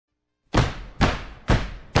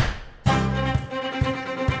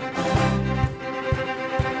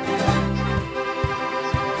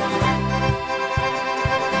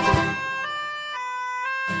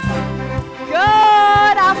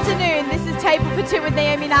Table for Two with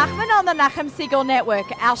Naomi Nachman on the Nachum Siegel Network.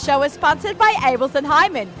 Our show is sponsored by Abeles and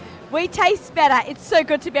Hyman. We taste better. It's so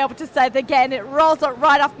good to be able to say it again. It rolls it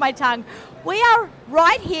right off my tongue. We are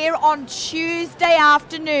right here on Tuesday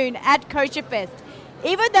afternoon at Kosher Fest.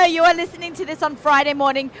 Even though you are listening to this on Friday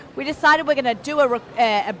morning, we decided we're going to do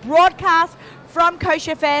a broadcast from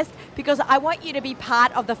Kosher Fest because I want you to be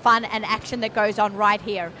part of the fun and action that goes on right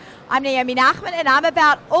here. I'm Naomi Nachman, and I'm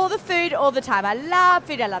about all the food all the time. I love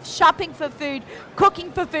food. I love shopping for food,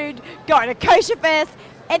 cooking for food, going to Kosher Fest,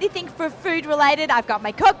 anything for food related. I've got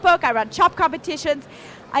my cookbook. I run chop competitions.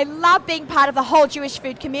 I love being part of the whole Jewish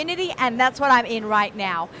food community, and that's what I'm in right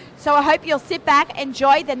now. So I hope you'll sit back,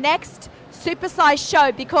 enjoy the next supersized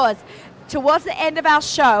show, because towards the end of our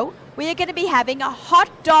show, we are going to be having a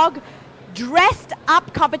hot dog dressed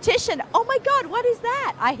up competition. Oh my God, what is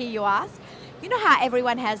that? I hear you ask. You know how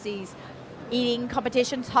everyone has these eating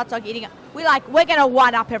competitions, hot dog eating? We're going to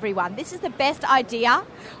one up everyone. This is the best idea.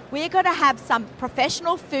 We're going to have some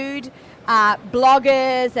professional food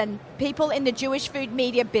bloggers and people in the Jewish food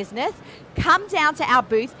media business come down to our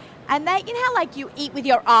booth, and they, you know how like you eat with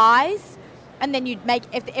your eyes and then you make,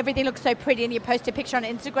 if everything looks so pretty and you post a picture on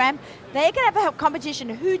Instagram, they're going to have a competition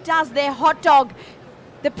who does their hot dog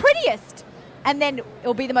the prettiest, and then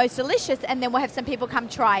it'll be the most delicious, and then we'll have some people come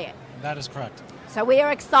try it. That is correct. So we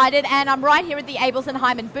are excited, and I'm right here at the Abeles and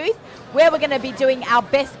Hyman booth where we're going to be doing our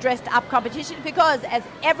best dressed up competition because, as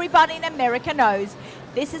everybody in America knows,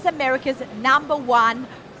 this is America's #1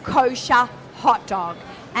 kosher hot dog.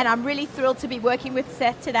 And I'm really thrilled to be working with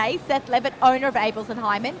Seth today, Seth Levitt, owner of Abeles and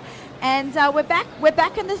Hyman, and we're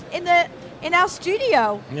back in our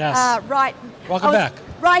studio. Yes. Right. Welcome back.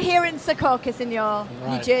 Right here in Secaucus in your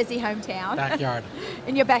New Jersey hometown. Backyard.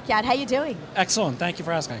 In your backyard. How you doing? Excellent. Thank you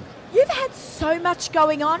for asking. You've had so much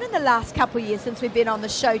going on in the last couple of years since we've been on the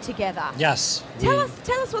show together. Yes. Tell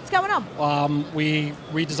us what's going on. We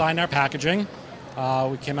redesigned our packaging.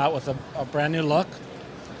 We came out with a brand new look,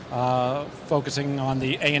 focusing on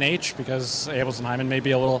the A&H because Abeles and Hyman may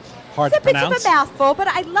be a little hard to pronounce. It's a bit of a mouthful, but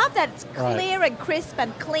I love that. It's clear and crisp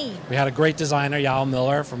and clean. We had a great designer, Yael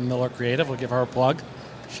Miller from Miller Creative. We'll give her a plug.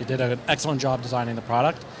 She did an excellent job designing the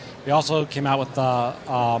product. We also came out with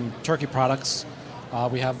turkey products.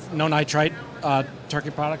 We have no nitrite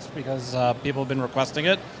turkey products because people have been requesting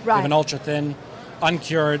it. Right. We have an ultra-thin,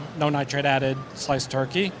 uncured, no nitrate added sliced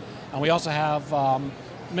turkey. And we also have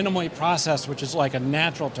minimally processed, which is like a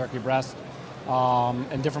natural turkey breast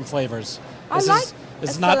and different flavors.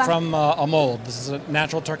 This is not from a mold. This is a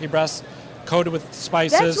natural turkey breast coated with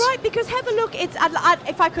spices. That's right, because have a look. It's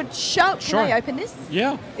if I could show. Sure. Can I open this?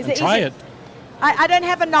 Yeah, try it. I don't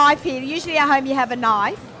have a knife here. Usually at home you have a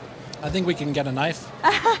knife. I think we can get a knife.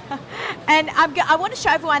 And I want to show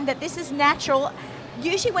everyone that this is natural.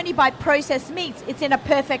 Usually when you buy processed meats, it's in a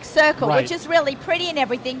perfect circle, which is really pretty and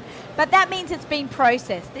everything, but that means it's been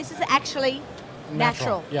processed. This is actually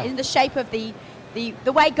natural in the shape of the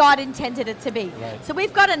way God intended it to be. Right. So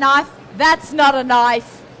we've got a knife. That's not a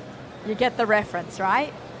knife. You get the reference, right?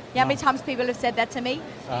 You know how many times people have said that to me?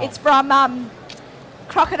 Oh. It's from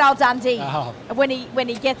Crocodile Dundee. Oh. When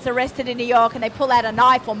he gets arrested in New York and they pull out a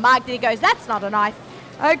knife or mug, and he goes, "That's not a knife."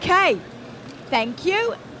 Okay, thank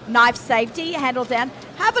you. Knife safety, handle down.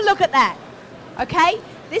 Have a look at that. Okay,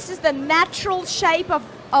 this is the natural shape of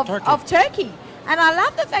turkey, and I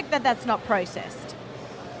love the fact that that's not processed.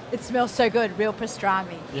 It smells so good, real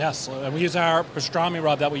pastrami. Yes, and we use our pastrami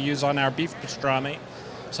rub that we use on our beef pastrami,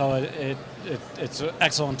 so it's an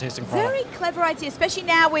excellent tasting product. Very clever idea, especially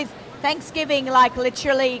now with Thanksgiving, like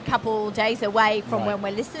literally a couple days away from when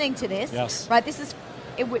we're listening to this. Yes. Right.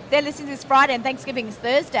 They're listening to this Friday, and Thanksgiving is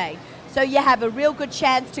Thursday. So you have a real good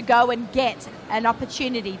chance to go and get an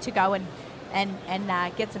opportunity to go and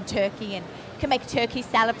get some turkey, and you can make turkey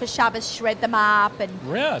salad for Shabbos, shred them up, and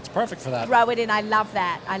it's perfect for that. Throw it in. I love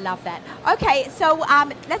that. Okay, so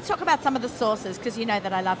let's talk about some of the sauces because you know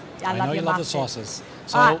that I love you your love the mustard. sauces.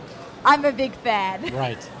 So I'm a big fan.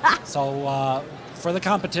 Right. So for the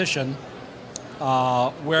competition,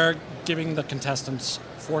 we're giving the contestants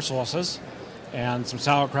 4 sauces and some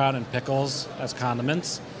sauerkraut and pickles as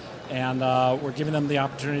condiments. And we're giving them the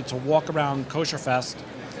opportunity to walk around Kosher Fest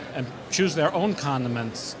and choose their own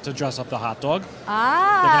condiments to dress up the hot dog. They're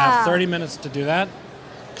going to have 30 minutes to do that.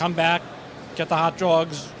 Come back, get the hot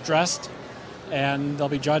dogs dressed, and they'll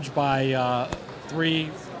be judged by 3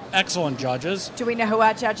 excellent judges. Do we know who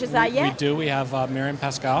our judges are yet? We do. We have Miriam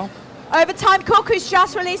Pascal, Overtime Cook, who's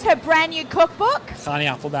just released her brand new cookbook.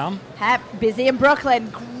 Chani Applebaum. Busy in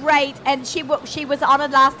Brooklyn. Great. And she was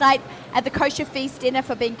honoured last night at the Kosher Feast dinner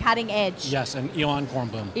for being cutting edge. Yes, and Elon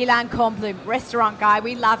Kornblum. Ilan Kornblum, restaurant guy.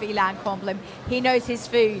 We love Ilan Kornblum. He knows his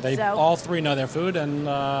food. They all three know their food, and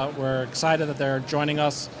we're excited that they're joining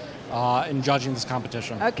us in judging this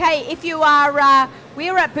competition. Okay, if you are,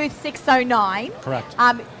 we were at booth 609. Correct.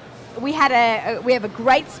 We have a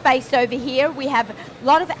great space over here. We have a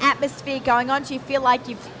lot of atmosphere going on. Do you feel like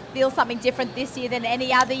you feel something different this year than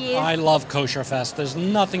any other year? I love Kosher Fest. There's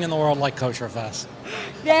nothing in the world like Kosher Fest.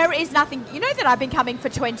 There is nothing. You know that I've been coming for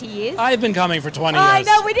 20 years? I've been coming for 20 years. I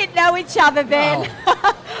know, we didn't know each other then. No.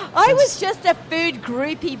 I was just a food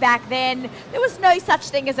groupie back then. There was no such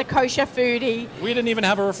thing as a kosher foodie. We didn't even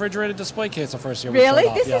have a refrigerated display case the first year. Really? We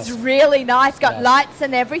showed up. This is really nice. Got Yes. lights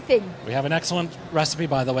and everything. We have an excellent recipe,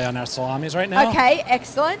 by the way, on our salamis right now. Okay,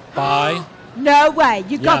 excellent. By No way.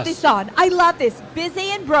 You got Yes. this on. I love this.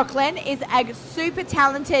 Busy in Brooklyn is a super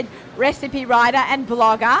talented recipe writer and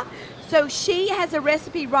blogger. So she has a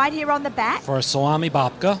recipe right here on the back. for a salami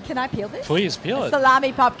babka. Can I peel this? Please peel it.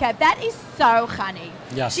 Salami popka. That is so honey.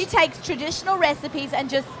 Yes. She takes traditional recipes and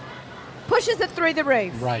just pushes it through the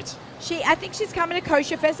roof. Right. I think she's coming to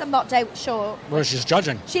Kosher Fest. I'm not sure. Well, she's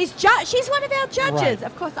judging. She's one of our judges. Right.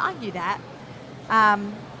 Of course, I knew that.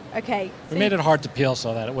 Okay. We so made it hard to peel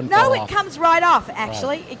so that it wouldn't No, fall it off. comes right off.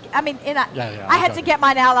 Actually, Yeah, I had okay. to get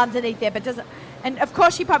my nail underneath there, but doesn't. And of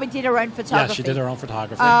course, she probably did her own photography. Yeah, she did her own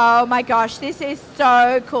photography. Oh my gosh, this is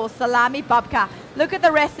so cool. Salami babka. Look at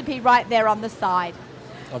the recipe right there on the side.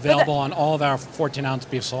 Available on all of our 14-ounce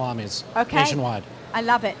beef salamis Okay. nationwide. I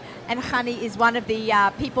love it. And Hani is one of the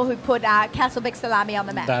people who put Castlebeck salami on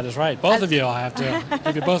the map. That is right. Both of you, I have to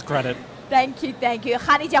give you both credit. Thank you.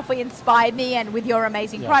 Hani definitely inspired me and with your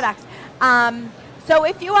amazing Yes. products. So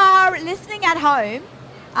if you are listening at home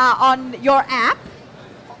on your app,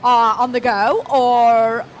 on the go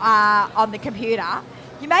or on the computer,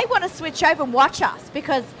 you may want to switch over and watch us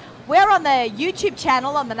because we're on the YouTube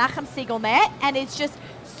channel on the Nachum Segal Net, and it's just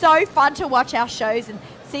so fun to watch our shows and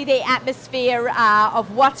see the atmosphere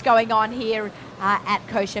of what's going on here at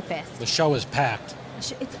Kosher Fest. The show is packed.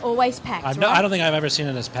 It's always packed, right? I don't think I've ever seen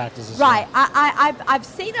it as packed as this. Right. one. I've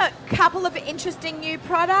seen a couple of interesting new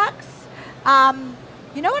products.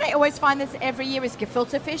 You know what I always find this every year is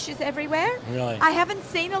gefilte fish is everywhere. Really? I haven't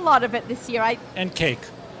seen a lot of it this year. And cake.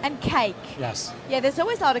 And cake. Yes. Yeah, there's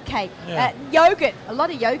always a lot of cake. Yeah. Yogurt. A lot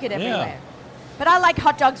of yogurt everywhere. But I like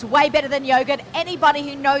hot dogs way better than yogurt. Anybody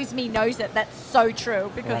who knows me knows it. That's so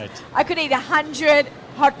true because Right. I could eat 100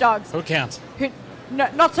 hot dogs. Who can't? No,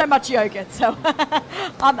 not so much yogurt. So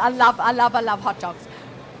I love hot dogs.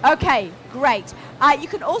 Okay, great. You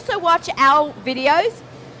can also watch our videos.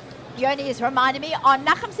 Yoni has reminded me on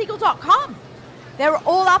NachumSegal.com. They're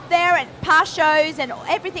all up there and past shows and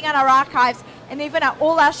everything on our archives, and even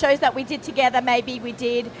all our shows that we did together. Maybe we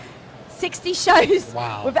did 60 shows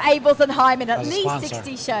Wow. with Abels and Hyman, at As a least sponsor.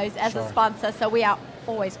 60 shows as a Sure. sponsor. So we are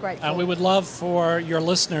always grateful. And we would love for your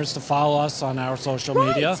listeners to follow us on our social Right.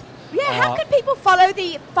 media. Yeah, how can people follow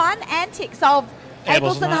the fun antics of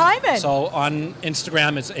Abels and Hyman? So on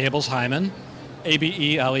Instagram, it's Abels Hyman,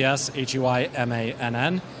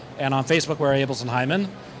 ABELSHUYMANN. And on Facebook, we're Abels and Hyman.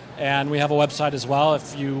 And we have a website as well.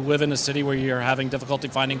 If you live in a city where you're having difficulty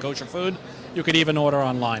finding kosher food, you could even order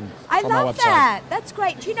online I from our love website. that. That's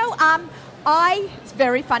great. Do you know, it's a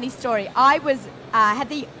very funny story. I was had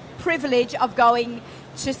the privilege of going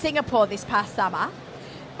to Singapore this past summer,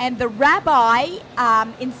 and the rabbi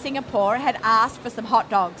in Singapore had asked for some hot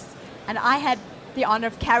dogs, and I had the honor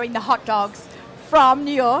of carrying the hot dogs from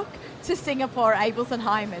New York to Singapore, Abels and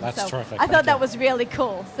Hyman. That's so terrific. I Thank thought that you. was really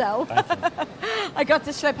cool. So Thank you. I got to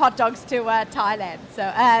schlep hot dogs to Thailand,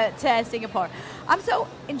 to Singapore. So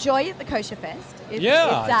enjoy it, the Kosher Fest.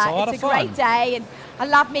 Yeah, it's a lot of It's a great fun. day, and I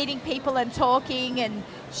love meeting people and talking and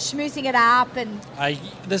schmoozing it up. And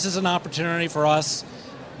This is an opportunity for us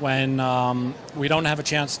when we don't have a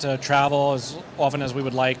chance to travel as often as we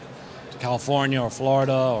would like to California or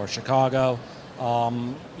Florida or Chicago. A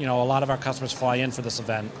lot of our customers fly in for this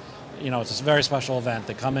event. It's a very special event.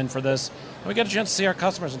 They come in for this, and we get a chance to see our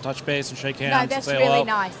customers and touch base and shake hands that's and say really hello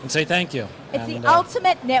nice. and say thank you. it's And, the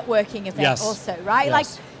ultimate networking event yes. also, right? Yes. Like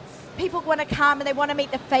people want to come and they want to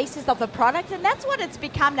meet the faces of the product, and that's what it's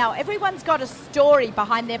become now. Everyone's got a story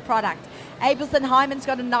behind their product. Abels and Hyman's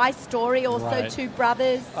got a nice story also, Right. two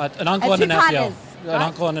brothers. an uncle and a two nephew. partners, An right?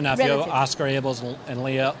 uncle and a nephew, Relatives. Oscar Abels and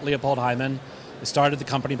Leopold Hyman. They started the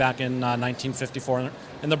company back in 1954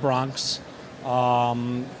 in the Bronx.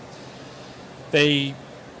 They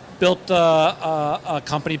built a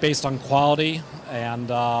company based on quality, and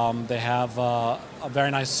they have a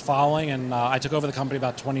very nice following. And I took over the company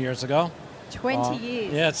about 20 years ago. 20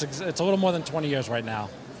 years. Yeah, it's a little more than 20 years right now.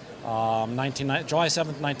 July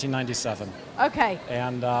 7th, 1997. Okay.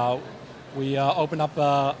 And we opened up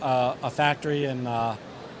a factory in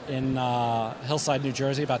Hillside, New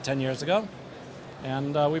Jersey, about 10 years ago.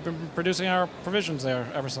 And we've been producing our provisions there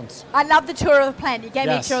ever since. I love the tour of the plant. You gave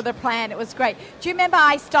me a Yes. tour of the plant. It was great. Do you remember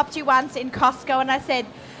I stopped you once in Costco and I said,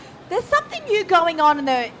 there's something new going on in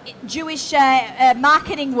the Jewish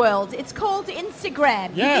marketing world. It's called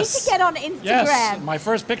Instagram. Yes. You need to get on Instagram. Yes, my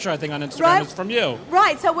first picture, I think, on Instagram Right. is from you.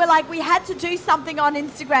 Right, so we're like, we had to do something on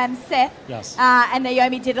Instagram, Seth. Yes. And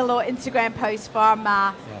Naomi did a little Instagram post from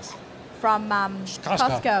Yes.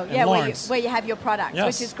 Costco. in Yeah, Lawrence. where you have your products, Yes.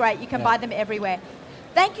 which is great. You can Yeah. buy them everywhere.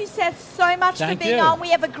 Thank you, Seth, so much for Thank being you. on. We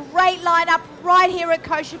have a great lineup right here at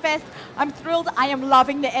Kosher Fest. I'm thrilled. I am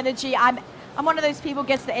loving the energy. I'm one of those people who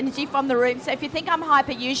gets the energy from the room. So if you think I'm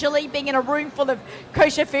hyper, usually being in a room full of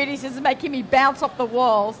kosher foodies is making me bounce off the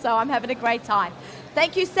wall. So I'm having a great time.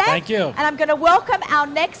 Thank you, Seth. Thank you. And I'm going to welcome our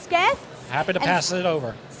next guests. Happy to And pass it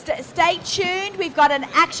over. Stay tuned. We've got an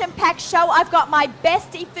action-packed show. I've got my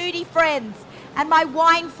bestie foodie friends and my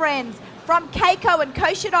wine friends from Keiko and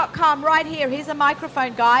kosher.com right here. Here's a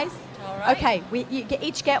microphone, guys. All right. Okay,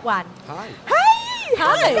 each get one. Hi. Hey!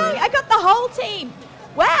 How's it Hi. going? I got the whole team.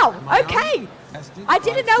 Wow. Am I Okay. on? Tested. I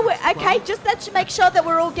didn't know. Okay, 5, 6, just let's make sure that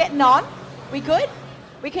we're all getting on. We good?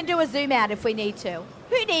 We can do a zoom out if we need to.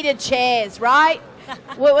 Who needed chairs, right?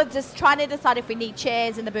 We're just trying to decide if we need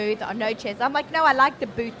chairs in the booth or no chairs. I'm like, no, I like the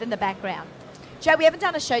booth in the background. Joe, we haven't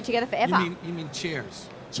done a show together forever. You mean chairs,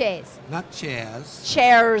 Chairs. not chairs.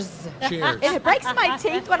 Chairs. Chairs. It breaks my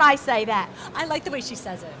teeth when I say that. I like the way she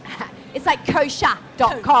says it. It's like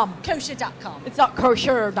kosher.com. Kosher.com. It's not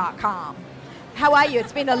kosher.com. How are you?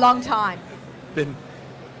 It's been a long time. Been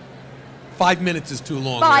 5 minutes is too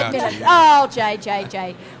long. 5 without minutes. you. Oh,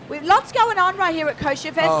 Jay. We've lots going on right here at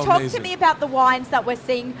Kosher Fest. Oh, Talk to amazing. me about the wines that we're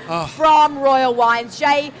seeing Oh. from Royal Wines.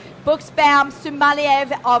 Jay Buchsbaum, sommelier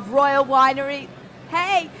of Royal Winery.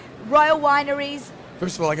 Hey, Royal Wineries.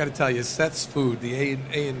 First of all, I got to tell you, Seth's food, the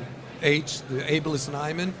A&H, the Abelus and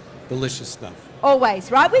Hyman, delicious stuff. Always,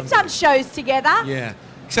 right? We've done shows together. Yeah.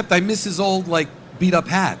 Except I miss his old beat up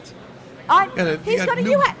hat. He's got a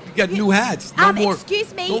new hat. You got new hats. No more.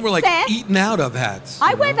 Excuse me, No more Seth. eaten out of hats.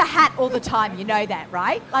 I you wear know? the hat all the time. You know that,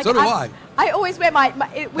 right? Like So do I. I always wear my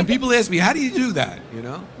And people ask me, how do you do that? You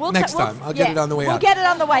know. Next time, I'll get it on the way We'll out. get it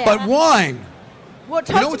on the way But out. wine. Well, You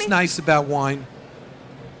talk know to what's me- nice about wine?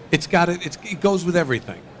 It goes with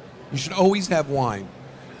everything. You should always have wine.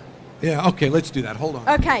 Yeah, okay, let's do that. Hold on.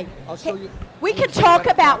 Okay. I'll show you. We I'll can show you talk how to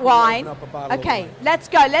about properly wine. open up a bottle of Okay, wine. let's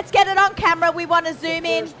go. Let's get it on camera. We want to zoom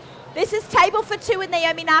in. This is Table for Two with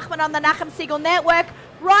Naomi Nachman on the Nachum Siegel Network,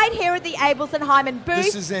 right here at the Abels and Hyman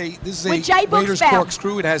booth. This is a with Jay waiter's Buchsbaum.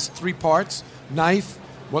 corkscrew. It has 3 parts: knife,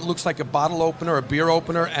 what looks like a bottle opener, a beer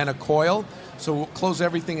opener, and a coil. So we'll close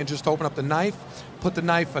everything and just open up the knife. Put the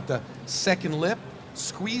knife at the second lip.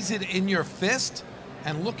 Squeeze it in your fist,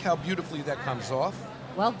 and look how beautifully that comes off.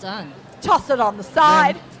 Well done. Toss it on the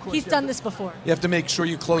side. Then, of course, He's you done have this before. You have to make sure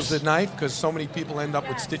you close the knife because so many people end up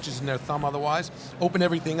with stitches in their thumb otherwise. Open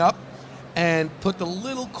everything up and put the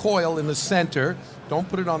little coil in the center. Don't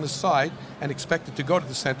put it on the side and expect it to go to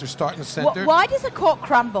the center. Start in the center. Why does a cork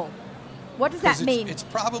crumble? What does that 'Cause mean? It's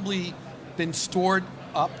probably been stored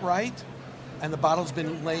upright and the bottle's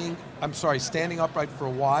been standing upright for a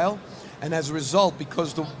while. And as a result,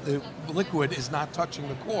 because the liquid is not touching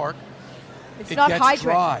the cork, It's it not gets hydrated.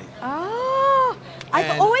 dry. Oh, I've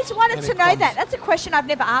And- always wanted and to it know comes- that. That's a question I've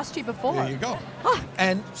never asked you before. There you go. Oh.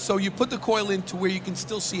 And so you put the coil in to where you can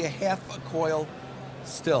still see a half a coil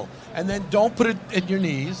still. And then don't put it at your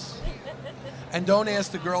knees. And don't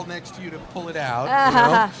ask the girl next to you to pull it out. You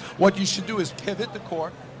know? What you should do is pivot the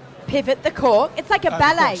cork. Pivot the cork. It's like a the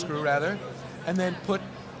ballet. corkscrew, rather. And then put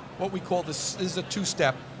what we call this is a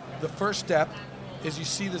 2-step. The first step is you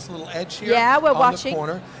see this little edge here Yeah, we're on watching. the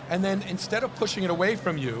corner. And then instead of pushing it away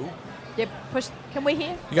from you, Yeah, push. Can we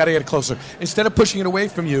hear? you got to get it closer. Instead of pushing it away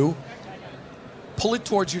from you, pull it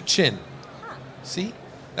towards your chin. See?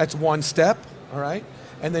 That's one step, all right?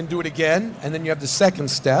 And then do it again, and then you have the second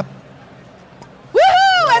step.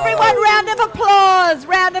 Woohoo! Everyone, round of applause!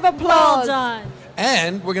 Round of Well applause! done.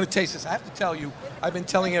 And we're going to taste this. I have to tell you, I've been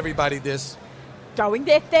telling everybody this. Going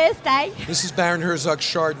there Thursday. This is Baron Herzog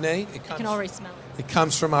Chardonnay. You can already smell it. It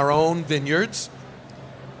comes from our own vineyards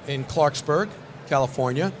in Clarksburg,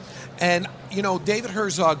 California. And, you know, David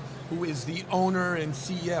Herzog who is the owner and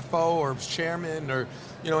CFO or chairman or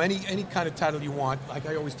any kind of title you want. Like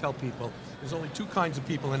I always tell people, there's only two kinds of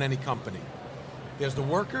people in any company. There's the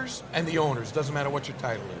workers and the owners. Doesn't matter what your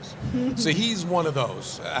title is. So he's one of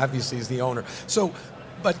those. Obviously, he's the owner. So,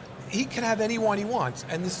 but he can have anyone he wants,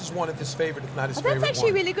 and this is one of his favorite, if not his favorite. That's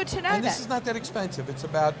actually one. really good to know. And this that. is not that expensive. It's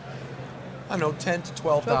about, I don't know, $10 to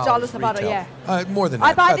 $12 $12 a bottle, retail. yeah. More than that.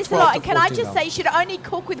 I buy about this a 12 lot. to And can I just $14. say, you should only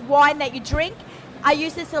cook with wine that you drink. I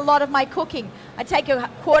use this in a lot of my cooking. I take a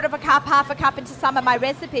quarter of a cup, half a cup into some of my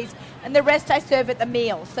recipes, and the rest I serve at the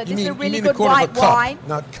meal. So this is a really good white wine.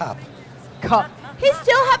 Not cup. Cup. He's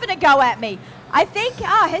still having a go at me. I think,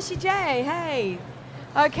 Heshi J, hey.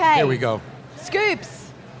 Okay. Here we go.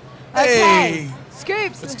 Scoops. Okay. Hey.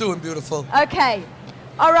 Scoops. It's doing beautiful. Okay.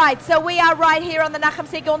 All right, so we are right here on the Nachum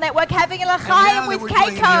Segal Network having a L'chaim with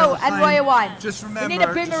Keiko and Royal Wine. Just remember, we need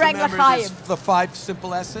a boomerang L'chaim. the 5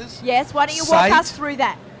 simple S's. Yes, why don't you walk Sight. us through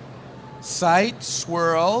that? Sight,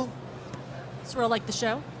 swirl, Swirl like the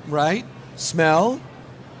show. right? Smell.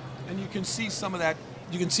 And you can see some of that.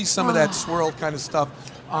 You can see some of that swirl kind of stuff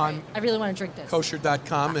on I really want to drink this.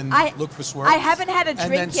 kosher.com and look for swirl. I haven't had a and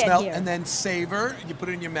drink then yet smell, here. and then savor. You put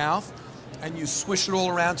it in your mouth, and you swish it all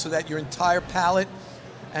around so that your entire palate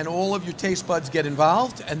and all of your taste buds get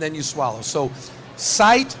involved, and then you swallow. So,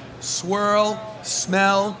 sight, swirl,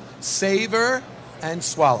 smell, savor, and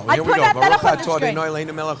swallow. I Here we put go. that up on the Baruch atah screen. Adonai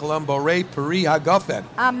Eloheinu melech haolam borei peri hagafen.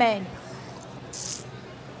 Amen.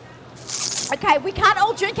 Okay, we can't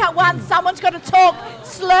all drink at once. Someone's got to talk.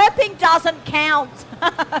 Slurping doesn't count.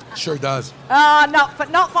 Sure does.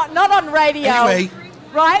 Not on radio. Anyway.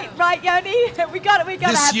 Right, Yoni. We got to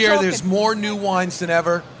This have year, talking. there's more new wines than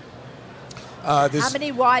ever. How There's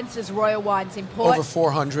many wines does Royal Wines import? over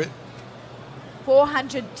 400.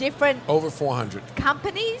 400 different Over 400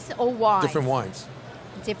 companies or wines? different wines.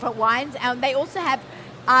 Different wines, and they also have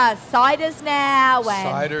ciders now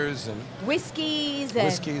and Ciders and whiskeys and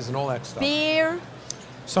whiskeys and all that stuff. beer.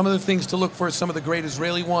 Some of the things to look for is some of the great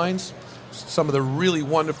Israeli wines, some of the really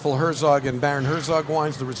wonderful Herzog and Baron Herzog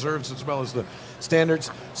wines, the reserves as well as the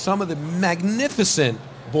standards, some of the magnificent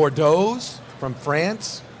Bordeaux's from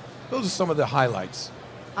France. Those are some of the highlights.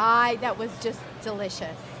 That was just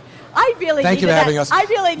delicious. I really Thank you needed for having that. us. I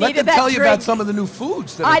really Let needed them that tell you drink. about some of the new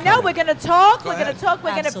foods that are I know coming. we're going to talk. Go We're going ahead. to talk.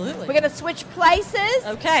 We're Absolutely. going to switch places.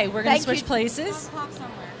 Okay, we're going Thank to switch you. places.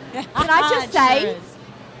 Can I just Sure say is.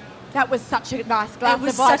 that was such a nice glass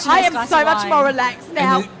was of wine. such a nice I am glass so of much wine. more relaxed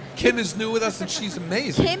now. And Kim is new with us, and she's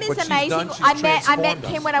amazing. Kim is What she's amazing. done, she's I met transformed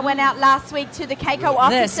Kim us. when I went out last week to the Keiko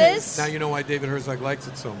This offices. Now you know why David Herzog likes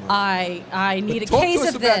it so much. I need a Talk case to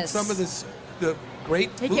us of about this. some of the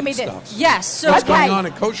great Hey, food give me this. stuff. Yes. So What's Okay. going on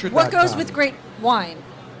at kosher.com? what goes with great wine?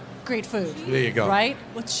 Great food. There you go. Right?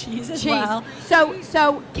 With cheese as Cheese. well.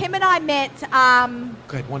 So Kim and I met Go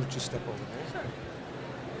ahead, why don't you step over there?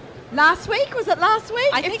 last week. Was it last week?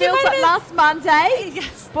 I think it feels might like have last Monday.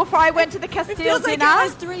 Yes. Before I went to the It Castile feels like dinner. it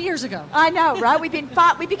was 3 years ago. I know, right? We became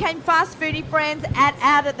fast foodie friends out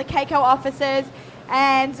at the Keiko offices,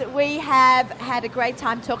 and we have had a great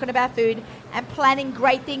time talking about food and planning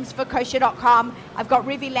great things for kosher.com. I've got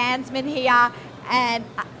Rivi Landsman here, and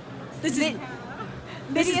This is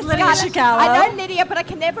Lydia Lydia Scarlett. Shigalo. I know Lydia, but I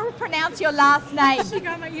can never pronounce your last name. She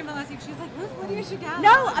got my email last week. She's like, "Who's Lydia Shigalo?"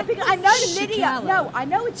 No, I know Lydia. Shikalo. No, I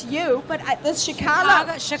know it's you, but there's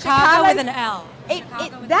Chicago. Chicago with an L.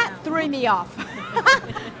 Chicago with that an L. threw me off.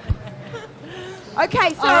 Okay,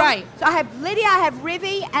 so, All right. so I have Lydia, I have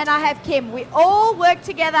Rivi, and I have Kim. We all work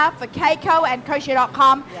together for Keiko and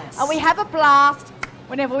kosher.com, Yes. and we have a blast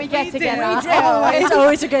whenever we get together. It's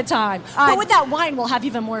always a good time. Uh, But with that wine, we'll have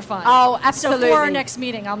even more fun. Oh, So absolutely. for our next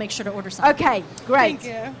meeting, I'll make sure to order something. Okay, great.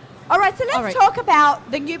 Thank you. All right, so let's All right. talk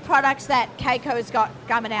about the new products that Keiko's got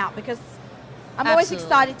coming out, because I'm always Absolutely.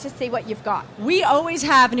 excited to see what you've got. We always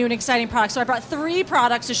have new and exciting products. So I brought 3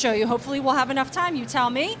 products to show you. Hopefully we'll have enough time. You tell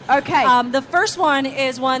me. Okay. The first one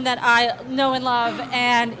is one that I know and love,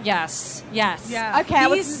 and yes. Yeah. Okay, I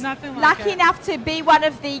was These- Nothing like lucky it. enough to be one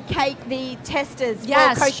of the testers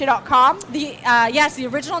Yes. for kosher.com. The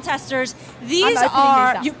original testers. These opening are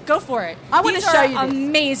these up. you go for it. I wanna These show are you this.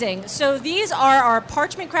 amazing. So these are our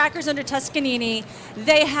parchment crackers under Tuscanini.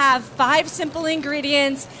 They have 5 simple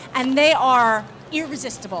ingredients, and they are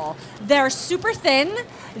irresistible. They're super thin.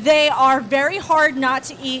 They are very hard not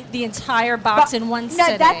to eat the entire box in one no,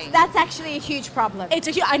 sitting. that's actually a huge problem. It's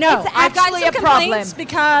I know. It's I've gotten actually some a problem. complaints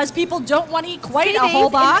because people don't want to eat quite See a whole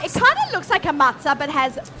these? box. It kind of looks like a matzah, but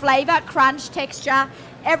has flavor, crunch, texture,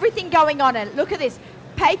 everything going on in it. Look at this.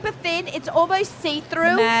 Paper thin, it's almost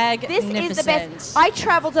see-through. This is the Magnificent. best. I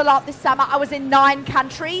traveled a lot this summer. I was in 9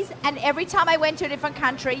 countries, and every time I went to a different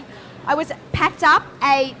country, I was packed up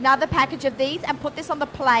another package of these and put this on the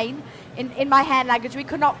plane in my hand luggage. We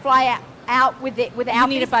could not fly out with it without. You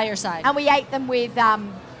need this. it by your side. And we ate them with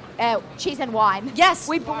cheese and wine. Yes.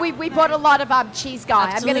 We bought a lot of cheese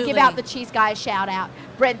guy. I'm going to give Absolutely. out the cheese guy a shout out.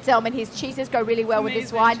 Brent Zellman, his cheeses go really well with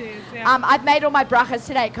this wine. Cheese, yeah. I've made all my brachas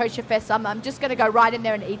today at Kosher Fest. So I'm just going to go right in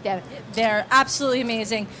there and eat them. They're absolutely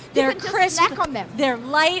amazing. They're can just crisp. snack on them. They're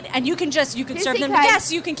light, and you can serve them. okay.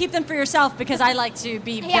 Yes, you can keep them for yourself because I like to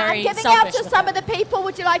be Yeah, I'm very giving selfish. out to with some them. of the people.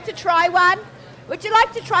 Would you like to try one? Would you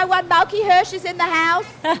like to try one? Malky Hirsch is in the house.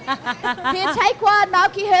 Here, take one.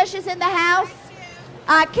 Malky Hirsch is in the house.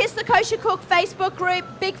 Kiss the Kosher Cook Facebook group.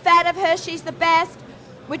 Big fan of her. She's the best.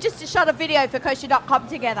 We just shot a video for kosher.com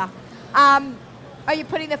together. You're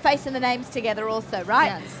putting the face and the names together also,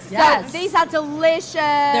 right? Yes, So yes. these are delicious.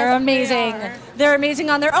 They're amazing. are. They're amazing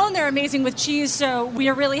on their own. They're amazing with cheese. So we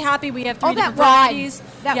are really happy. We have 3 Oh, that different wine. varieties.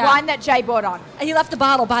 That Yeah. wine that Jay bought on. And he left the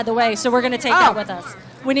bottle, by the way. So we're going to take Oh. that with us.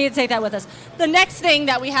 We need to take that with us. The next thing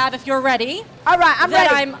that we have, if you're ready, All right, I'm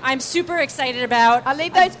that ready. I'm super excited about. I'll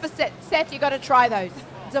leave those for Seth. Seth, you got to try those.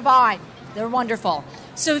 Divine. They're wonderful.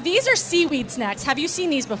 So these are seaweed snacks. Have you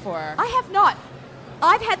seen these before? I have not.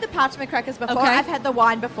 I've had the parchment crackers before. Okay. I've had the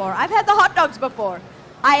wine before. I've had the hot dogs before.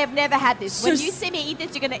 I have never had this. So When you see me eat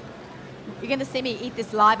this, you're gonna see me eat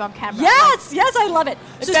this live on camera. Yes, yes, I love it.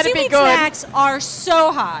 It So better be seaweed good. snacks are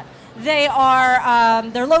so hot. They are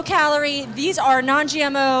they're low calorie. These are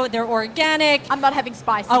non-GMO. They're organic. I'm not having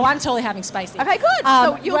spicy. Oh, I'm totally having spicy. Okay, good.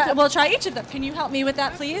 So we'll try each of them. Can you help me with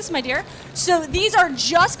that, please, my dear? So these are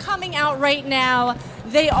just coming out right now.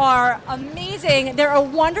 They are amazing. They're a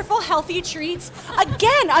wonderful, healthy treat.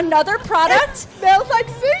 Again, another product. smells like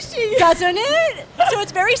sushi. Doesn't it? So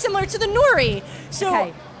it's very similar to the nori. So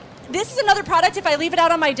Okay. this is another product. If I leave it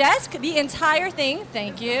out on my desk, the entire thing,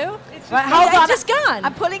 thank you. Right, hold it's on. just gone.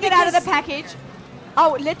 I'm pulling it out of the Because package.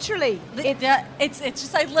 Oh, literally. It's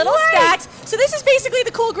just like little Wait. stacks. So this is basically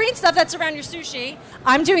the cool green stuff that's around your sushi.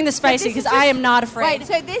 I'm doing the spicy This is because I just- am not afraid. Wait,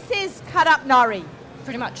 so this is cut up nori.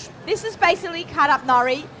 Pretty much. This is basically cut up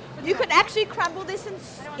nori. You can actually crumble this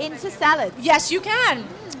into salads. Yes, you can.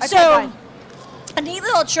 Okay, So fine. a neat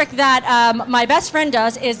little trick that my best friend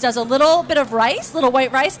does a little bit of rice, little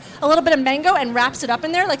white rice, a little bit of mango, and wraps it up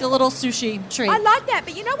in there like a little sushi treat. I like that,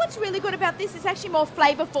 but you know what's really good about this? It's actually more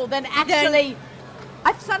flavorful than actually.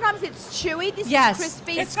 Sometimes it's chewy. This Yes. is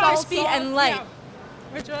crispy, It's salty. crispy and light.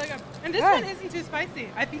 Yeah. It's really good. And this Good. one isn't too spicy.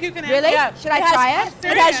 I think you can Really? have Should I try it?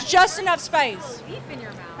 It has just enough spice.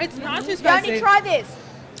 It's not too You spicy. only try this.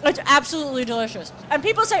 It's absolutely delicious. And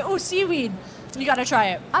people say, "Oh, seaweed." You got to try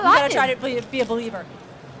it. I You like got to try it. to be a believer.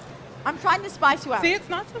 I'm trying the spicy one. See, it's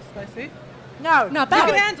not so spicy. No, Not You bad.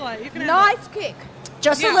 can handle it. You can handle it. nice kick.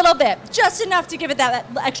 Just a Yeah. little bit, just enough to give it that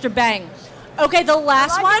extra bang. Okay, the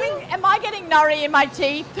last one. Am I getting nori in my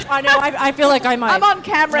teeth? I know. I feel like I might. I'm on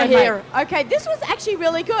camera I here. Okay, this was actually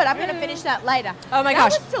really good. I'm going to finish that later. Oh my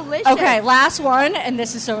that gosh. was delicious. Okay, last one, and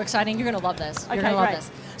this is so exciting. You're gonna love this. You're Okay, gonna love great.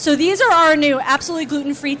 this. So these are our new absolutely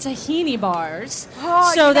gluten-free tahini bars.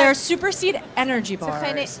 Oh, so you they're guys- super seed energy bars.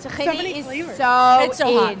 Tahini many is flavors. so It's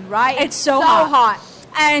so hot. in, right? It's so hot.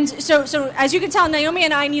 And so as you can tell, Naomi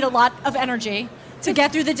and I need a lot of energy to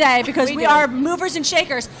get through the day because We we do. are movers and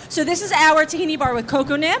shakers. So this is our tahini bar with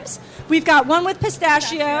cocoa nibs. We've got one with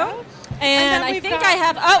pistachio. And then I we've think got- I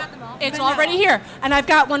have, it's vanilla. already here. And I've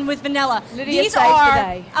got one with vanilla. Lydia These saved are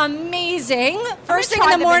today. amazing. First thing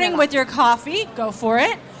try in the the morning vanilla. with your coffee, go for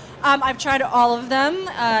it. I've tried all of them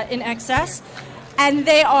in excess. And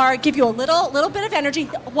they give you a little bit of energy,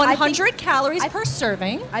 100 calories per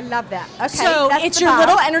serving. I love that. Okay, So that's it's the your bar.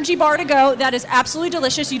 little energy bar to go. That is absolutely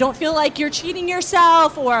delicious. You don't feel like you're cheating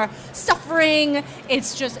yourself or suffering.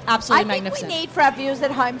 It's just absolutely I think magnificent. we need for our viewers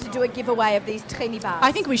at home to do a giveaway of these tahini bars.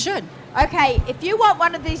 I think we should. Okay, if you want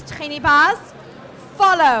one of these tahini bars,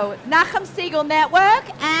 follow Nachum Siegel Network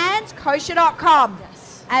and kosher.com.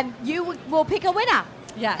 Yes. And you will pick a winner.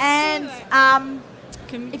 Yes. And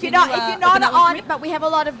if you're not on, but we have a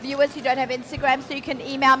lot of viewers who don't have Instagram, so you can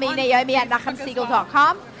email me, Naomi at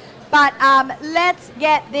nachumsiegel.com. But let's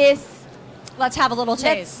get this. Let's have a little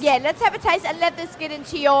taste. Let's have a taste and let this get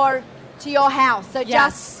into your house. So Yes.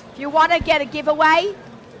 just if you want to get a giveaway,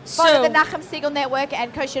 follow So- the Nachum Siegel Network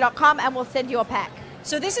and kosher.com, and we'll send you a pack.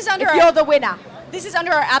 So this is under If you're the winner. this is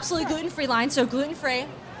under our absolutely gluten-free line. So gluten-free.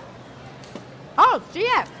 Oh,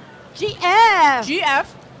 GF. GF. GF.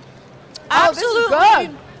 Oh, this is Absolutely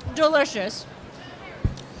good. delicious.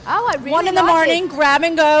 Oh, I really One in the like morning, it. grab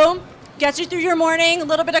and go. Gets you through your morning. A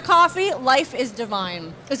little bit of coffee. Life is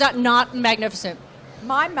divine. Is that not magnificent?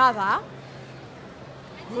 My mother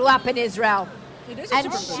grew up in Israel. It is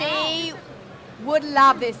And she would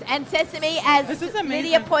love this. And sesame, as This is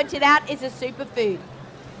amazing. Lydia pointed out, is a superfood.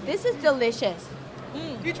 This is delicious.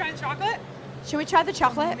 You trying chocolate? Should we try the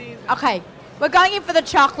chocolate? Amazing. Okay, we're going in for the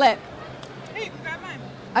chocolate. Hey, you can grab mine.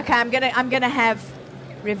 Okay, I'm gonna have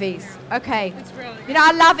Rivies. Okay. It's really good. You know,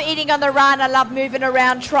 I love eating on the run. I love moving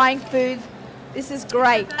around, trying foods. This is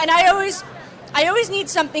great. And I always need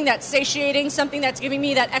something that's satiating, something that's giving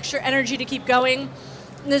me that extra energy to keep going.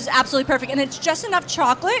 And this is absolutely perfect. And it's just enough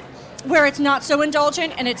chocolate where it's not so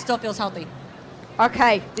indulgent and it still feels healthy.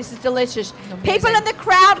 Okay, this is delicious. Amazing. People in the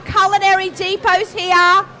crowd, Culinary Depot's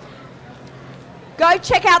here. Go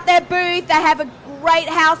check out their booth. They have a great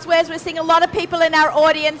housewares. We're seeing a lot of people in our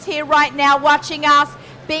audience here right now watching us,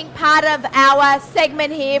 being part of our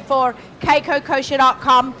segment here for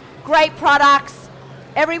keikokosher.com. Great products.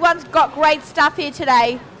 Everyone's got great stuff here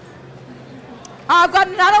today. Oh, I've got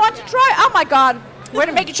another one to try. Oh my God. We're going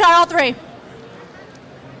to make you try all three.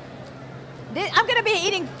 I'm going to be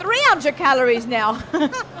eating 300 calories now.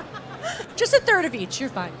 Just a third of each. You're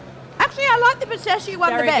fine. Actually, I like the pistachio one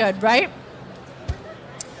Very the best. good, right?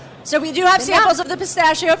 So we do have samples of the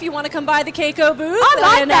pistachio if you want to come by the Keiko booth I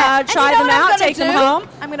like and that. And try you know them what I'm out, gonna take them do? home.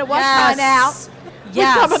 I'm going to wash mine out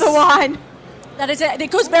Yes. with some of the wine. That is it.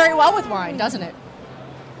 It goes very well with wine, doesn't it?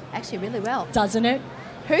 Actually, really well. Doesn't it?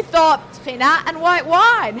 Who thought tuna and white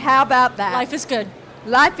wine? How about that? Life is good.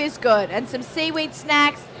 Life is good. And some seaweed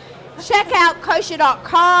snacks. Check out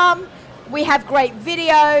kosher.com. We have great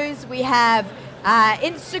videos. We have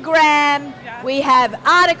Instagram. Yeah. We have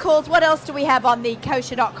articles. What else do we have on the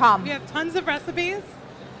kosher.com? We have tons of recipes.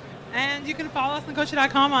 And you can follow us on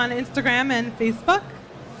kosher.com on Instagram and Facebook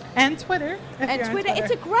and Twitter. if And you're on Twitter.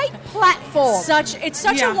 It's a great platform. It's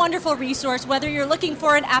such Yeah. a wonderful resource, whether you're looking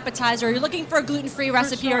for an appetizer, you're looking for a gluten-free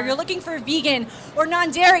recipe, or sure. you're looking for vegan or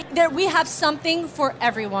non-dairy. We have something for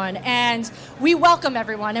everyone, and we welcome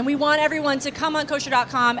everyone, and we want everyone to come on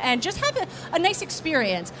kosher.com and just have a nice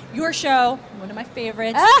experience. Your show, one of my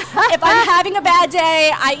favorites. If I'm having a bad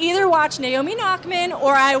day, I either watch Naomi Nachman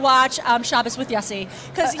or I watch Shabbos with Yossi,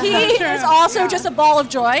 because he Sure. is also Yeah. just a ball of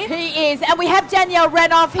joy. He is. And we have Danielle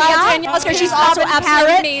Renoff here. Danielle's here. She's also loving absolutely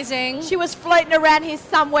carrots. amazing. She was floating around here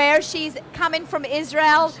somewhere. She's coming from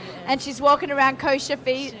Israel, and she's walking around Kosher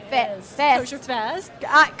Fest. Kosher Fest.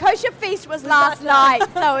 Kosher Feast was last night,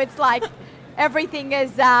 so it's like everything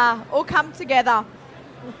is all come together.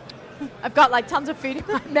 I've got like tons of food in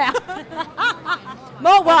my mouth.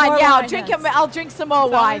 More wine, more yeah. wine, yes. I'll drink some more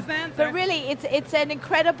It's wine. always the answer. But really, it's an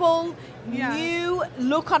incredible Yeah. new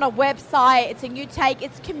look on a website. It's a new take.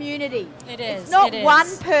 It's community. It is, It's not it is. one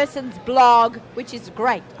person's blog, which is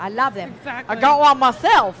great. I love them. Exactly. I got one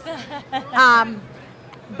myself.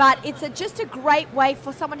 But it's just a great way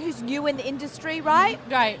for someone who's new in the industry, right?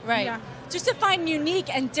 Right. Yeah. Just to find unique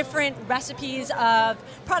and different recipes of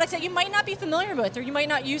products that you might not be familiar with or you might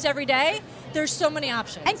not use every day. There's so many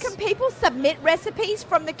options. And can people submit recipes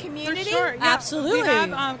from the For community? sure, yeah. Absolutely. We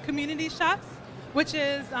have community shops, which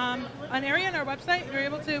is an area on our website. You're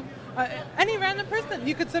able to, any random person,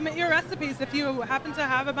 you could submit your recipes if you happen to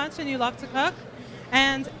have a bunch and you love to cook.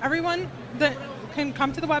 And everyone that can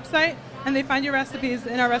come to the website and they find your recipes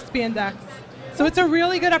in our recipe index. So it's a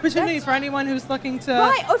really good opportunity for anyone who's looking to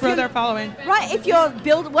Right, or if grow you- their following. Right, if you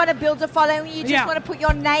want to build a following, you just Yeah. want to put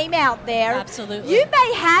your name out there. Absolutely. You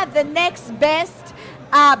may have the next best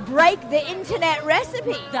break the internet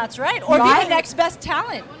recipe. That's right. Or be Right. the next best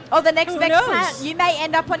talent. Or the next Who best knows? talent. You may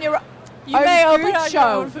end up on your You own may food open up show.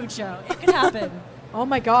 your own food show. It can happen. Oh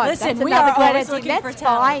my God! Listen, that's we another are great always idea. looking Let's for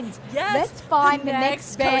talent. find. Yes, Let's find the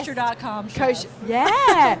next best kosher.com show. kosher.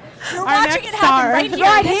 Yeah. You're Our watching next it happen star. right here.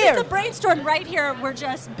 Right This here. is the brainstorm right here. We're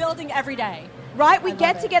just building every day. Right, we love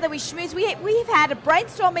get it. together, we schmooze. We've had a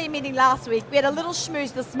brainstorming meeting last week. We had a little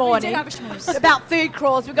schmooze this morning. have a schmooze. About food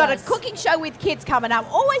crawls. We've got Yes. a cooking show with kids coming up.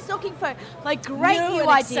 Always looking for like great new and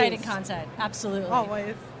ideas. exciting content. Absolutely.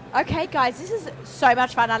 Always. Okay, guys, this is so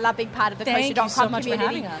much fun. I love being part of the Thank you kosher.com so much for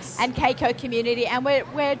community having us. and Keiko community, and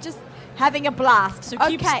we're just having a blast. So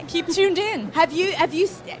okay, keep tuned in. have you?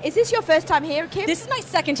 Is this your first time here, Kim? This is my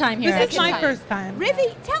second time here. This is my actually. first time.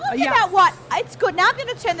 Rivi, tell us Yes. about what it's good. Now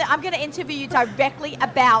I'm going to interview you directly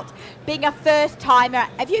about being a first timer.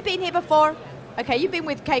 Have you been here before? Okay, you've been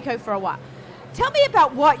with Keiko for a while. Tell me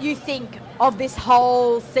about what you think of this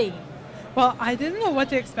whole scene. Well, I didn't know what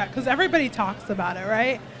to expect because everybody talks about it,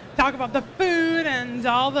 right? Talk about the food and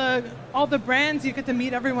all the brands. You get to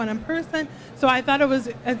meet everyone in person. So I thought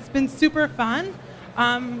it's been super fun.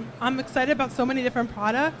 I'm excited about so many different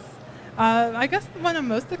products. I guess the one I'm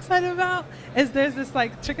most excited about is there's this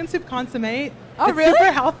like chicken soup consommé. Oh, it's really?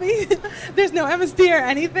 super healthy. There's no MSG or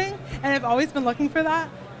anything, and I've always been looking for that.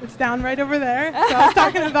 It's down right over there. So I was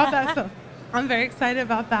talking about that. So I'm very excited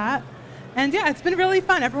about that. And yeah, it's been really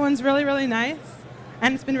fun. Everyone's really, really nice.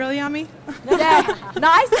 And it's been really yummy. Yeah,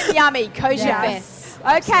 nice and yummy, Kosher Yes.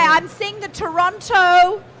 Fest. Okay, I'm seeing the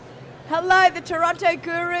Toronto. Hello, the Toronto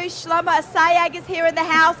guru, Shlomo Asayag is here in the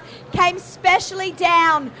house. Came specially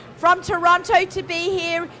down from Toronto to be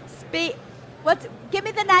here. Give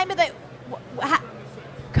me the name of the...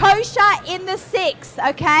 Kosher in the Six,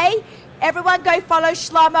 okay? Everyone go follow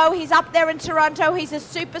Shlomo. He's up there in Toronto. He's a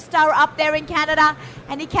superstar up there in Canada.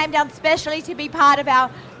 And he came down specially to be part of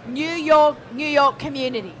our New York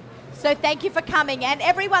community. So thank you for coming. And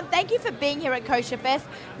everyone, thank you for being here at Kosher Fest.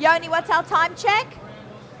 Yoni, what's our time check?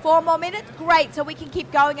 4 more minutes? Great. So we can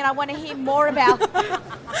keep going, and I want to hear more about... We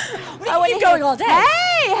can keep going all day.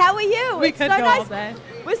 Hey, how are you? We It's could so go nice. all day.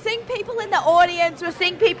 We're seeing people in the audience. We're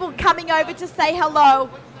seeing people coming over to say hello.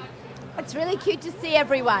 It's really cute to see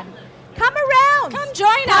everyone. Come around. Come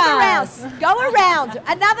join Come us. around. Go around.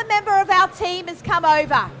 Another member of our team has come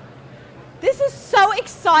over. This is so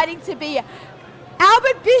exciting to be here.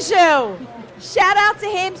 Albert Bijou. Shout out to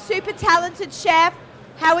him, super talented chef.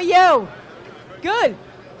 How are you? Good.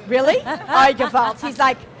 Really? Oh, gewalt. He's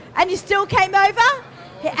like, and you still came over?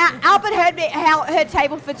 Albert heard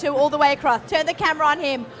Table for Two all the way across. Turn the camera on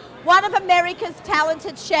him. One of America's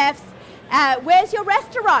talented chefs. Where's your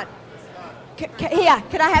restaurant? Here,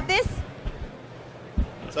 can I have this?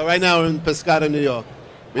 So right now we're in Pescata, New York.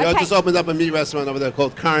 We Okay. just opened up a meat restaurant over there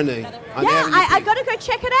called Carne. On Yeah, Avenue I B. got to go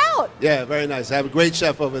check it out. Yeah, very nice. I have a great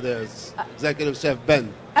chef over there. It's Executive Chef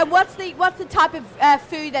Ben. And what's the type of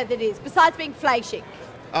food that it is, besides being flashing?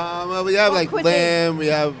 Well, we have What like cuisine? lamb, we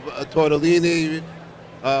have tortellini,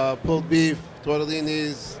 pulled beef,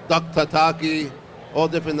 tortellinis, duck tataki, all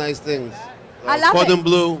different nice things. I love cordon it.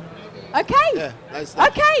 bleu. Okay. Yeah, nice stuff.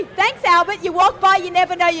 Okay, thanks, Albert. You walk by, you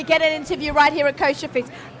never know, you get an interview right here at Kosher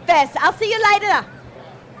Fest. I'll see you later.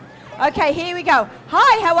 Okay, here we go.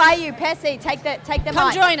 Hi, how are you, Pessy? Take the Come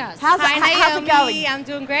mic. join us. How's it going? I'm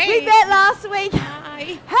doing great. We met last week. Hi.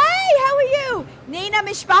 Hey, how are you? Nina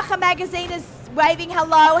Mishpacha Magazine is waving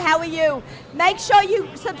hello. How are you? Make sure you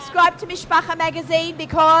subscribe to Mishpacha Magazine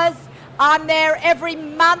because I'm there every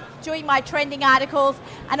month doing my trending articles,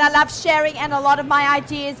 and I love sharing, and a lot of my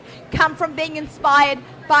ideas come from being inspired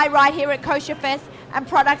by right here at Kosher Fest and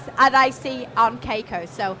products that I see on Keiko.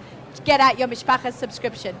 So get out your Mishpacha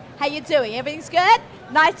subscription. How you doing? Everything's good?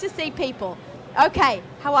 Nice to see people. Okay,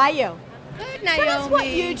 how are you? Good, Naomi. Tell us what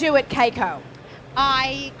you do at Keiko.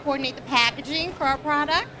 I coordinate the packaging for our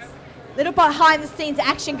products. Little behind the scenes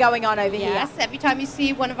action going on over Yes, here. every time you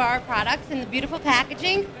see one of our products in the beautiful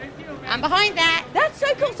packaging, I'm behind that. That's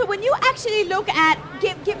so cool. So when you actually look at,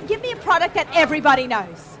 give me a product that everybody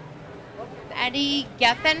knows. Eddie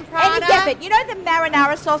Geffen Any product. Geffen. You know the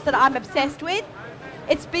marinara sauce that I'm obsessed with?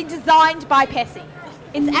 It's been designed by Pessy.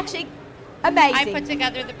 It's actually amazing. I put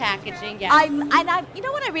together the packaging, yes. You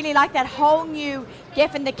know what I really like? That whole new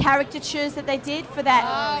Geffen, the caricatures that they did for that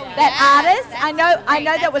Oh, that yes, artist. that's I know great.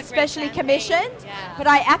 that That's was a great specially campaign. commissioned, Yeah. but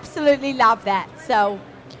I absolutely love that. So.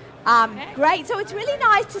 Great. So it's really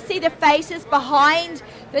nice to see the faces behind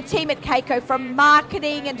the team at Keiko, from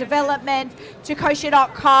marketing and development to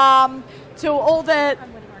kosher.com to all the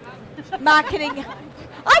marketing.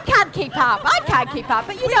 I can't keep up,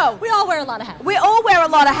 but you know. We all wear a lot of hats. We all wear a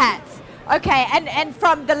lot of hats. Okay, and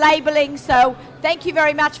from the labeling, so thank you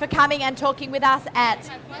very much for coming and talking with us at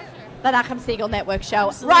the Nachum Siegel Network Show,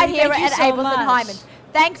 Absolutely. right here Thank you at so Abels and much. Hyman's.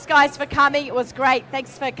 Thanks, guys, for coming. It was great.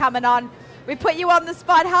 Thanks for coming on. We put you on the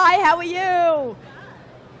spot. Hi, how are you?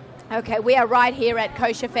 Okay, we are right here at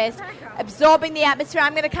Kosher Fest, absorbing the atmosphere.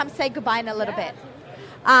 I'm going to come say goodbye in a little bit.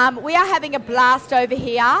 We are having a blast over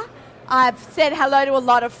here. I've said hello to a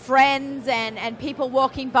lot of friends and people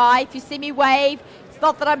walking by. If you see me wave, it's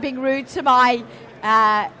not that I'm being rude to my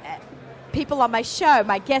people on my show,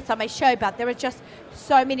 my guests on my show, but there are just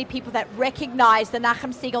so many people that recognize the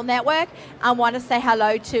Nachum Siegel Network and want to say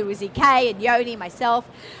hello to Izzy K and Yoni, myself.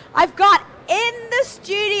 I've got in the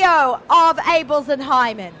studio of Abels and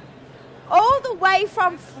Hyman, all the way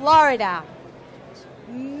from Florida,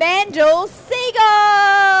 Mendel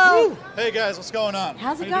Siegel. Hey guys, what's going on?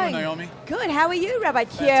 How's it How going? you doing, Naomi? Good. How are you, Rabbi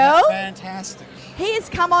Q? Fantastic. He has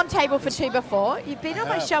come on Table for Two before. You've been on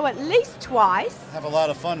my have. show at least twice. Have a lot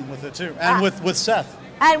of fun with it too, and with Seth.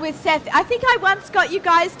 And with Seth, I think I once got you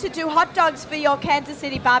guys to do hot dogs for your Kansas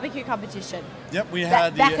City barbecue competition. Yep, we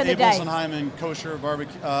had the back in the day. Abels and Hyman kosher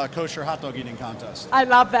barbecue, kosher hot dog eating contest. I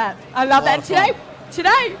love that. I love A that. lot of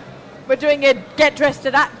Today, we're doing it. Get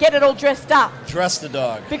it all dressed up, Dress the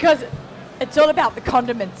dog. because it's all about the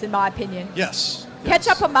condiments, in my opinion. Yes.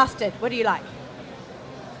 Ketchup or mustard? What do you like?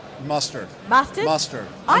 Mustard. Mustard. Mustard.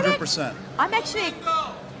 I'm 100%. I'm actually.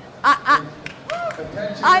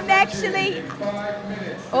 I'm actually. In 5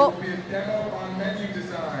 minutes, there Oh. will be a demo on menu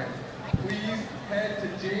design. Please head to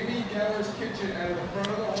Jamie Geller's kitchen out of the front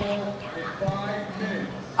of the hall in 5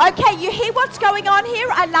 minutes. Okay, you hear what's going on here?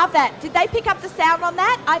 I love that. Did they pick up the sound on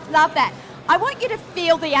that? I love that. I want you to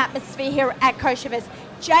feel the atmosphere here at Koshervis.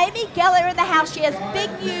 Jamie Geller in the house. She has big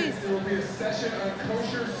news. There will be a session on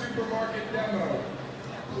kosher supermarket demo.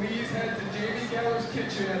 Please head to Jamie Geller's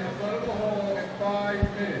kitchen at the front of the hall in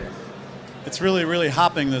 5 minutes. It's really, really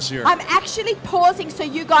hopping this year. I'm actually pausing so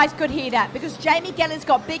you guys could hear that because Jamie Geller's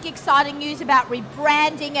got big, exciting news about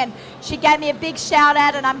rebranding, and she gave me a big shout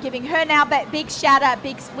out, and I'm giving her now a big shout out.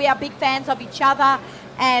 We are big fans of each other,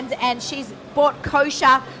 and she's brought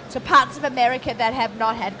kosher to parts of America that have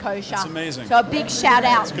not had kosher. That's amazing. So a big shout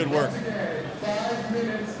out. It's good work. 5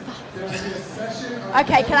 minutes, there will be a session on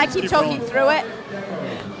Okay, can I keep talking rolling. through it?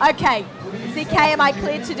 Okay, ZK, am I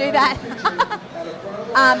clear to do that?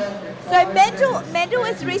 So Mendel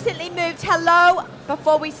has recently moved. Hello,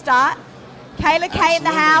 before we start. Kayla Kay in the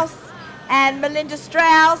house and Melinda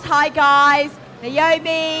Strauss. Hi guys.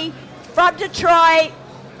 Naomi from Detroit.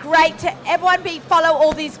 Great to everyone follow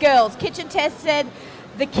all these girls. Kitchen Tested,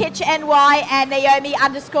 the Kitch NY, and Naomi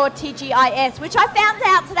 _TGIS, which I found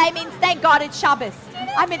out today means thank God it's Shabbos.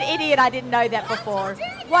 I'm an idiot. I didn't know that before.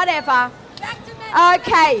 Whatever.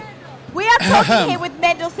 Okay. We are talking here with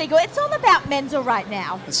Mendel Siegel. It's all about Mendel right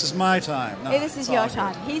now. This is my time. No, This is it's your all good.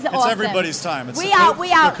 time. He's It's awesome. everybody's time. It's we the are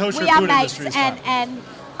the kosher food mates, industry's time. and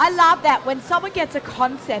I love that when someone gets a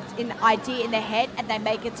concept, an idea in their head, and they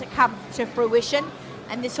make it to come to fruition.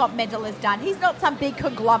 And this is what Mendel has done. He's not some big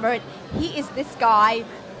conglomerate. He is this guy,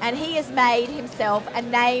 and he has made himself a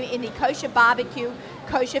name in the kosher barbecue,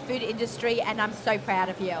 kosher food industry, and I'm so proud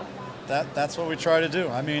of you. That's what we try to do.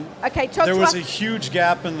 I mean, Okay, talk there to was us. a huge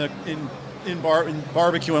gap in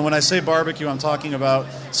barbecue, and when I say barbecue, I'm talking about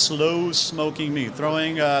slow smoking meat,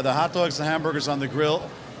 throwing the hot dogs, the hamburgers on the grill.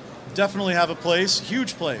 Definitely have a place,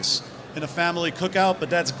 huge place, in a family cookout, but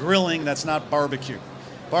that's grilling. That's not barbecue.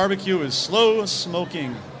 Barbecue is slow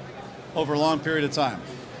smoking over a long period of time.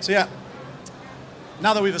 So yeah,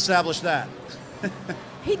 now that we've established that,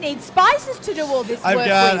 He needs spices to do all this I work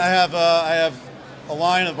with. have a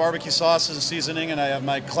line of barbecue sauces and seasoning, and I have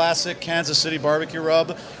my classic Kansas City barbecue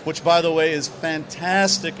rub, which, by the way, is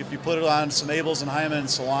fantastic if you put it on some Abel's and Hyman and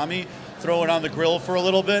salami, throw it on the grill for a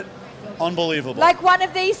little bit. Unbelievable. Like one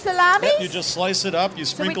of these salamis? Yep, you just slice it up, you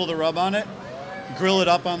sprinkle the rub on it, grill it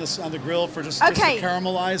up on the grill for just to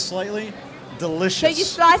caramelize slightly. Delicious. So you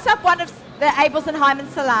slice up one of the Abel's and Hyman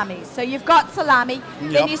salamis. So you've got salami,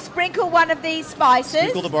 then Yep. you sprinkle one of these spices,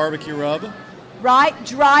 Sprinkle the barbecue rub. right?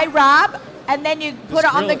 Dry rub, and then you put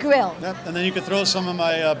it on the grill. Yep, and then you can throw some of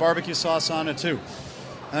my barbecue sauce on it too.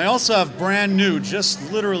 And I also have brand new,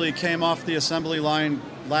 just literally came off the assembly line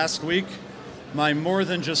last week, my More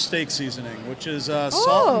Than Just Steak seasoning, which is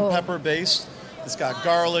salt and pepper based. It's got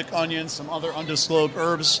garlic, onion, some other undisclosed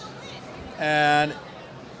herbs, and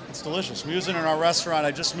it's delicious. We use it in our restaurant.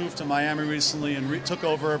 I just moved to Miami recently and took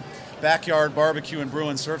over Backyard Barbecue and Brew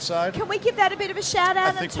in Surfside. Can we give that a bit of a shout out I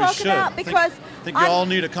and think we talk should. about because I think you all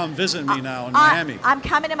need to come visit me now in Miami. I'm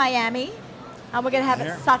coming to Miami, and we're going to have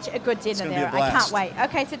Here. such a good dinner gonna be a there. I can't blast. wait.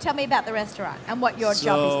 Okay, so tell me about the restaurant and what your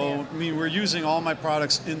job is there. I mean, we're using all my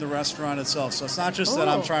products in the restaurant itself. So it's not just that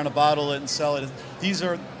I'm Ooh. trying to bottle it and sell it.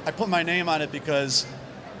 I put my name on it because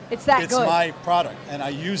It's that it's good. my product, and I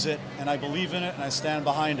use it, and I believe in it, and I stand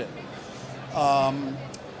behind it.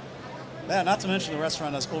 Not to mention the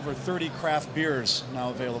restaurant has over 30 craft beers now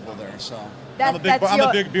available there. So I'm a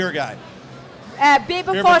big beer guy. Beer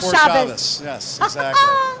before Shabbos. Yes, exactly.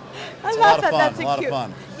 I It's a love lot of that. fun, That's a lot of cute.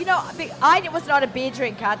 fun. You know, I was not a beer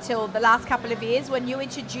drinker till the last couple of years when you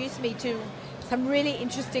introduced me to some really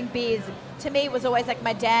interesting beers. To me, it was always like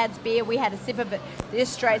my dad's beer. We had a sip of it.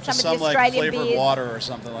 Some of the Some like Australian flavored beers. water or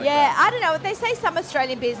something like Yeah, that. I don't know. They say some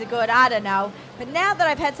Australian beers are good. I don't know. But now that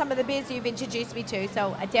I've had some of the beers you've introduced me to,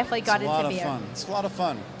 so I definitely got It's a lot into of beer. fun. It's a lot of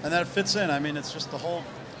fun. And that fits in. I mean, it's just the whole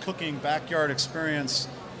cooking backyard experience.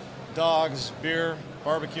 Dogs, beer,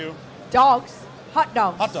 barbecue. Dogs? Hot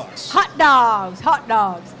dogs. Hot dogs. Hot dogs. Hot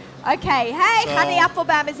dogs. Okay. Hey, So- Honey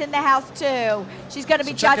Applebaum is in the house too. She's going to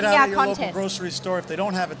be So check it judging out our at your local contest. grocery store. If they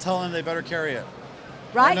don't have it, tell them they better carry it.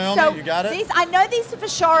 Right? Naomi, so you got it? I know these are for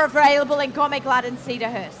sure available in Gourmet Glad and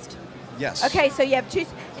Cedarhurst. Yes. Okay, so you have two,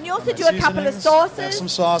 and you also My do a couple of seasonings, sauces. I have some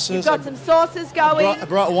sauces. You've got some sauces going. I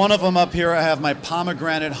brought one of them up here. I have my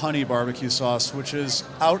pomegranate honey barbecue sauce, which is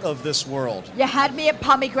out of this world. You had me at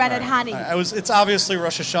pomegranate honey. It's obviously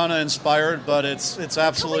Rosh Hashanah inspired, but it's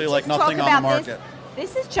absolutely like Just nothing talk on the about market.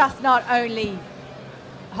 This is just not only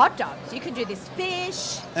hot dogs. You can do this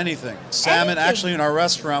fish. Anything. Salmon. Anything. Actually, in our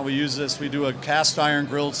restaurant, we use this. We do a cast iron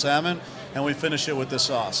grilled salmon, and we finish it with this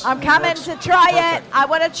sauce. I'm And it coming works to try perfect. it. I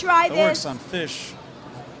want to try It this. works on fish,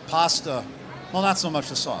 pasta. Well, not so much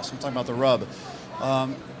the sauce. I'm talking about the rub. But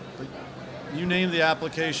you name the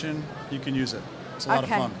application, you can use it. It's a lot of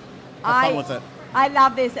fun. Have fun with it. I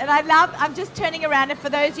love this. And I'm just turning around, and for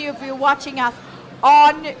those of you who are watching us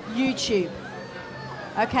on YouTube,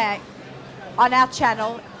 okay, on our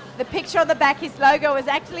channel, the picture on the back, his logo is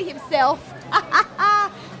actually himself.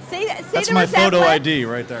 see That's the my resemblance? photo ID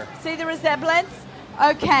right there. See the resemblance?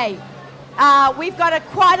 Okay. We've got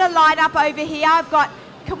quite a lineup over here.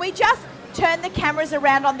 Can we just turn the cameras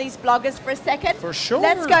around on these bloggers for a second? For sure.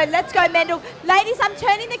 Let's go, Mendel. Ladies, I'm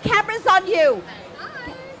turning the cameras on you.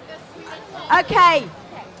 Okay.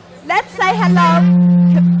 Let's say hello.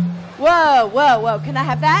 Whoa. Can I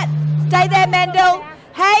have that? Stay there, Mendel.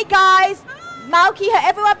 Hey, guys. Malky,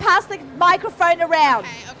 everyone pass the microphone around.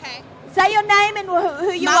 Okay. Say your name and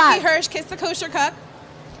who you Malky are. Hirsch, Kiss the Kosher Cook.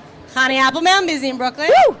 Connie Appleman, busy in Brooklyn.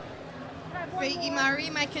 Woo! Reiki Mari,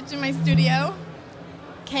 My Kitchen, My Studio.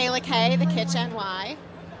 Kayla K, The Kitchen, Y.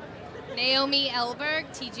 Naomi Elberg,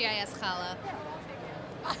 TGIS Chala.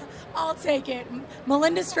 I'll take it.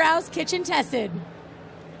 Melinda Strauss, Kitchen Tested.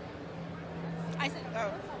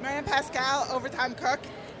 Marianne Pascal, Overtime Cook.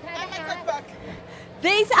 And my cookbook.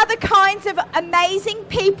 These are the kinds of amazing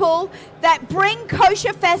people that bring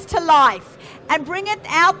Kosher Fest to life and bring it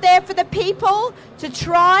out there for the people to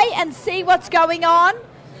try and see what's going on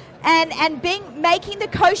and making the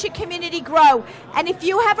kosher community grow. And if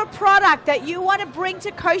you have a product that you want to bring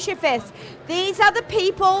to Kosher Fest, these are the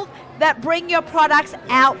people that bring your products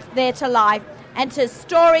out there to life and to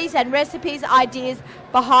stories and recipes, ideas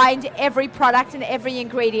behind every product and every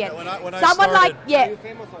ingredient. When I Someone started-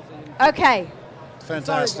 okay.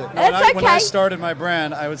 Fantastic. Sorry, When That's when I okay. started my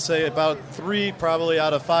brand, I would say about 3 probably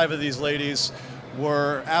out of 5 of these ladies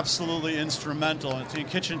were absolutely instrumental. And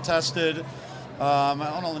Kitchen Tested, I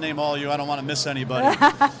don't want to name all you, I don't want to miss anybody.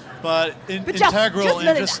 But integral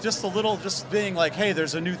and just a little, just being like, hey,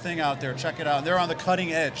 there's a new thing out there, check it out. And they're on the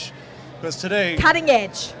cutting edge. Because today, Cutting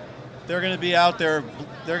edge. they're going to be out there,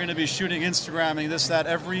 they're going to be shooting, Instagramming, this, that,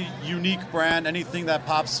 every unique brand, anything that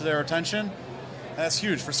pops to their attention. That's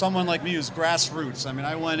huge. For someone like me who's grassroots, I mean,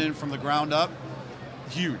 I went in from the ground up,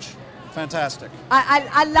 huge, fantastic.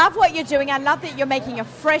 I love what you're doing. I love that you're making a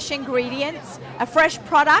fresh ingredients, a fresh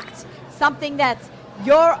product, something that's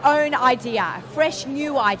your own idea, a fresh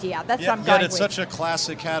new idea. That's what I'm going Yet it's with. such a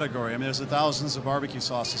classic category. I mean, there's thousands of barbecue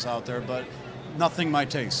sauces out there, but nothing my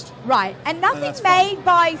taste. Right, and nothing that's made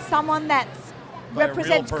by someone that By a real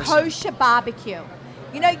represents person. kosher barbecue.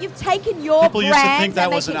 You know, you've taken your People used to brand think that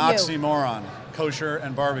and was an make it you. oxymoron, kosher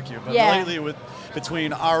and barbecue. But Yeah. lately,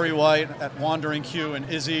 between Ari White at Wandering Q and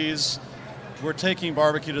Izzy's, we're taking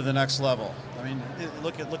barbecue to the next level. I mean,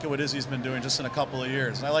 look at what Izzy's been doing just in a couple of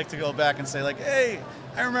years. And I like to go back and say, like, hey,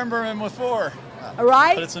 I remember him before. All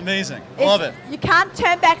right. But it's amazing. It's- Love it. You can't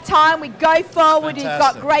turn back time. We go forward. We've got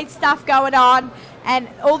Fantastic. great stuff going on. And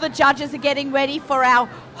all the judges are getting ready for our,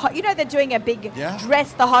 they're doing a big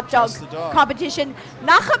Dress the Hot Dog Dress the Dog. competition.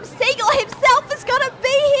 Nachum Siegel himself is going to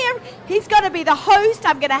be here. He's going to be the host.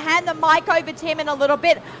 I'm going to hand the mic over to him in a little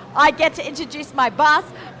bit. I get to introduce my boss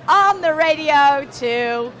on the radio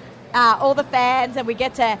to all the fans, and we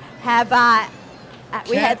get to have...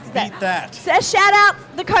 Can't beat that. So shout out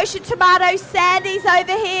the Kosher Tomato. Sandy's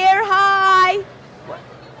over here. Hi.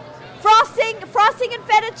 Frosting and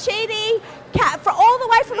fettuccine, for all the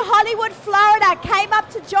way from Hollywood, Florida, came up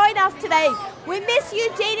to join us today. We miss you,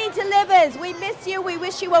 Deanie Delivers. We miss you. We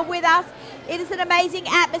wish you were with us. It is an amazing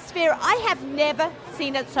atmosphere. I have never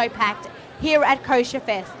seen it so packed here at Kosher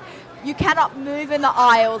Fest. You cannot move in the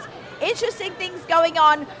aisles. Interesting things going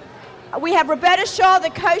on. We have Roberta Shaw, the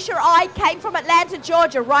Kosher Eye, came from Atlanta,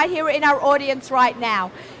 Georgia, right here in our audience right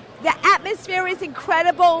now. The atmosphere is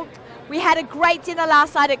incredible. We had a great dinner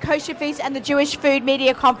last night at Kosher Feast and the Jewish Food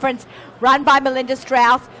Media Conference run by Melinda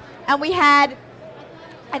Strauss. And we had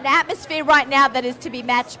an atmosphere right now that is to be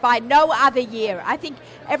matched by no other year. I think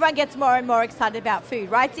everyone gets more and more excited about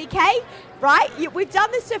food, right, DK? Right? We've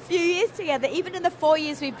done this a few years together. Even in the 4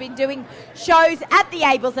 years we've been doing shows at the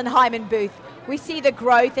Abels and Hyman booth, we see the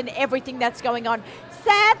growth and everything that's going on.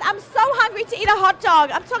 Sam, I'm so hungry to eat a hot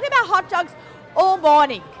dog. I'm talking about hot dogs all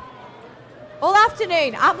morning. All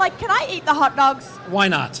afternoon. I'm like, can I eat the hot dogs? Why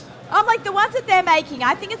not? I'm like, the ones that they're making,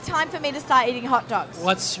 I think it's time for me to start eating hot dogs.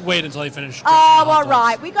 Let's wait until you finish. Oh, hot all dogs.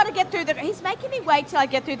 right. We got to get through he's making me wait till I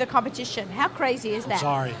get through the competition. How crazy is that?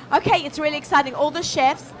 sorry. Okay, it's really exciting. All the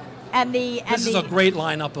chefs And this is a great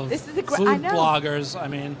lineup of This is a food I know. bloggers. I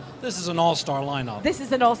mean, this is an all-star lineup. This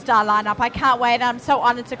is an all-star lineup. I can't wait. I'm so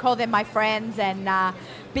honored to call them my friends and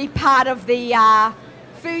be part of the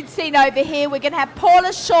food scene over here. We're going to have Paula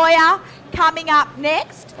Scheuer coming up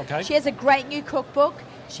next. Okay. She has a great new cookbook.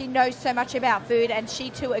 She knows so much about food, and she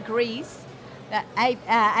too agrees that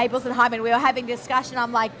Abels and Hyman, we were having discussion.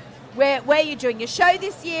 I'm like, where are you doing your show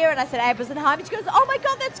this year? And I said, Abels and Hyman. She goes, oh my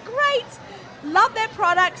God, that's great. Love their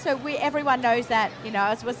product. So everyone knows that, you know,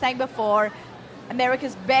 as we were saying before,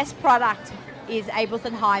 America's best product is Abels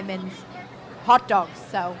and Hyman's hot dogs.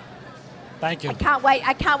 So thank you.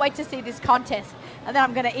 I can't wait to see this contest. And then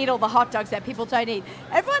I'm going to eat all the hot dogs that people don't eat.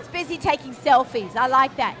 Everyone's busy taking selfies. I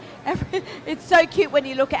like that. It's so cute when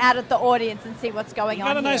you look out at the audience and see what's going on.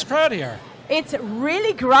 You got a nice crowd here. It's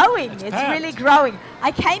really growing. It's really growing.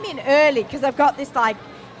 I came in early because I've got this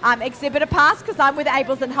exhibitor pass because I'm with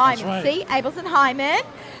Abels and Hyman. That's right. See, Abels and Hyman.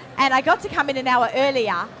 And I got to come in an hour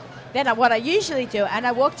earlier than what I usually do. And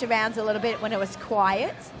I walked around a little bit when it was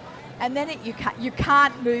quiet. And then you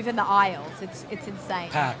can't move in the aisles. It's insane.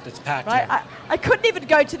 It's packed. Right? Here. I couldn't even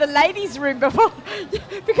go to the ladies' room before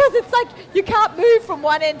because it's like you can't move from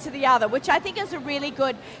one end to the other, which I think is a really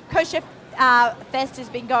good kosher fest has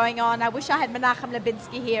been going on. I wish I had Menachem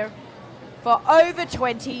Lebinsky here for over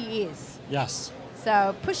 20 years. Yes.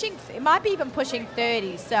 So it might be even pushing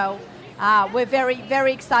 30. So we're very,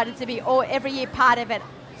 very excited to be every year part of it.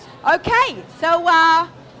 Okay, so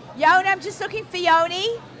Yoni, I'm just looking for Yoni.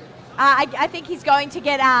 I think he's going to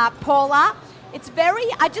get Paula.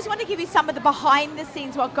 I just want to give you some of the behind the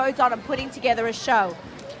scenes, what goes on in putting together a show.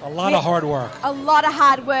 A lot of hard work. A lot of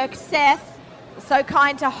hard work. Seth, so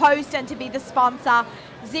kind to host and to be the sponsor.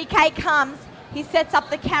 ZK comes, he sets up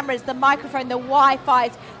the cameras, the microphone, the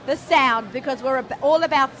Wi-Fi's, the sound, because we're all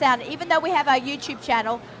about sound. Even though we have our YouTube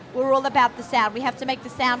channel, we're all about the sound. We have to make the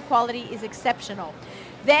sound quality is exceptional.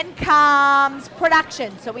 Then comes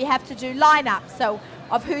production, so we have to do lineups. So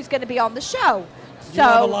of who's going to be on the show. You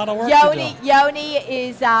have a lot of work to do. Yoni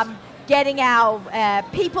is getting our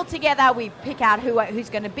people together. We pick out who's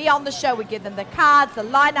going to be on the show. We give them the cards, the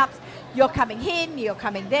lineups. You're coming in, you're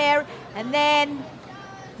coming there. And then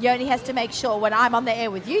Yoni has to make sure when I'm on the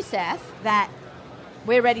air with you, Seth, that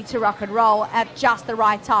we're ready to rock and roll at just the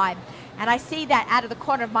right time. And I see that out of the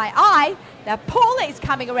corner of my eye that Paula is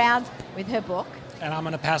coming around with her book. And I'm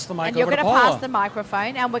going to pass the mic and you're over to going to Paula. pass the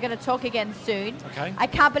microphone, and we're going to talk again soon. Okay. I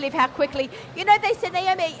can't believe how quickly. You know, they said,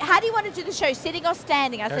 Naomi, how do you want to do the show, sitting or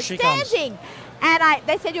standing? I There said, she comes. standing. And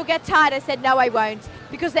they said, you'll get tired. I said, no, I won't,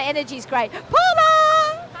 because the energy's great.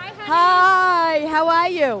 Paula! Hi, honey. Hi, how are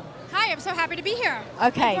you? Hi, I'm so happy to be here.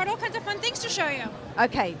 Okay. I brought all kinds of fun things to show you.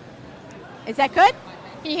 Okay. Is that good?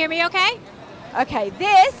 Can you hear me okay? Okay,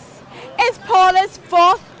 this is Paula's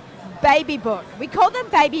 4th baby book. We call them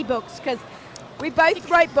baby books because we both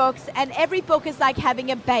wrote books, and every book is like having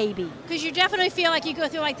a baby. Because you definitely feel like you go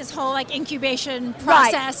through like this whole like incubation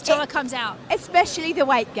process till it comes out. Especially the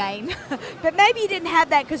weight gain. But maybe you didn't have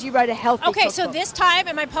that because you wrote a healthy Okay, cookbook. so this time,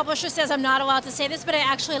 and my publisher says I'm not allowed to say this, but I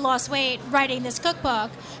actually lost weight writing this cookbook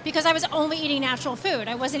because I was only eating natural food.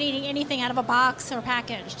 I wasn't eating anything out of a box or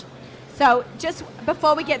packaged. So just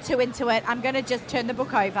before we get too into it, I'm going to just turn the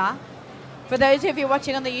book over. For those of you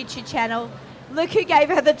watching on the YouTube channel, look who gave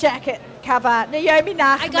her the jacket cover, Naomi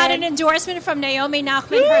Nachman. I got an endorsement from Naomi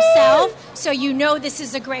Nachman herself, so you know this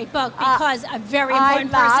is a great book because a very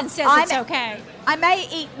important person says it's okay. I may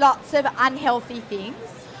eat lots of unhealthy things,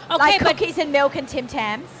 like cookies and milk and Tim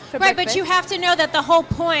Tams for Right, breakfast. but you have to know that the whole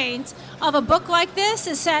point of a book like this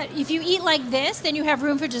is that if you eat like this, then you have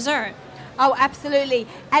room for dessert. Oh, absolutely.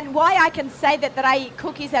 And why I can say that I eat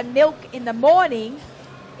cookies and milk in the morning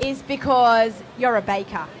is because you're a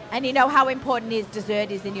baker. And you know how important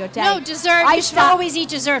dessert is in your day. No, dessert, you should always eat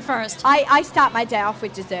dessert first. I start my day off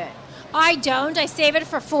with dessert. I don't. I save it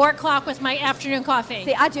for 4 o'clock with my afternoon coffee.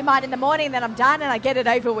 See, I do mine in the morning, then I'm done, and I get it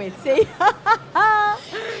over with. See?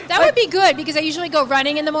 That would be good because I usually go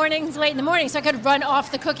running in the mornings, late in the morning, so I could run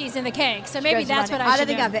off the cookies and the cake. So maybe that's what I should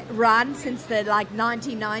do. I don't think I've run since the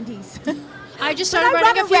 1990s. I just started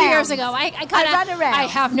running a few years ago. I run around. I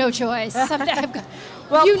have no choice.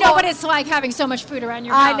 Well, you know what it's like having so much food around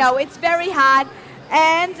your house. I know, it's very hard.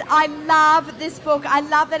 And I love this book. I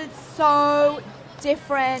love that it's so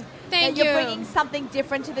different. Thank that you. You're bringing something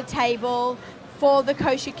different to the table for the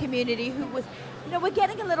kosher community who was, we're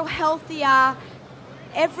getting a little healthier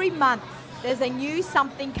every month. There's a new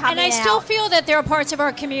something coming out. And I still feel that there are parts of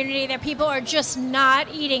our community that people are just not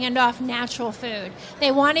eating enough natural food.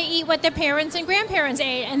 They want to eat what their parents and grandparents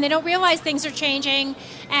ate, and they don't realize things are changing,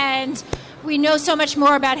 and we know so much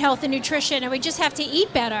more about health and nutrition, and we just have to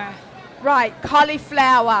eat better. Right,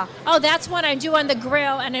 cauliflower. Oh, that's one I do on the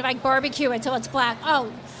grill and I like barbecue until it's black.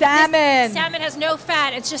 Oh, salmon. Salmon has no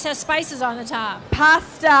fat. It just has spices on the top.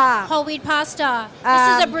 Pasta. Whole wheat pasta.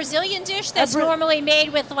 This is a Brazilian dish that's normally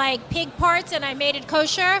made with like pig parts, and I made it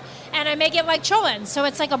kosher, and I make it like cholent. So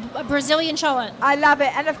it's like a Brazilian cholent. I love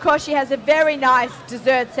it. And of course, she has a very nice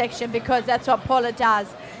dessert section because that's what Paula does.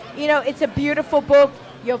 You know, it's a beautiful book.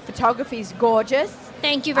 Your photography is gorgeous.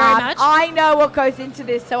 Thank you very much. I know what goes into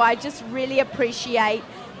this, so I just really appreciate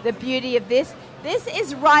the beauty of this. This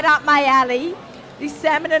is right up my alley. The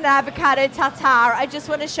salmon and avocado tartare. I just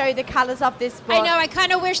want to show you the colors of this book. I know. I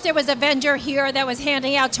kind of wish there was a vendor here that was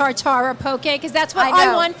handing out tartare or poke, because that's what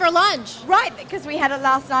I want for lunch. Right, because we had it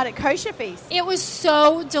last night at Kosher Feast. It was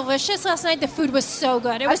so delicious last night. The food was so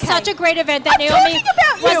good. It was such a great event that I'm Naomi talking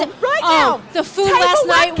about you right now. The food Table last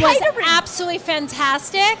one night was catering. absolutely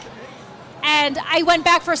fantastic. And I went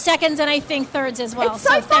back for seconds and I think thirds as well. It's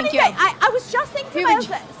so funny thank you. that I was just thinking to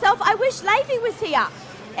myself, I wish Levi was here.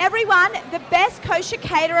 Everyone, the best kosher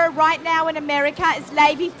caterer right now in America is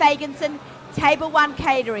Levi Fagenson, Table One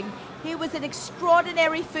Catering. He was an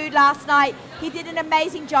extraordinary food last night. He did an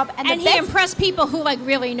amazing job. And he impressed people who like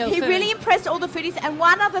really know food. He really impressed all the foodies. And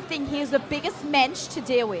one other thing, he is the biggest mensch to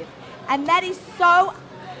deal with. And that is so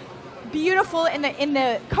beautiful in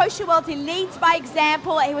the kosher world. He leads by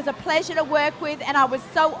example. He was a pleasure to work with, and I was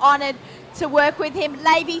so honored to work with him.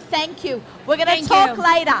 Levi, thank you. We're going to talk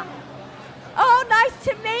later. Oh, nice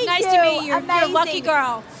to meet you. Nice to meet you. You're a Amazing. lucky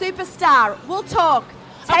girl. Superstar. We'll talk.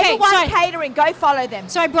 Table One Catering. Go follow them.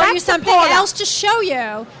 So I brought you something else to show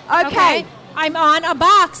you. Okay. I'm on a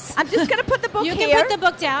box. I'm just going to put the book here. here. You can put the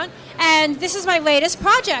book down. And this is my latest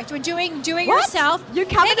project. We're doing it yourself. You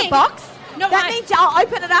come in a box? No, that means I'll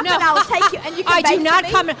open it up and I'll take you and you can I do bake not for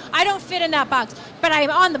me? come in. I don't fit in that box, but I'm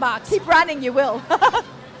on the box. Keep running, you will.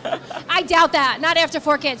 I doubt that. Not after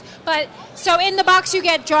 4 kids. But so in the box you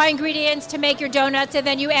get dry ingredients to make your donuts, and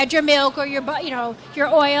then you add your milk or your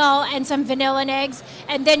oil and some vanilla and eggs,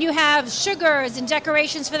 and then you have sugars and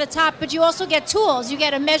decorations for the top. But you also get tools. You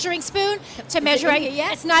get a measuring spoon to measure.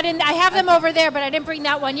 It's not in. I have them over there, but I didn't bring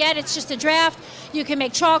that one yet. It's just a draft. You can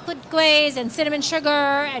make chocolate glaze and cinnamon sugar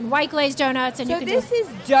and white glazed donuts. And So you can this is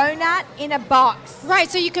donut in a box. Right,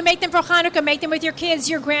 so you can make them for Hanukkah, make them with your kids,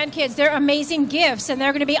 your grandkids. They're amazing gifts, and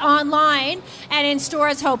they're going to be online and in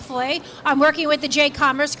stores, hopefully. I'm working with the J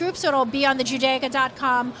Commerce Group, so it'll be on the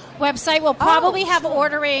Judaica.com website. We'll probably have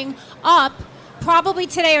ordering up probably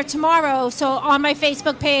today or tomorrow. So on my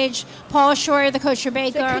Facebook page, Paula Schroyer, the Kosher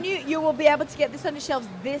Baker. So you will be able to get this on the shelves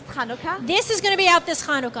this Hanukkah? This is going to be out this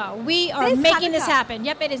Hanukkah. We are This making this Hanukkah? happen.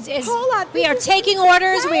 Yep, it is. Paula, we this are is taking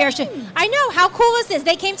orders. We are. I know. How cool is this?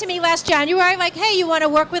 They came to me last January, like, "Hey, you want to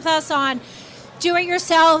work with us on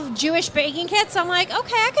do-it-yourself Jewish baking kits?" I'm like,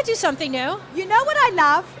 "Okay, I could do something new." You know what I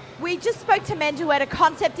love? We just spoke to Mendel, who had a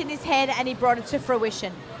concept in his head and he brought it to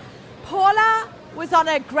fruition. Paula was on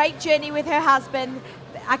a great journey with her husband.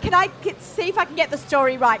 See if I can get the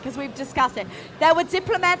story right, because we've discussed it. They were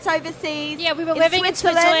diplomats overseas. Yeah, we were living in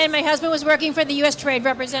Switzerland. My husband was working for the U.S. Trade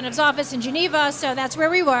Representative's office in Geneva, so that's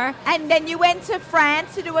where we were. And then you went to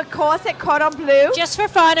France to do a course at Cordon Bleu. Just for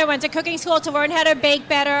fun. I went to cooking school to learn how to bake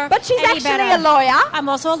better. But she's any actually better. a lawyer. I'm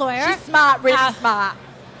also a lawyer. She's smart, really smart.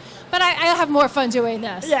 But I have more fun doing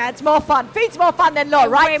this. Yeah, it's more fun. Food's more fun than law,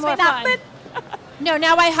 right? Way more Sven fun. Ahmed? No,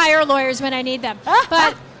 now I hire lawyers when I need them.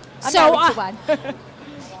 But I'm so married to one.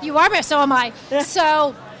 you are, so am I.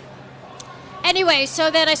 So anyway,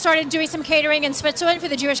 so then I started doing some catering in Switzerland for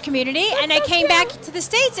the Jewish community, and I came back to the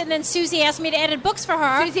States, and then Susie asked me to edit books for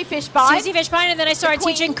her. Susie Fishbein. Susie Fishbein, and then I started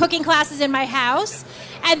teaching cooking classes in my house.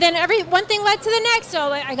 And then one thing led to the next.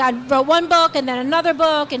 So I wrote one book and then another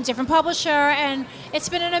book and different publisher, and it's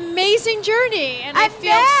been an amazing journey. And I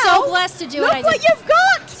feel so blessed to do look what I do. what you've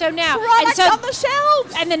got. So now, Product on the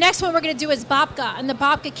shelves. And the next one we're going to do is babka, and the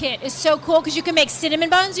babka kit is so cool because you can make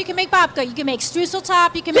cinnamon buns, you can make babka, you can make streusel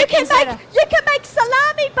top, you can make insider. You can make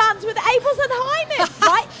salami buns with Abels and Hyman,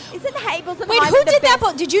 right? Isn't Abels and Wait, Hyman who the did that?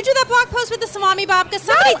 best? Did you do that blog post with the salami babka?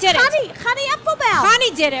 Somebody did it. Chani Applebaum.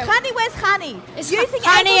 Chani did it. Chani, where's Chani? Is Using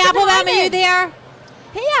Chani Abels and Applebaum, are Hyman. you there?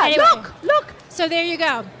 Here, Anyway. look. So there you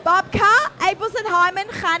go. Babka, Abels and Hyman,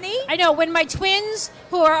 Chani. I know, when my twins,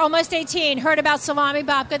 who are almost 18, heard about salami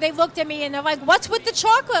babka, they looked at me and they're like, "What's with the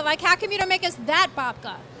chocolate? Like, how come you don't make us that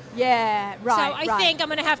babka?" Yeah, right. So I think I'm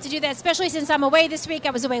going to have to do that, especially since I'm away this week.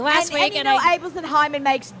 I was away last week. And you know, Abels and Hyman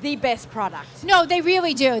makes the best product. No, they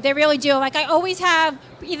really do. They really do. Like, I always have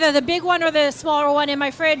either the big one or the smaller one in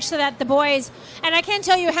my fridge so that the boys, and I can't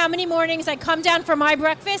tell you how many mornings I come down for my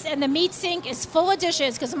breakfast and the meat sink is full of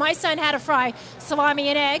dishes because my son had to fry salami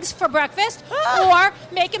and eggs for breakfast or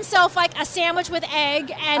make himself like a sandwich with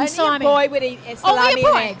egg and salami. Only a boy would eat salami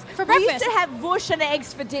and eggs. For breakfast. We used to have vush and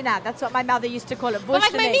eggs for dinner. That's what my mother used to call it. Vush But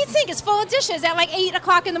like and my eggs. meat sink is full of dishes at like 8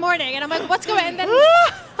 o'clock in the morning, and I'm like, what's going on? And then,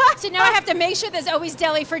 so now I have to make sure there's always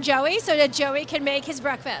deli for Joey so that Joey can make his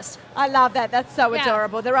breakfast. I love that. That's so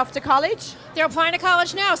adorable. They're off to college? They're applying to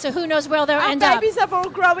college now, so who knows where they'll Our end up. babies are all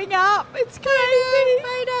growing up. It's crazy.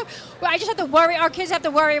 I know. Well, I just have to worry. Our kids have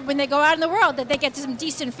to worry when they go out in the world that they get some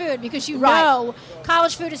decent food because you know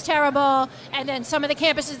college food is terrible, and then some of the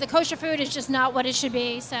campuses, the kosher food is just not what it should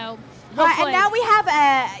be. So, Right, and now we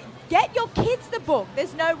have get your kids the book.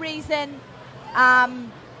 There's no reason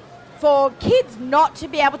for kids not to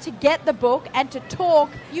be able to get the book and to talk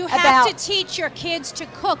You about... have to teach your kids to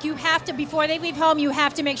cook. You have to, before they leave home, you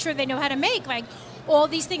have to make sure they know how to make, like, all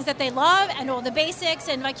these things that they love and all the basics,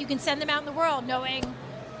 and, like, you can send them out in the world knowing,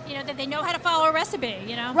 you know, that they know how to follow a recipe,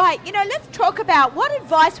 you know? Right. You know, let's talk about what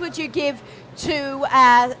advice would you give to,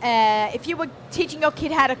 if you were teaching your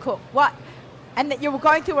kid how to cook, and that you were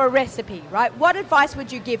going through a recipe, right? What advice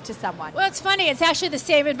would you give to someone? Well, it's funny. It's actually the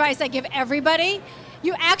same advice I give everybody.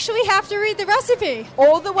 You actually have to read the recipe.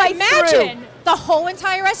 All the way Imagine the whole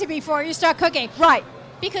entire recipe before you start cooking. Right.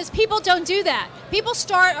 Because people don't do that. People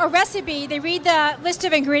start a recipe, they read the list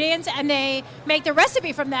of ingredients, and they make the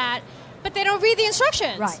recipe from that, but they don't read the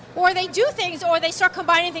instructions. Right. Or they do things, or they start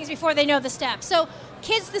combining things before they know the steps. So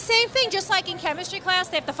kids, the same thing, just like in chemistry class,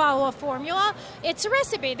 they have to follow a formula. It's a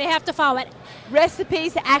recipe. They have to follow it.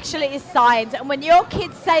 Recipes actually is science. And when your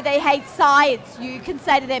kids say they hate science, you can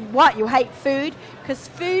say to them, what, you hate food? Because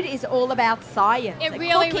food is all about science. It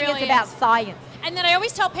really, Cooking really is about science. And then I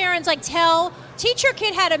always tell parents, like, teach your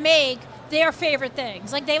kid how to make their favorite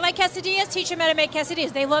things. Like, they like quesadillas, teach them how to make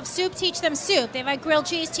quesadillas. They love soup, teach them soup. They like grilled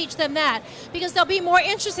cheese, teach them that. Because they'll be more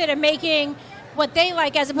interested in making what they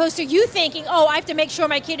like, as opposed to you thinking, oh, I have to make sure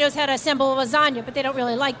my kid knows how to assemble a lasagna, but they don't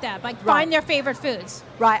really like that. Like, find their favorite foods.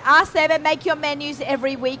 Right. Ask them and make your menus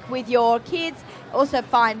every week with your kids. Also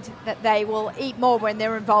find that they will eat more when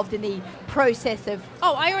they're involved in the process of...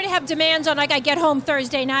 Oh, I already have demands on, like, I get home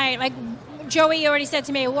Thursday night. Like, Joey already said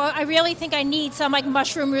to me, well, I really think I need some, like,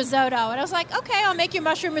 mushroom risotto. And I was like, okay, I'll make you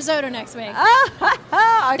mushroom risotto next week.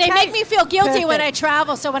 Okay. They make me feel guilty when Perfect. I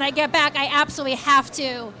travel, so when I get back, I absolutely have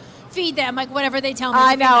to feed them, like, whatever they tell me to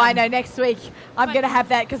I feed know. them. Next week I'm going to have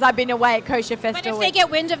that because I've been away at Kosher But Festival. if they get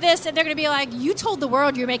wind of this, they're going to be like, you told the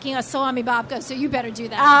world you're making a salami babka, so you better do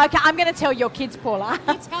that. Okay, I'm going to tell your kids, Paula.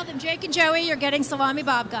 Tell them, Jake and Joey, you're getting salami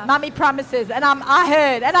babka. Mummy promises, and I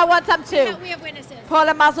heard, and I want some too. We have witnesses.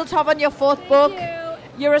 Paula, mazel tov on your fourth book.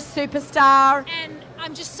 You're a superstar. And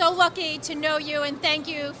I'm just so lucky to know you, and thank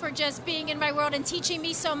you for just being in my world and teaching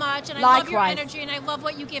me so much. And I love your Likewise. energy, and I love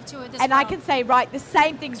what you give to it. And I can say the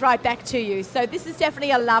same things right back to you. So this is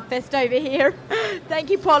definitely a love fest over here. Thank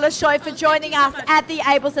you, Paula Shoy, for joining us at the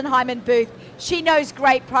Abels and Hyman booth. She knows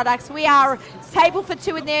great products. We are Table for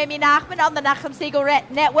Two with Naomi Nachman on the Nachum Siegel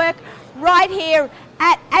Network, right here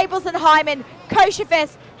at Abels and Hyman Kosher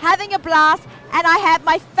Fest, having a blast. And I have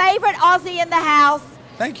my favorite Aussie in the house.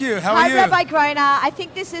 Thank you. How are you? Hi, Rabbi Grona. I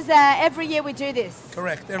think this is every year we do this.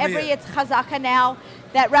 Correct. Every year it's Chazaka now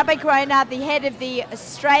that Rabbi Grona, the head of the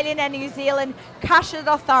Australian and New Zealand Kashrut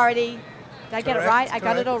Authority, did I get it right? I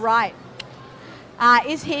got it all right.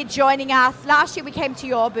 Is here joining us. Last year we came to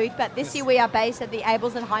your booth, but this year we are based at the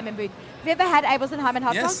Abels and Hyman booth. Have you ever had Abels and Hyman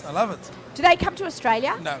hot dogs? Yes, I love it. Do they come to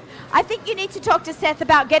Australia? No. I think you need to talk to Seth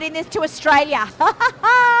about getting this to Australia.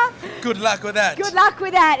 Good luck with that. Good luck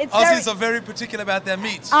with that. It's Aussies are very particular about their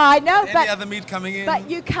meat. I know, Any but other meat coming in. But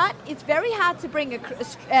you can't. It's very hard to bring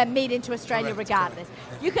meat into Australia, regardless.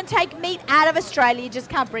 You can take meat out of Australia, you just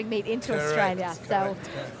can't bring meat into Australia.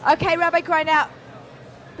 Okay, Rabbi Grona.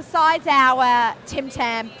 Besides our Tim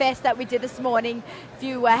Tam Fest that we did this morning, if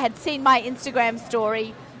you had seen my Instagram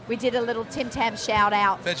story, we did a little Tim Tam shout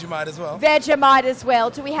out. Vegemite as well. Vegemite as well.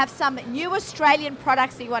 Do we have some new Australian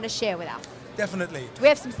products that you want to share with us? Definitely. Do we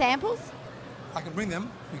have some samples? I can bring them.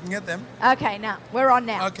 We can get them. Okay, now we're on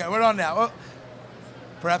now. Okay, we're on now. Well,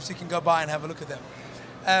 perhaps you can go by and have a look at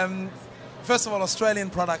them. First of all, Australian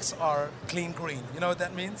products are clean green. You know what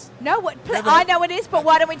that means? No, I know it is, but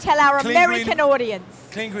why don't we tell our American audience?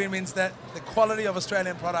 Clean green means that the quality of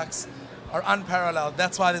Australian products are unparalleled.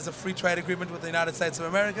 That's why there's a free trade agreement with the United States of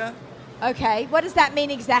America. Okay, what does that mean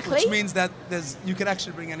exactly? Which means that you can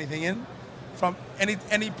actually bring anything in from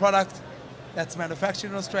any product that's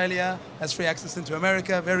manufactured in Australia, has free access into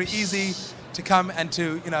America, very easy to come and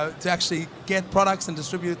to actually get products and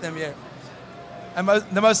distribute them here. And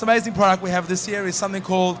the most amazing product we have this year is something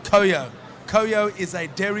called Koyo. Koyo is a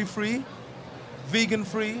dairy-free,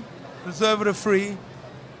 vegan-free, preservative-free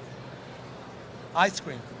ice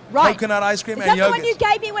cream. Right. Coconut ice cream Is and that yogurt. the one you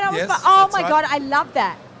gave me when I was... Yes, oh that's my right. God, I love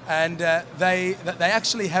that. And they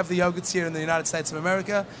actually have the yogurts here in the United States of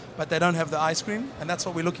America, but they don't have the ice cream, and that's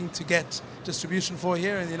what we're looking to get distribution for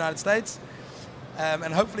here in the United States,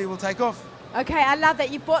 and hopefully it will take off. Okay, I love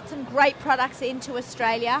that. You brought some great products into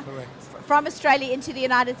Australia. Correct. From Australia into the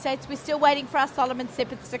United States. We're still waiting for our Solomon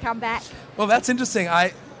Sippets to come back. Well, that's interesting.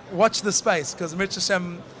 I watch the space because Mitch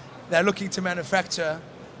Hashem, they're looking to manufacture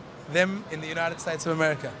them in the United States of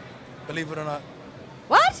America, believe it or not.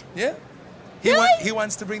 What? Yeah. Really? He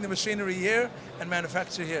wants to bring the machinery here and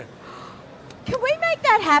manufacture here. Can we make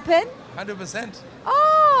that happen? 100%.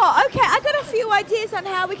 Oh, okay. I got a few ideas on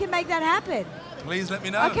how we can make that happen. Please let me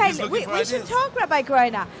know. Okay, He's looking we for should ideas. talk, Rabbi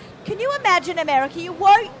Groner. Can you imagine America? You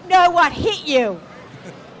won't know what hit you.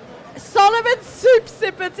 Solomon Soup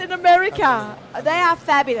Sippets in America. They are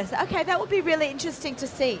fabulous. Okay, that would be really interesting to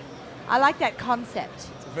see. I like that concept.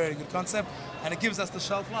 It's a very good concept, and it gives us the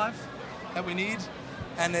shelf life that we need,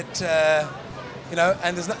 and it,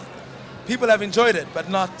 and there's people have enjoyed it, but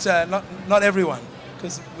not everyone,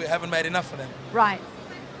 because we haven't made enough for them. Right.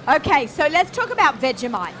 Okay, so let's talk about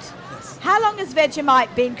Vegemite. Yes. How long has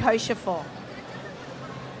Vegemite been kosher for?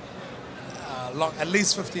 At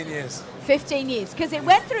least 15 years. 15 years, because it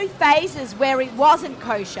went through phases where it wasn't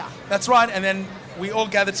kosher. That's right, and then we all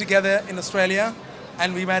gathered together in Australia,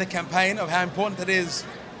 and we made a campaign of how important it is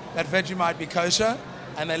that Vegemite be kosher,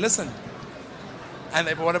 and they listened, and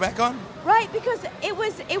they brought it back on. Right, because it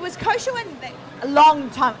was kosher in a long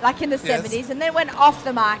time, like in the Yes. 70s, and then it went off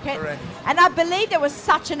the market. Correct. And I believe there was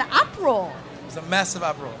such an uproar. It was a massive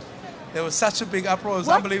uproar. There was such a big uproar, it was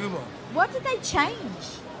What? unbelievable. What did they change?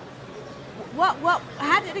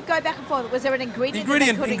 How did it go back and forth? Was there an ingredient? that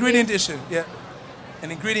they couldn't Ingredient use? issue, yeah.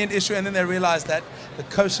 An ingredient issue, and then they realized that the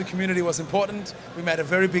kosher community was important. We made a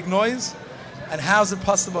very big noise, and how is it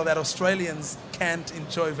possible that Australians can't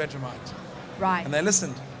enjoy Vegemite? Right. And they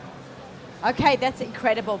listened. Okay, that's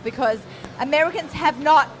incredible because Americans have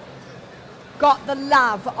not got the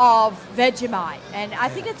love of Vegemite, and I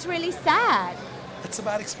think it's really sad. It's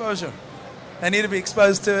about exposure. They need to be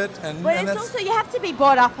exposed to it, and But and it's that's also, you have to be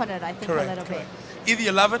brought up on it, I think, correct. a little correct. Either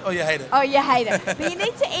you love it or you hate it. bit. Oh, you hate it. But you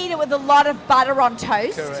need to eat it with a lot of butter on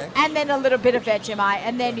toast, Correct. and then a little bit of Vegemite,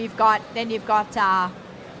 and then you've got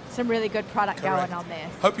some really good product Correct. going on there.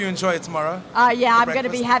 Hope you enjoy it tomorrow. Oh yeah, for I'm going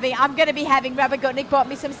to be breakfast. having. Rabbi Gutnick bought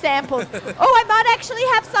me some samples. Oh, I might actually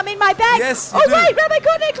have some in my bag. Yes, you Oh do. wait, Rabbi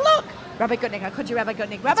Gutnick, look. Rabbi Gutnick, I called you Rabbi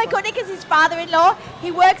Gutnick. Rabbi Gutnick is his father-in-law.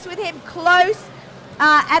 He works with him close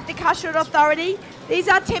at the Kashrut Authority. These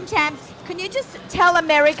are Tim Tams. Can you just tell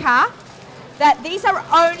America that these are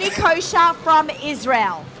only kosher from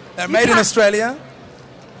Israel? They're You made in can't- Australia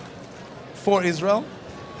for Israel,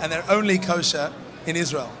 and they're only kosher in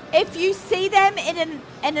Israel. If you see them in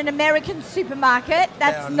an American supermarket, are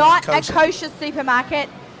that's not not a kosher. kosher supermarket.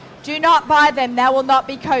 Do not buy them. They will not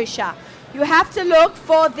be kosher. You have to look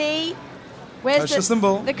for the Kosher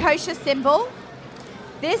symbol. The kosher symbol.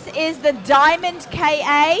 This is the Diamond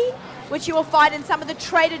KA, which you will find in some of the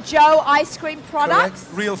Trader Joe ice cream products.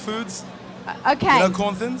 Correct. Real foods. Okay. You know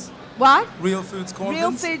corn thins? What? Real foods corn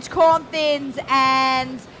Real thins? Foods corn thins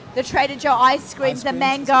and the Trader Joe ice creams, the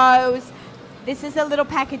creams. mangoes. This is a little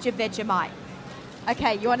package of Vegemite.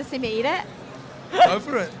 Okay, you want to see me eat it? Go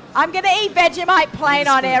for it. I'm going to eat Vegemite plain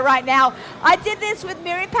on air right now. I did this with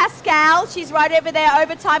Miriam Pascal. She's right over there,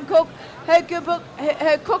 Overtime Cook. Her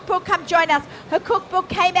cookbook, come join us. Her cookbook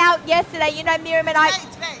came out yesterday. You know, Miriam and I...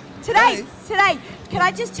 Today. Can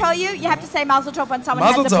I just tell you, you have to say Mazel Tov when someone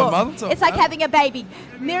Mazel has a tov, book. Mazel tov, It's like yeah. having a baby.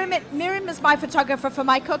 Miriam is my photographer for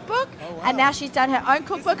my cookbook, and now she's done her own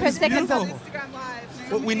cookbook, her second book.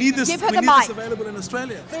 Well, we need this. Give her we the need this mic. available in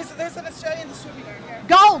Australia. There's an Australian distributor here.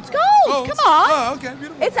 Gold, Oh, come on. Oh, okay,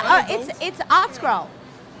 beautiful. It's Art Scroll.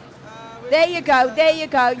 There you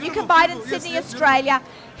go. You can buy it in Sydney, Australia.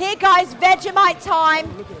 Here, guys, Vegemite time.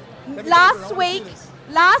 Last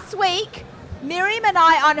week, Miriam and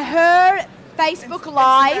I on her Facebook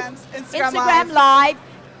Live, Instagram Live,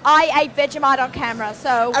 I ate Vegemite on camera.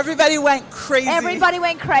 So everybody went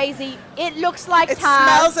crazy. It looks like It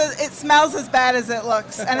tar. smells as bad as it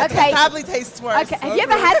looks, and Okay. it probably tastes worse. Okay, have you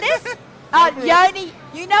ever had this? Yoni,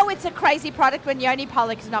 you know it's a crazy product when Yoni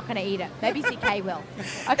Pollock is not going to eat it. Maybe CK will.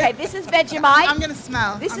 Okay, this is Vegemite. I'm going to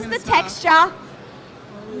smell. This I'm is gonna the smell. texture.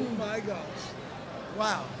 Oh my gosh.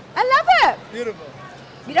 Wow. I love it. Beautiful.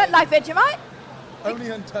 You don't like Vegemite?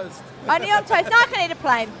 Only on toast. Only on toast. No, I can eat a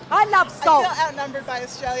plain. I love salt. I feel outnumbered by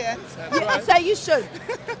Australians. So you should.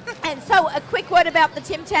 And so a quick word about the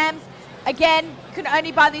Tim Tams. Again, you can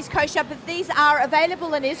only buy these kosher, but these are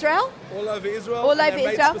available in Israel. All over Israel. All over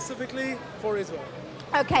made Israel. Specifically for Israel.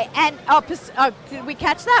 Okay, and did we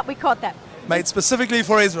catch that? We caught that. Made specifically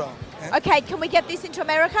for Israel. Okay, can we get this into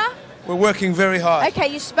America? We're working very hard. Okay,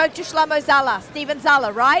 you spoke to Shlomo Zala, Stephen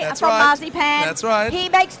Zala, right? That's from right. Marzipan. That's right. He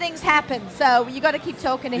makes things happen, so you got to keep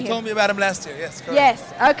talking to him. You told me about him last year. Yes, correct.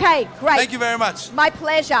 Yes. Okay, great. Thank you very much. My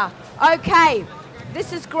pleasure. Okay,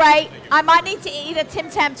 this is great. I might need to eat a Tim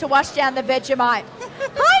Tam to wash down the Vegemite.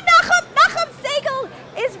 Hi, Nachum. Nachum Siegel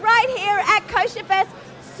is right here at Kosher Fest.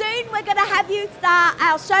 Soon we're going to have you start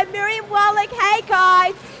our show. Miriam Wallach, hey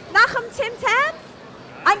guys. Nachum Tim Tams?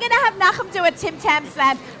 I'm going to have Nachum do a Tim Tam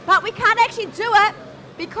slam, but we can't actually do it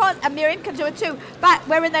because, Miriam can do it too, but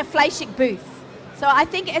we're in the Fleischig booth. So I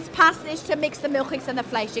think it's parsonage to mix the milchiks and the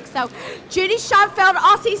Fleischig. So Judy Schoenfeld,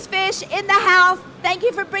 Aussie's Fish in the house. Thank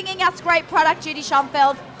you for bringing us great product, Judy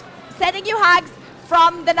Schoenfeld. Sending you hugs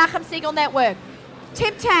from the Nachum Siegel Network.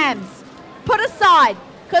 Tim Tams, put aside,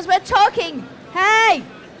 because we're talking. Hey,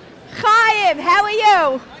 Chaim, how are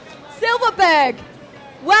you? Silverberg.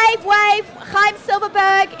 Wave, wave, Chaim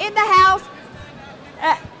Silverberg in the house.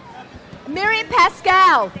 Miriam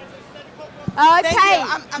Pascal. Okay,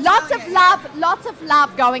 lots of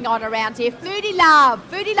love going on around here. Foodie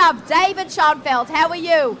love, David Schoenfeld, how are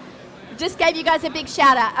you? Just gave you guys a big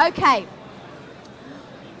shout out. Okay,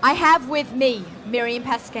 I have with me Miriam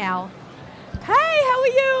Pascal. Hey, how are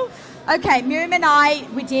you? Okay, Miriam and I,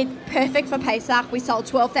 we did Perfect for Pesach. We sold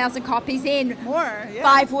 12,000 copies in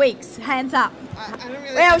 5 weeks. Hands up. I don't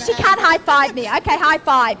really well, she can't high five me. Okay, high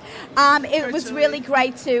five. It was really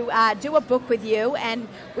great to do a book with you, and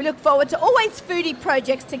we look forward to always foodie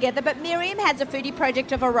projects together. But Miriam has a foodie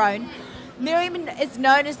project of her own. Miriam is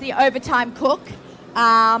known as the Overtime Cook.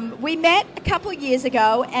 We met a couple of years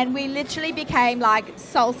ago, and we literally became like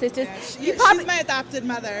soul sisters. Yeah, she's my adopted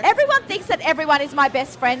mother. Everyone thinks that everyone is my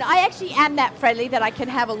best friend. I actually am that friendly that I can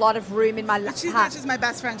have a lot of room in my heart. She's not just my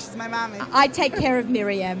best friend, she's my mommy. I take care of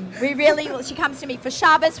Miriam. She comes to me for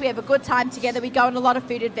Shabbos. We have a good time together. We go on a lot of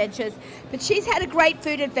food adventures. But she's had a great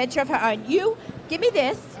food adventure of her own. You, give me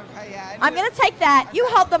this. Okay, yeah. I'm going to take that. You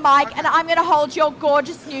hold the mic, and I'm going to hold your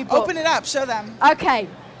gorgeous new book. Open it up. Show them. Okay.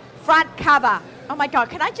 Front cover. Oh, my God.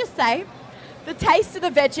 Can I just say, the taste of the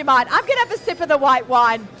Vegemite. I'm going to have a sip of the white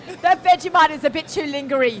wine. That Vegemite is a bit too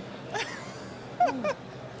lingery.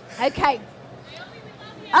 Okay.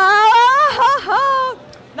 Oh,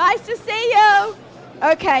 nice to see you.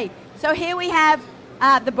 Okay. So here we have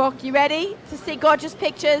the book. You ready to see gorgeous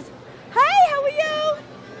pictures? Hey, how are you?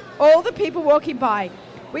 All the people walking by.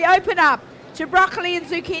 We open up to broccoli and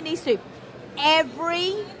zucchini soup.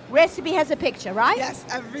 Every recipe has a picture, right? Yes,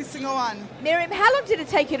 every single one. Miriam, how long did it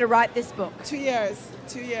take you to write this book? 2 years.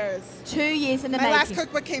 2 years. 2 years in the My making. last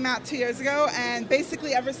cookbook came out 2 years ago, and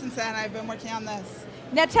basically ever since then I've been working on this.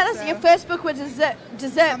 Now tell us, your first book was a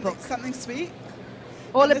dessert book. Something sweet.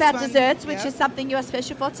 All And about this one, desserts, which yeah. is something you're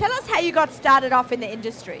special for. Tell us how you got started off in the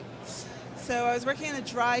industry. So I was working in a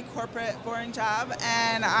dry, corporate, boring job,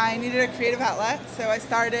 and I needed a creative outlet. So I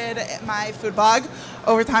started my food blog,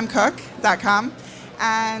 overtimecook.com,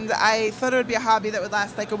 and I thought it would be a hobby that would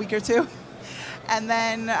last like a week or two. And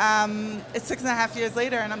then it's 6.5 years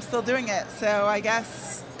later, and I'm still doing it. So I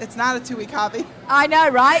guess it's not a 2-week hobby. I know,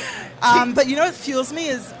 right? But you know what fuels me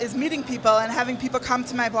is meeting people and having people come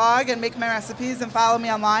to my blog and make my recipes and follow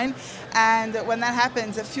me online. And when that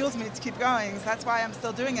happens, it fuels me to keep going. So that's why I'm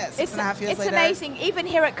still doing it 6.5 years later. It's amazing. Even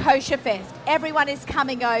here at Kosher Fest, everyone is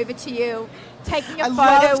coming over to you, taking a I photo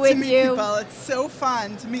love with to meet you. people. It's so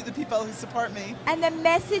fun to meet the people who support me. And the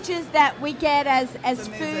messages that we get as food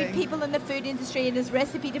amazing. people in the food industry and as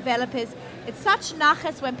recipe developers, it's such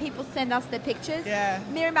nachas when people send us their pictures. Yeah.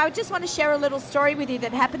 Miriam, I just want to share a little story with you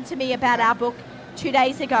that happened to me about our book 2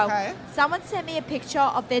 days ago. Okay. Someone sent me a picture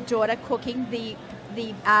of their daughter cooking the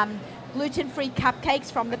gluten-free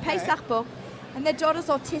cupcakes from the Pesach book, and their daughter's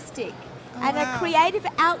autistic. And a creative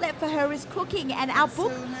outlet for her is cooking, and our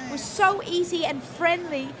book was so easy and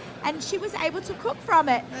friendly, and she was able to cook from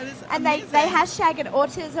it. That is and amazing. they hashtagged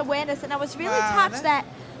autism awareness, and I was really touched that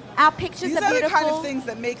our pictures These are are the beautiful. kind of things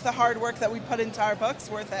that make the hard work that we put into our books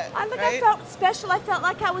worth it. I right? felt special. I felt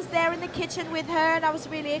like I was there in the kitchen with her, and I was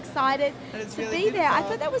really excited to really be there. I beautiful.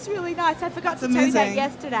 thought that was really nice. I forgot That's to tell you that amazing.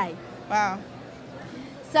 yesterday. Wow.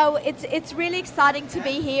 So it's really exciting to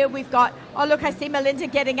be here. We've got, oh look, I see Melinda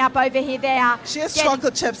getting up over here. They are. She has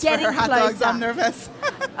chocolate chips for her hot dogs. I'm nervous.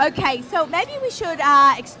 Okay, so maybe we should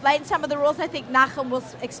explain some of the rules. I think Nachum will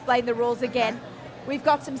explain the rules again. We've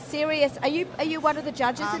got some serious. Are you one of the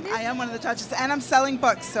judges in this? I am one of the judges, and I'm selling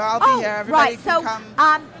books, so I'll be here. Everybody can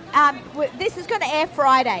come. This is going to air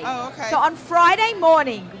Friday. Oh, okay. So on Friday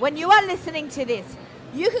morning, when you are listening to this,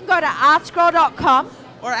 you can go to artscroll.com.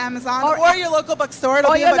 Or Amazon, or your local bookstore.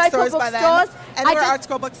 It'll be in bookstores by then. And where Art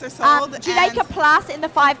Scroll books are sold. Judaica Plus in the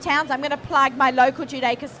 5 towns. I'm going to plug my local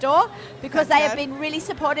Judaica store because they have been really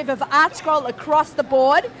supportive of Art Scroll across the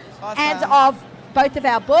board and of both of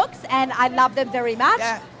our books, and I love them very much.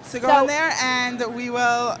 Yeah. So go in there, and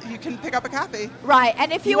you can pick up a copy. Right,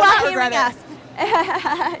 and if you are hearing us,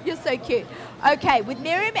 you're so cute. Okay, with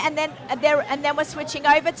Miriam, and then we're switching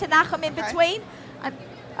over to Nachum in between.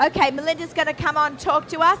 Okay, Melinda's going to come on and talk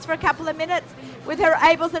to us for a couple of minutes with her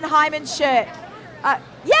Abels and Hyman shirt.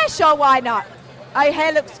 Yeah, sure, why not? Her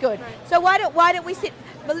hair looks good. So why don't we sit?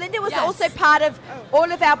 Melinda was also part of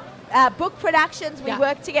all of our book productions. We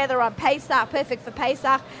worked together on Pesach, Perfect for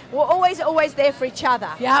Pesach. We're always there for each other.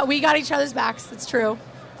 Yeah, we got each other's backs. It's true.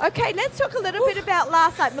 Okay, let's talk a little bit about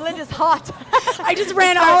last night. Melinda's hot. I just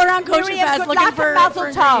ran all around Kosher Fest looking for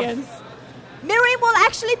ingredients. Miriam will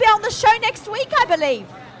actually be on the show next week, I believe.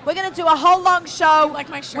 We're going to do a whole long show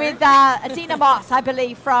with Adina Moss, I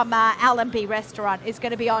believe, from Allenby Restaurant. Is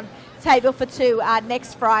going to be on Table for Two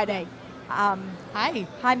next Friday. Hi.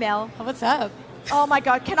 Hi, Mel. What's up? Oh, my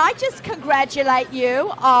God. Can I just congratulate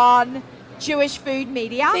you on Jewish Food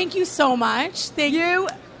Media? Thank you so much. You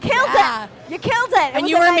killed it. You killed it. And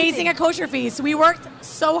you were amazing at Kosher Feast. We worked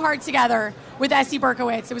so hard together with Esty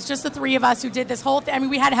Berkowitz. It was just the 3 of us who did this whole thing. I mean,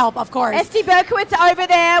 we had help, of course. Esty Berkowitz over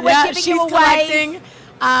there. We're giving you away. Collecting.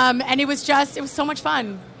 And it was so much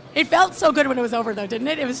fun. It felt so good when it was over, though, didn't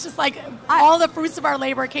it? It was just like all the fruits of our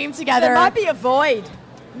labor came together. There might be a void.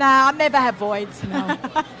 No, I'll never have voids. No.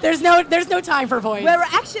 There's no time for voids. We were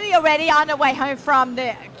actually already on our way home from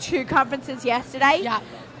the 2 conferences yesterday. Yeah.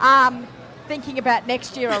 Thinking about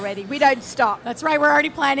next year already. We don't stop. That's right. We're already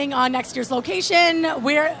planning on next year's location.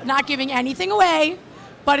 We're not giving anything away,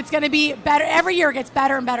 but it's going to be better. Every year it gets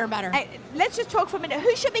better and better and better. Hey, let's just talk for a minute.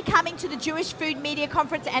 Who should be coming to the Jewish Food Media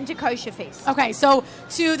Conference and to Kosher Feast? Okay, so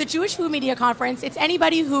to the Jewish Food Media Conference, it's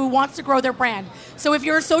anybody who wants to grow their brand. So if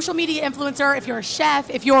you're a social media influencer, if you're a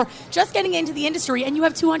chef, if you're just getting into the industry and you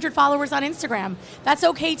have 200 followers on Instagram, that's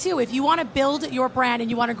okay too. If you want to build your brand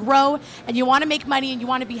and you want to grow and you want to make money and you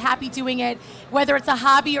want to be happy doing it, whether it's a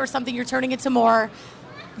hobby or something you're turning into more,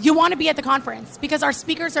 you want to be at the conference because our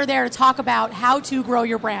speakers are there to talk about how to grow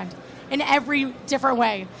your brand in every different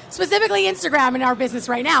way. Specifically Instagram in our business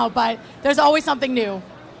right now, but there's always something new.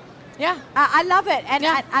 Yeah. I love it. And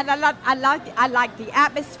I like the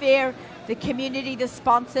atmosphere, the community, the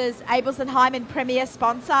sponsors. Abels and Hyman premier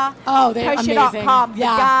sponsor. Oh, they're amazing. Kosher.com, the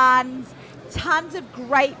guns, tons of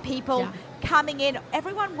great people coming in,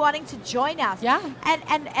 everyone wanting to join us. Yeah.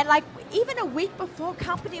 And like even a week before,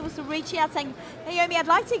 company was reaching out saying, Naomi, I'd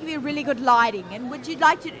like to give you really good lighting. And would you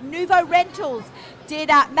like to, Nuvo Rentals did,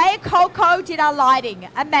 Mayor Coco did our lighting.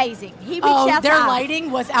 Amazing. He reached out to us. Their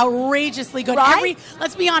lighting was outrageously good. Right?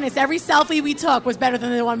 Let's be honest, every selfie we took was better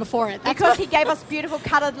than the one before it. Because he gave us beautiful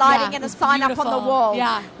colored lighting and a sign up on the wall.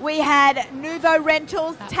 Yeah. We had Nuvo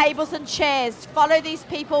Rentals, tables and chairs. Follow these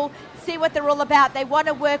people. See what they're all about. They want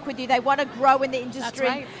to work with you. They want to grow in the industry.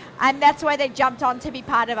 That's right. And that's why they jumped on to be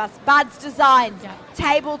part of us. Bud's Designs,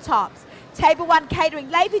 Tabletops, Table One Catering.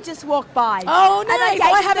 Levi just walked by. Oh, nice. And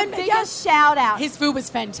I gave him the biggest shout out. His food was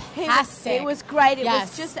fantastic. It was great. It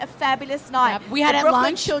was just a fabulous night. We had at Brooklyn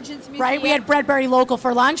lunch, Children's Museum. right? We had Breadberry Local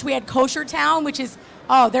for lunch. We had Kosher Town, which is,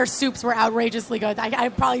 their soups were outrageously good. I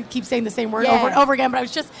probably keep saying the same word over and over again, but it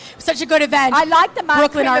was just such a good event. I like the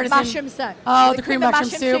Brooklyn cream Artisan mushroom soup. Oh, the cream mushroom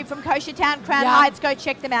soup from Kosher Town, Crown Heights. Go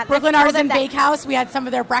check them out. Brooklyn Artisan Bakehouse. We had some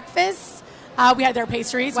of their breakfasts. We had their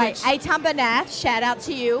pastries. Eitan Banath, shout out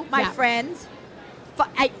to you, my friends.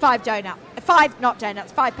 5 donuts. 5, not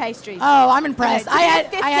donuts, 5 pastries. Oh, I'm impressed. I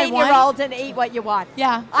had 15-year-old and eat what you want.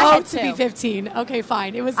 Yeah. I had to be 15. Okay,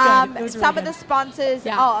 fine. It was good. It was some really of the sponsors.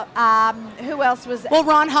 Yeah. Who else was? Well,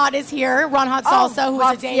 Ron Hot is here. Ron Hot Salsa, who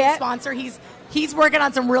is a day sponsor. He's working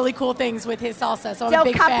on some really cool things with his salsa. So I'm a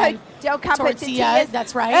big fan. Del Campo Tortillas.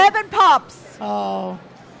 That's right. Urban Pops. Oh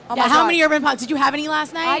yeah. How many Urban Pops? Did you have any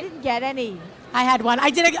last night? I didn't get any. I had one. I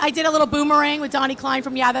did a little boomerang with Donnie Klein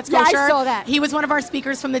from That's Kosher. Yeah, I saw that. He was one of our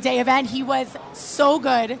speakers from the day event. He was so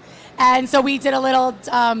good. And so we did a little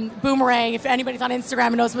boomerang. If anybody's on Instagram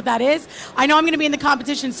and knows what that is. I know I'm going to be in the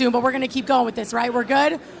competition soon, but we're going to keep going with this, right? We're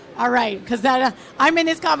good? All right, because I'm in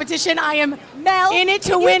this competition. I am Mel, in it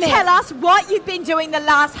to can win you it. tell us what you've been doing the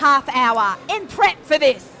last half hour in prep for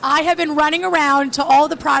this? I have been running around to all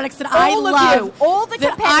the products that I All of love, you, all the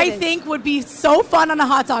that I competitors. think would be so fun on a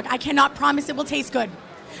hot dog. I cannot promise it will taste good,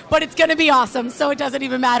 but it's going to be awesome, so it doesn't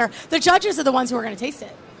even matter. The judges are the ones who are going to taste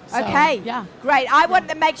it. So, Okay, yeah. great. I want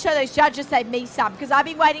to make sure those judges say me some, because I've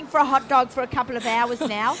been waiting for a hot dog for a couple of hours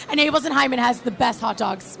now. And Abels and Hyman has the best hot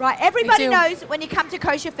dogs. Right, everybody Me too. knows when you come to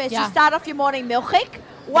Kosher Fest, Yeah. you start off your morning milchik.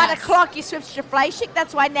 1 Yes. o'clock you switch to Fleischik.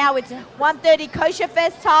 That's why now it's 1:30 Kosher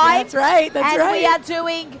Fest time. That's right, that's and right. we are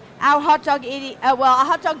doing our hot dog eating, a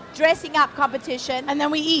hot dog dressing up competition. And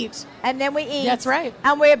then we eat. And then we eat. That's right.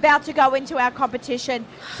 And we're about to go into our competition.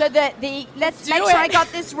 So let's do make sure I it.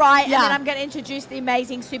 got this right, Yeah. and then I'm going to introduce the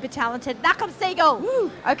amazing, super talented Nachum Siegel.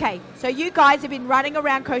 Okay, so you guys have been running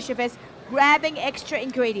around Kosher Fest, grabbing extra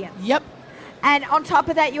ingredients. Yep. And on top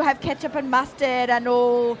of that, you have ketchup and mustard and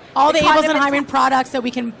all the Abels and condiments. Hyman products that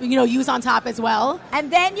we can, use on top as well.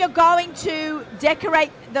 And then you're going to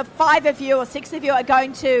decorate, the 5 of you or 6 of you are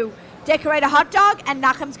going to decorate a hot dog, and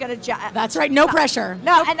Nachum's going to judge. That's right, no pressure.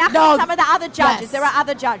 No, and Nachum No. and some of the other judges. Yes. There are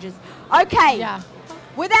other judges. Okay. Yeah.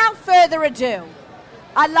 Without further ado,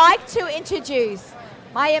 I'd like to introduce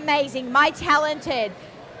my amazing, my talented,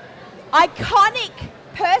 iconic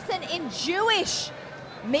person in Jewish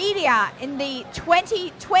media in the late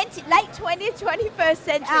 20th, 21st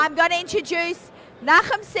century. I'm going to introduce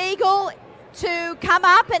Nachum Siegel to come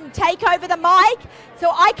up and take over the mic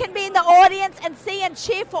so I can be in the audience and see and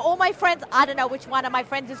cheer for all my friends. I don't know which one of my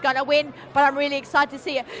friends is going to win, but I'm really excited to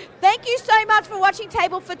see it. Thank you so much for watching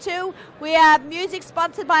Table for Two. We have music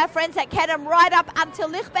sponsored by our friends at Kedem right up until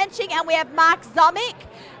Lichtbenching, and we have Mark Zomick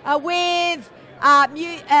with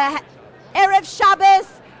Erev Shabbos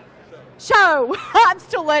show. I'm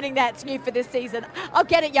still learning that. It's new for this season. I'll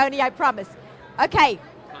get it, Yoni, I promise. Okay.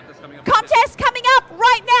 Contest coming up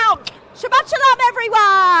right now. Shabbat Shalom,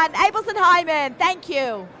 everyone. Abels and Hyman, thank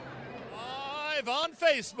you. Live on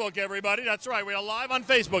Facebook, everybody. That's right. We are live on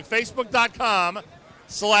Facebook.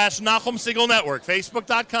 Facebook.com/Nachum Siegel Network.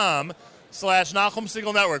 Facebook.com/Nachum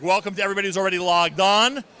Siegel Network. Welcome to everybody who's already logged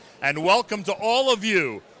on. And welcome to all of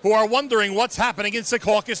you who are wondering what's happening in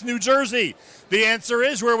Secaucus, New Jersey. The answer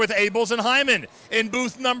is we're with Abels and Hyman in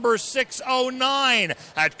booth number 609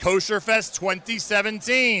 at Kosher Fest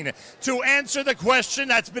 2017 to answer the question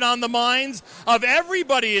that's been on the minds of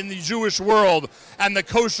everybody in the Jewish world and the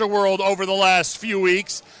kosher world over the last few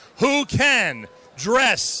weeks. Who can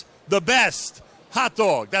dress the best hot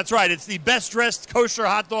dog? That's right, it's the best dressed kosher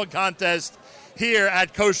hot dog contest here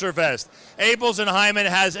at Kosher Fest. Abels and Hyman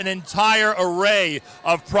has an entire array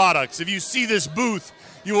of products. If you see this booth,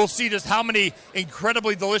 you will see just how many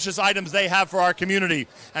incredibly delicious items they have for our community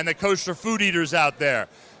and the kosher food eaters out there.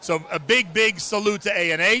 So a big, big salute to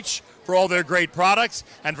A&H for all their great products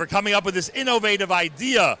and for coming up with this innovative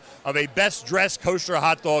idea of a best-dressed kosher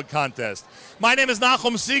hot dog contest. My name is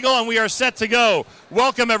Nachum Siegel, and we are set to go.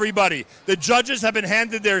 Welcome, everybody. The judges have been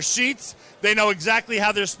handed their sheets. They know exactly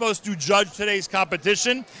how they're supposed to judge today's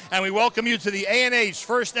competition, and we welcome you to the A&H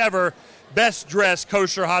first ever Best Dressed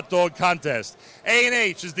Kosher Hot Dog Contest.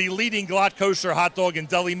 A&H is the leading glatt kosher hot dog and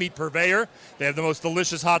deli meat purveyor. They have the most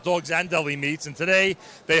delicious hot dogs and deli meats, and today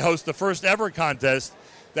they host the first ever contest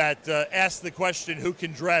that asks the question, who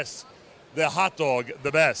can dress the hot dog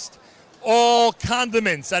the best? All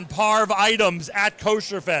condiments and parve items at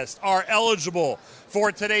Kosher Fest are eligible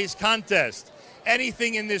for today's contest.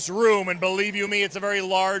 Anything in this room, and believe you me, it's a very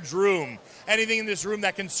large room, anything in this room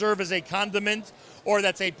that can serve as a condiment or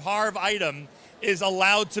that's a parve item is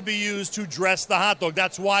allowed to be used to dress the hot dog.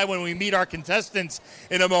 That's why when we meet our contestants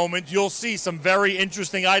in a moment, you'll see some very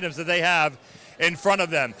interesting items that they have in front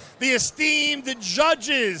of them. The esteemed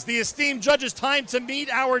judges, time to meet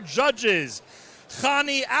our judges.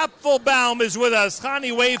 Chani Apfelbaum is with us.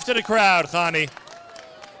 Chani, wave to the crowd, Chani.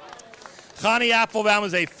 Chani Apfelbaum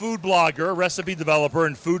is a food blogger, recipe developer,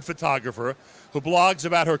 and food photographer who blogs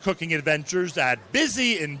about her cooking adventures at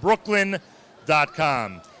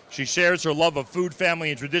busyinbrooklyn.com. She shares her love of food, family,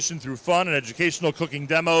 and tradition through fun and educational cooking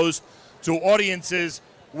demos to audiences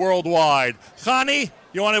worldwide. Chani,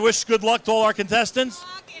 you want to wish good luck to all our contestants?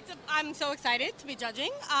 I'm so excited to be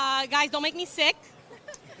judging. Guys, don't make me sick.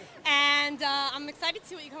 And I'm excited to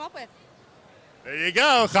see what you come up with. There you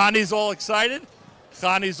go. Chani's all excited.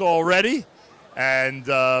 Chani's all ready. And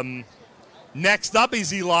Next up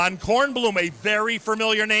is Ilan Kornblum, a very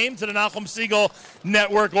familiar name to the Nachum Segal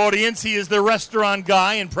Network audience. He is the restaurant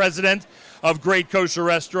guy and president of Great Kosher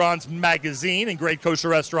Restaurants Magazine and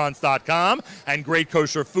GreatKosherRestaurants.com and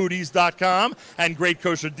GreatKosherFoodies.com and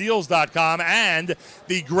GreatKosherDeals.com and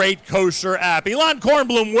the Great Kosher app. Ilan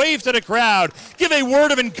Kornblum, wave to the crowd. Give a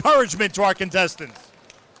word of encouragement to our contestants.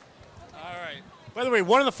 By the way,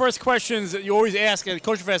 one of the first questions that you always ask at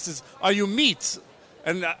Kosher Fest is, are you meat?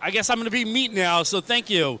 And I guess I'm going to be meat now, so thank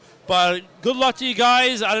you. But good luck to you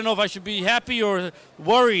guys. I don't know if I should be happy or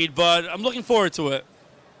worried, but I'm looking forward to it.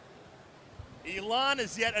 Ilan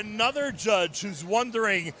is yet another judge who's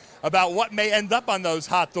wondering about what may end up on those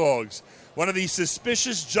hot dogs. One of these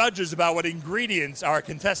suspicious judges about what ingredients our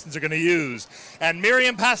contestants are going to use. And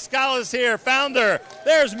Miriam Pascal is here, founder.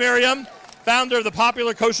 There's Miriam. Founder of the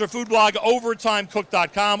popular kosher food blog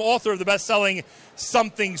OvertimeCook.com, author of the best-selling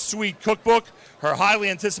Something Sweet cookbook. Her highly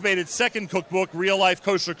anticipated second cookbook, Real Life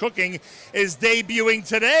Kosher Cooking, is debuting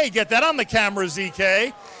today. Get that on the camera,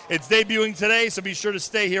 ZK. It's debuting today, so be sure to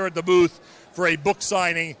stay here at the booth for a book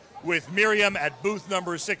signing with Miriam at booth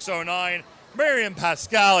number 609. Miriam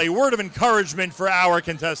Pascal, a word of encouragement for our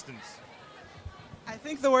contestants. I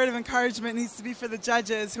think the word of encouragement needs to be for the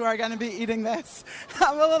judges who are going to be eating this.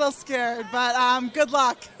 I'm a little scared, but good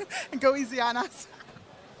luck and go easy on us.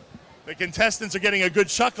 The contestants are getting a good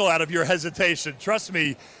chuckle out of your hesitation. Trust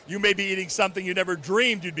me, you may be eating something you never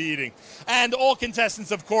dreamed you'd be eating. And all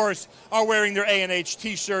contestants, of course, are wearing their A&H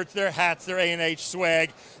T-shirts, their hats, their A&H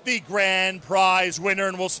swag. The grand prize winner,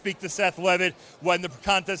 and we'll speak to Seth Levitt when the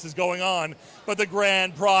contest is going on, but the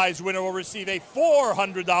grand prize winner will receive a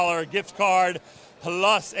 $400 gift card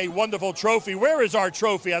plus a wonderful trophy. Where is our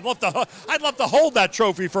trophy? I'd love to hold that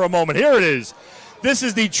trophy for a moment. Here it is. This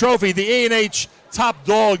is the trophy, the A&H Top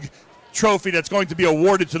Dog trophy that's going to be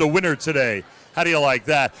awarded to the winner today. How do you like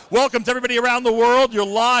that? Welcome to everybody around the world. You're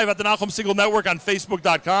live at the Nachum Segal Network on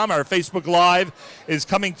Facebook.com. Our Facebook Live is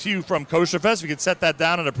coming to you from Kosher Fest. We could set that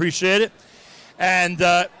down and appreciate it. And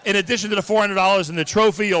in addition to the $400 in the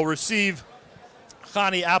trophy, you'll receive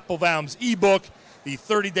Chani Applebaum's ebook, the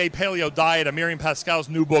 30-day paleo diet of Miriam Pascal's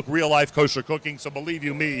new book, Real Life Kosher Cooking. So believe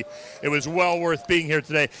you me, it was well worth being here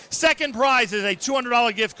today. Second prize is a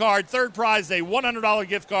 $200 gift card. Third prize is a $100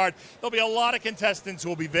 gift card. There'll be a lot of contestants who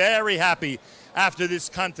will be very happy after this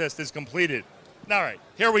contest is completed. All right,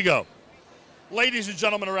 here we go. Ladies and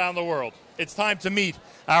gentlemen around the world, it's time to meet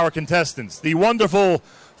our contestants. The wonderful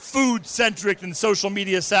food-centric and social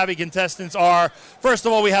media savvy contestants are, first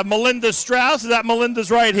of all, we have Melinda Strauss. Is that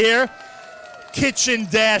Melinda's right here?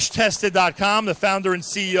 Kitchen-Tested.com, the founder and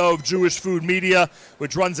CEO of Jewish Food Media,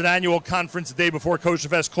 which runs an annual conference the day before Kosher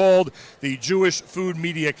Fest called the Jewish Food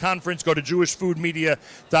Media Conference. Go to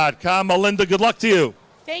jewishfoodmedia.com. Melinda, good luck to you.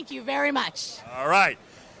 Thank you very much. All right.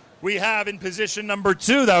 We have in position number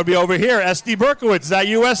 2, that would be over here, Esty Berkowitz. Is that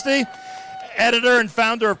you, Esty? Editor and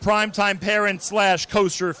founder of Primetime Parent /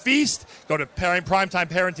 Kosher Feast. Go to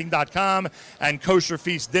primetimeparenting.com and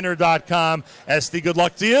kosherfeastdinner.com. Esty, good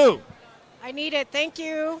luck to you. I need it. Thank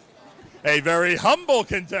you. A very humble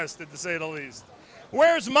contestant, to say the least.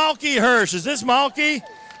 Where's Malky Hirsch? Is this Malky?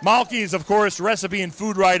 Malky is, of course, recipe and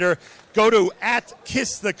food writer. Go to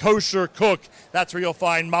 @KissTheKosherCook. That's where you'll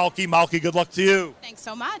find Malky. Malky, good luck to you. Thanks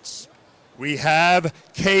so much. We have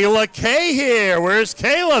Kayla K here. Where's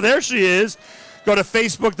Kayla? There she is. Go to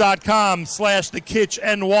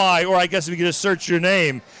Facebook.com/TheKitchNY, or I guess if you just search your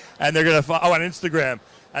name, and they're going to on Instagram,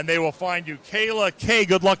 and they will find you. Kayla K,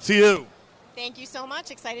 good luck to you. Thank you so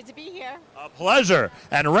much. Excited to be here. A pleasure.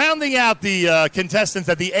 And rounding out the contestants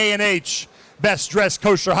at the A&H Best Dressed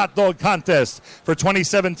Kosher Hot Dog Contest for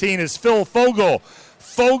 2017 is Phil Fogel.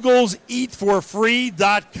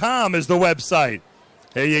 FogelsEatForFree.com is the website.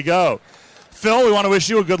 There you go. Phil, we want to wish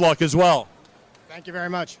you a good luck as well. Thank you very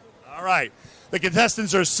much. All right. The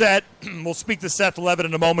contestants are set. We'll speak to Seth Levitt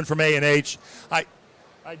in a moment from A&H. I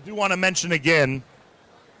do want to mention again,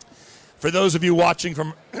 for those of you watching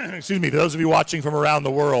from, for those of you watching from around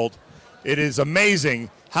the world, it is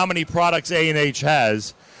amazing how many products A&H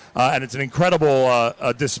has, and it's an incredible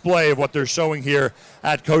display of what they're showing here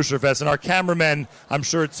at Kosher Fest. And our cameramen, I'm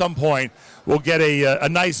sure at some point, will get a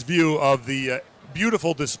nice view of the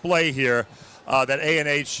beautiful display here that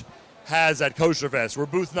A&H has at Kosher Fest. We're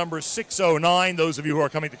booth number 609. Those of you who are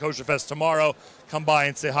coming to Kosher Fest tomorrow, come by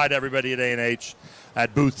and say hi to everybody at A&H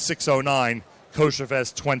at booth 609. Kosher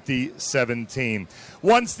Fest 2017.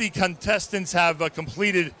 Once the contestants have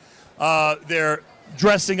completed their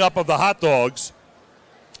dressing up of the hot dogs,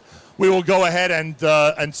 we will go ahead and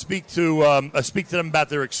speak to them about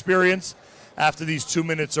their experience after these 2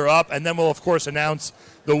 minutes are up, and then we'll of course announce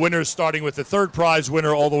the winners, starting with the third prize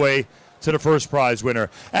winner all the way to the first prize winner.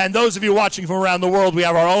 And those of you watching from around the world, we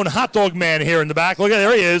have our own hot dog man here in the back. Look at,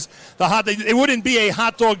 there he is. It wouldn't be a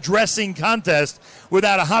hot dog dressing contest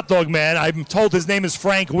without a hot dog man. I'm told his name is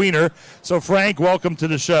Frank Weiner. So Frank, welcome to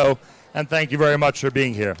the show, and thank you very much for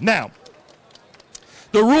being here. Now,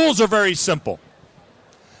 the rules are very simple.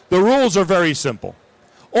 The rules are very simple.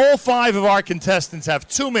 All 5 of our contestants have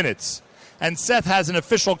 2 minutes, and Seth has an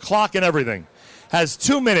official clock and everything, has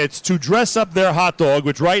 2 minutes to dress up their hot dog,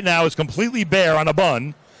 which right now is completely bare on a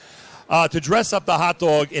bun, to dress up the hot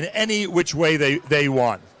dog in any which way they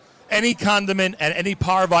want. Any condiment and any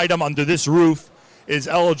parv item under this roof is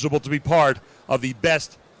eligible to be part of the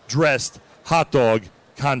best dressed hot dog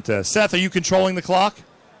contest. Seth, are you controlling the clock?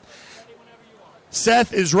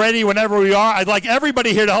 Seth is ready whenever we are. I'd like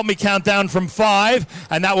everybody here to help me count down from 5,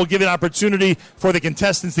 and that will give an opportunity for the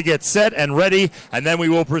contestants to get set and ready, and then we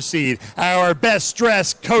will proceed. Our best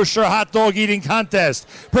dressed kosher hot dog eating contest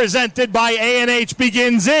presented by A&H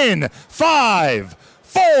begins in 5,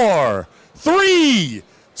 4, 3,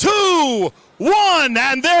 2, 1,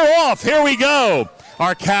 and they're off. Here we go.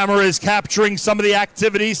 Our camera is capturing some of the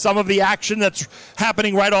activity, some of the action that's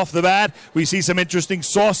happening right off the bat. We see some interesting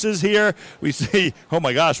sauces here. We see, oh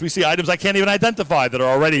my gosh, we see items I can't even identify that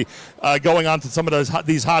are already going on to some of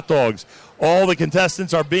these hot dogs. All the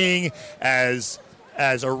contestants are being as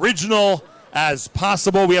original as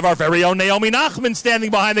possible. We have our very own Naomi Nachman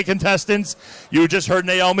standing behind the contestants. You just heard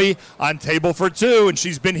Naomi on Table for Two, and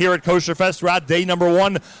she's been here at Kosher Fest throughout day number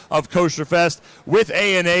 1 of Kosher Fest with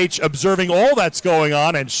A&H, observing all that's going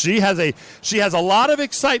on, and she has a lot of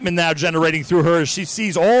excitement now generating through her as she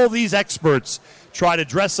sees all these experts try to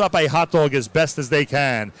dress up a hot dog as best as they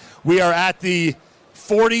can. We are at the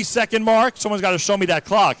 40-second mark. Someone's got to show me that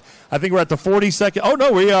clock. I think we're at the 40-second. Oh,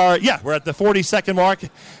 no, we're at the 40-second mark,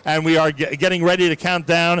 and we are getting ready to count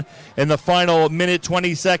down in the final minute,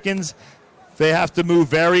 20 seconds. They have to move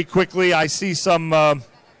very quickly. I see some...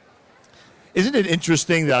 Isn't it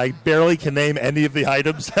interesting that I barely can name any of the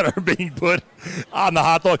items that are being put on the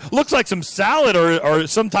hot dog? Looks like some salad or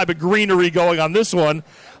some type of greenery going on this one.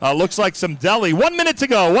 Looks like some deli. 1 minute to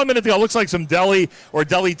go. 1 minute to go. Looks like some deli or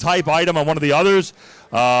deli-type item on one of the others.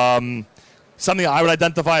 Something I would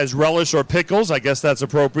identify as relish or pickles. I guess that's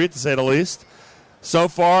appropriate, to say the least. So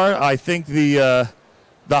far, I think the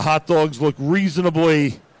hot dogs look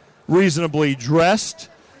reasonably dressed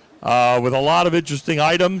with a lot of interesting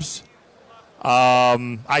items.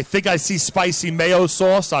 I think I see spicy mayo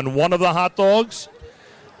sauce on one of the hot dogs.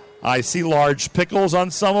 I see large pickles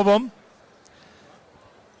on some of them.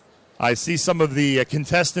 I see some of the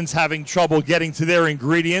contestants having trouble getting to their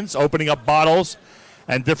ingredients, opening up bottles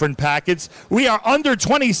and different packets. We are under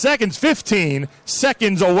 20 seconds, 15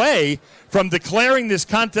 seconds away from declaring this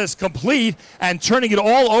contest complete and turning it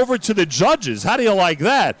all over to the judges. How do you like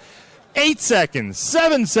that? 8 seconds,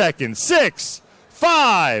 7 seconds, 6,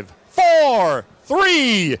 5, 4,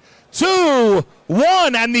 3, 2,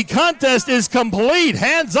 1, and the contest is complete.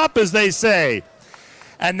 Hands up, as they say.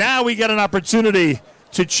 And now we get an opportunity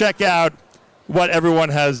to check out what everyone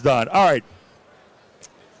has done. All right.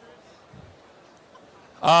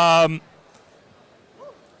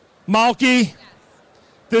 Malky,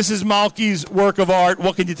 this is Malky's work of art.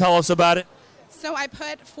 What can you tell us about it? So I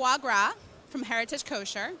put foie gras from Heritage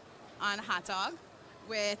Kosher on a hot dog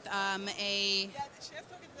with a... Yeah, she has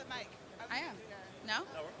to get to the mic. I am. No?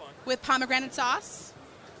 No, we're fine. With pomegranate sauce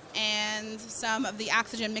and some of the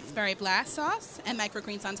Oxygen mixed berry blast sauce and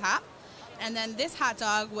microgreens on top. And then this hot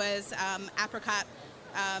dog was apricot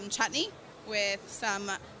chutney with some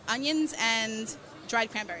onions and dried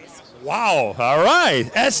cranberries. Wow. All right.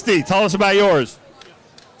 Esty, tell us about yours.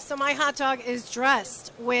 So my hot dog is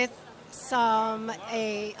dressed with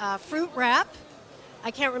a fruit wrap. I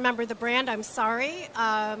can't remember the brand. I'm sorry.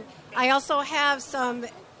 I also have some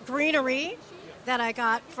greenery that I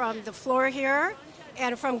got from the floor here,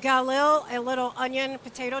 and from Galil, a little onion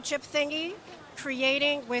potato chip thingy,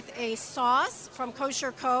 creating with a sauce from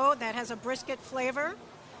Kosher Co. that has a brisket flavor,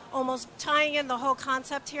 almost tying in the whole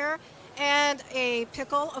concept here, and a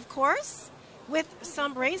pickle, of course, with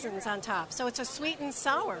some raisins on top. So it's a sweet and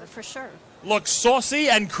sour for sure. Looks saucy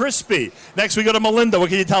and crispy. Next we go to Melinda. What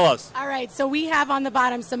can you tell us? All right, so we have on the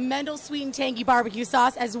bottom some Mendel sweet and tangy barbecue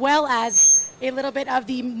sauce, as well as a little bit of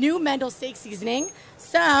the new Mendel steak seasoning,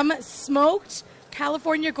 some smoked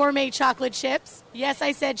California gourmet chocolate chips. Yes,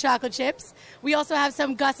 I said chocolate chips. We also have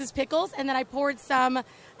some Gus's pickles, and then I poured some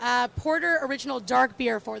Porter Original Dark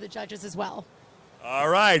Beer for the judges as well. All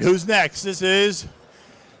right, who's next? This is,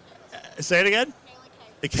 say it again?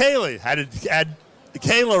 Kayla.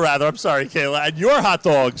 Kayla, rather. I'm sorry, Kayla. And your hot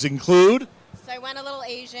dogs include? So So I went a little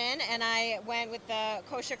Asian, and I went with the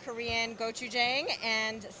kosher Korean gochujang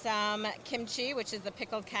and some kimchi, which is the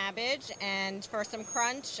pickled cabbage, and for some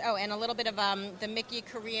crunch, and a little bit of the Mickey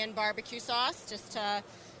Korean barbecue sauce, just to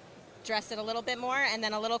dress it a little bit more, and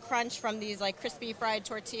then a little crunch from these like crispy fried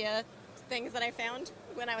tortilla things that I found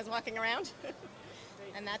when I was walking around.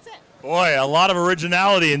 And that's it. Boy, a lot of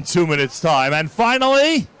originality in 2 minutes' time. And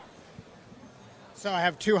finally... So I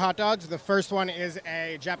have 2 hot dogs. The first one is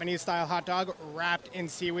a Japanese-style hot dog wrapped in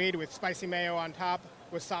seaweed with spicy mayo on top,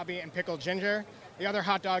 wasabi, and pickled ginger. The other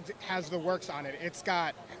hot dog has the works on it. It's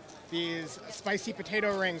got these spicy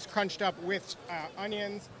potato rings crunched up with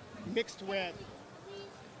onions, mixed with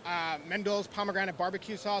Mendel's pomegranate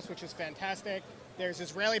barbecue sauce, which is fantastic. There's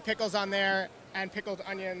Israeli pickles on there and pickled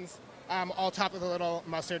onions, all topped with a little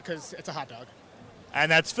mustard because it's a hot dog.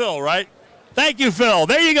 And that's Phil, right? Thank you, Phil.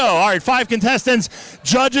 There you go. All right, 5 contestants.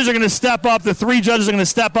 Judges are going to step up. The 3 judges are going to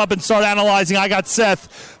step up and start analyzing. I got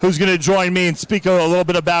Seth, who's going to join me and speak a little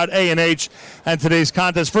bit about A&H and today's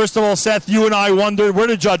contest. First of all, Seth, you and I wondered, where are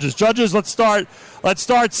the judges? Judges, let's start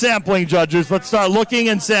sampling, judges. Let's start looking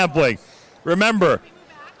and sampling. Remember,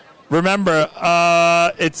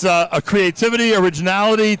 it's a creativity,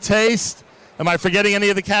 originality, taste. Am I forgetting any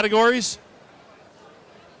of the categories?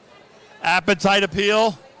 Appetite,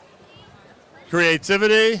 appeal,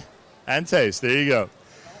 creativity, and taste. There you go.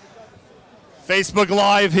 Facebook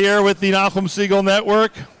Live here with the Nachum Segal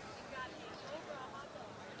Network.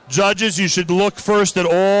 Judges, you should look first at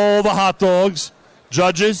all the hot dogs.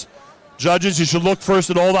 Judges, you should look first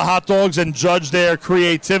at all the hot dogs and judge their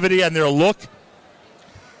creativity and their look.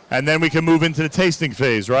 And then we can move into the tasting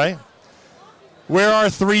phase, right? Where are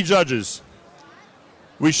 3 judges?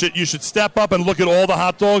 You should step up and look at all the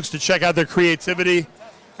hot dogs to check out their creativity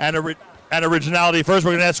and originality. First,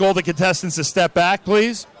 we're going to ask all the contestants to step back,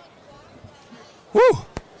 please. Whew.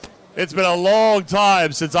 It's been a long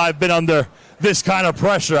time since I've been under this kind of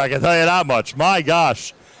pressure, I can tell you that much. My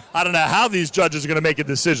gosh. I don't know how these judges are going to make a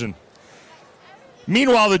decision.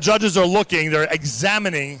 Meanwhile, the judges are looking, they're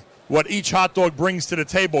examining what each hot dog brings to the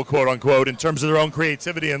table, quote unquote, in terms of their own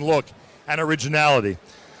creativity and look and originality.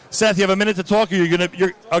 Seth, you have a minute to talk, or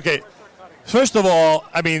you're okay. First of all,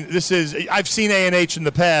 I mean, I've seen A&H in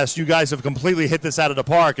the past. You guys have completely hit this out of the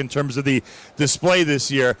park in terms of the display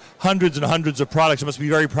this year. Hundreds and hundreds of products. You must be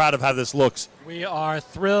very proud of how this looks. We are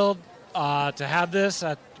thrilled to have this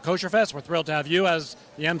at Kosher Fest. We're thrilled to have you as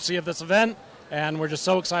the MC of this event, and we're just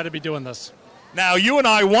so excited to be doing this. Now, you and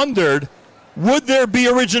I wondered, would there be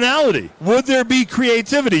originality? Would there be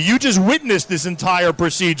creativity? You just witnessed this entire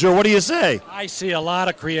procedure. What do you say? I see a lot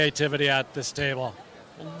of creativity at this table.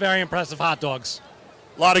 Very impressive hot dogs.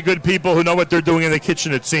 A lot of good people who know what they're doing in the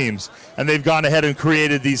kitchen, it seems. And they've gone ahead and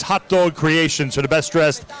created these hot dog creations for the best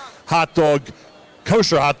dressed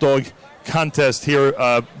kosher hot dog contest here,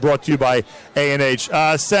 brought to you by A&H.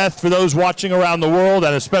 Seth, for those watching around the world,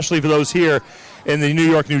 and especially for those here in the New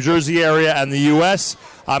York, New Jersey area and the U.S.,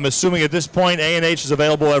 I'm assuming at this point A&H is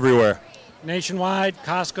available everywhere. Nationwide,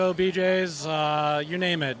 Costco, BJ's, you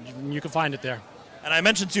name it. You can find it there. And I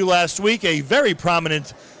mentioned to you last week, a very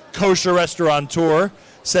prominent kosher restaurateur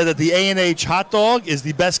said that the A&H hot dog is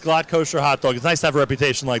the best glatt kosher hot dog. It's nice to have a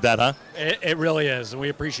reputation like that, huh? It really is, and we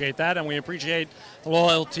appreciate that, and we appreciate the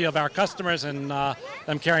loyalty of our customers and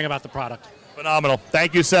them caring about the product. Phenomenal.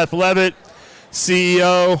 Thank you, Seth Levitt,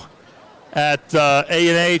 CEO at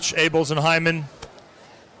A&H, Abels and Hyman.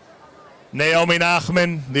 Naomi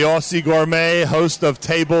Nachman, the Aussie gourmet, host of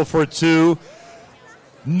Table for Two.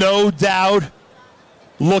 No doubt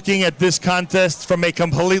looking at this contest from a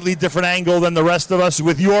completely different angle than the rest of us.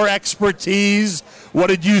 With your expertise, what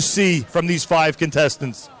did you see from these 5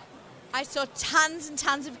 contestants? I saw tons and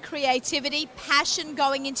tons of creativity, passion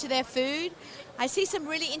going into their food. I see some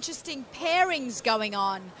really interesting pairings going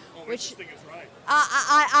on, which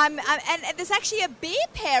and there's actually a beer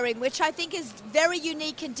pairing, which I think is very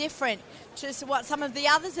unique and different to what some of the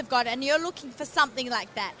others have got. And you're looking for something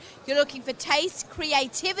like that. You're looking for taste,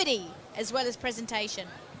 creativity, as well as presentation.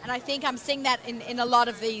 And I think I'm seeing that in a lot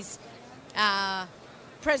of these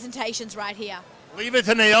presentations right here. Leave it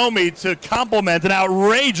to Naomi to compliment an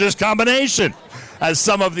outrageous combination, as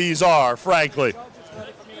some of these are, frankly. All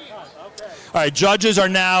right, judges, we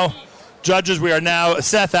are now,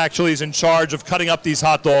 Seth actually is in charge of cutting up these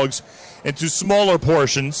hot dogs into smaller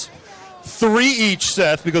portions. 3 each,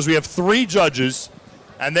 Seth, because we have 3 judges,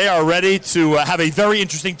 and they are ready to have a very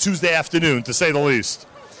interesting Tuesday afternoon, to say the least.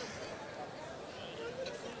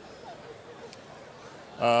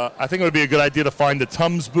 I think it would be a good idea to find the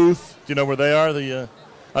Tums booth. Do you know where they are?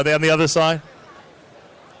 Are they on the other side?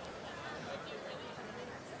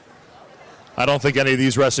 I don't think any of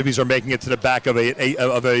these recipes are making it to the back of an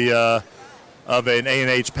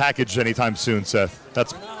A&H package anytime soon, Seth.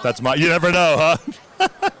 That's my. You never know, huh?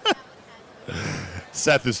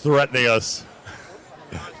 Seth is threatening us.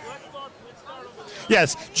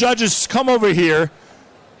 Yes, judges, come over here.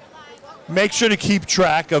 Make sure to keep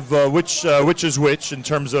track of which is which in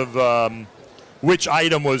terms of which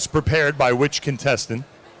item was prepared by which contestant.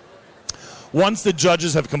 Once the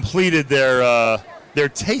judges have completed their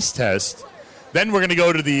taste test, then we're going to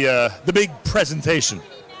go to the big presentation,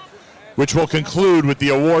 which will conclude with the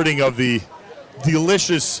awarding of the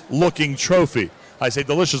delicious-looking trophy. I say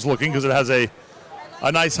delicious-looking because it has a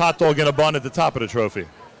nice hot dog in a bun at the top of the trophy.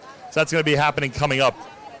 So that's going to be happening coming up.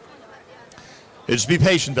 Just be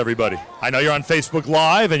patient, everybody. I know you're on Facebook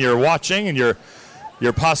Live and you're watching, and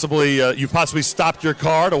you've possibly stopped your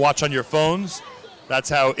car to watch on your phones. That's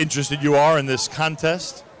how interested you are in this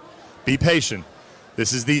contest. Be patient.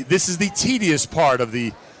 This is the tedious part of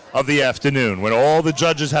the afternoon, when all the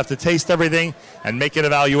judges have to taste everything and make an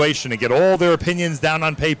evaluation and get all their opinions down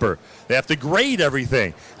on paper. They have to grade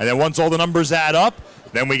everything, and then once all the numbers add up,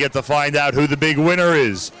 then we get to find out who the big winner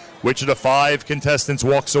is. Which of the 5 contestants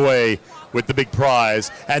walks away with the big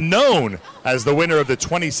prize and known as the winner of the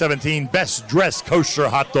 2017 Best Dressed Kosher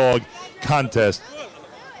Hot Dog Contest.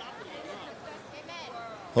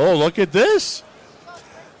 Oh, look at this.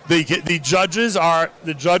 The judges are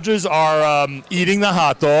eating the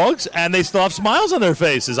hot dogs, and they still have smiles on their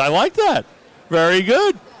faces. I like that. Very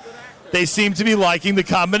good. They seem to be liking the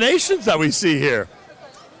combinations that we see here.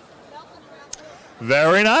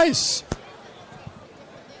 Very nice.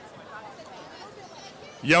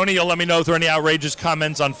 Yoni, you'll let me know if there are any outrageous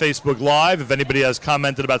comments on Facebook Live, if anybody has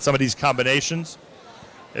commented about some of these combinations,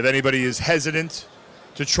 if anybody is hesitant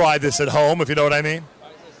to try this at home, if you know what I mean.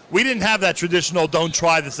 We didn't have that traditional don't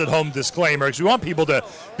try this at home disclaimer because we want people to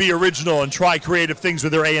be original and try creative things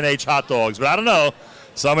with their A&H hot dogs. But I don't know.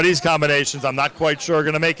 Some of these combinations I'm not quite sure are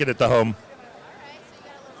going to make it at the home.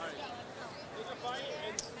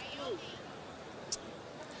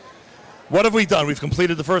 What have we done? We've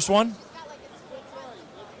completed the first one?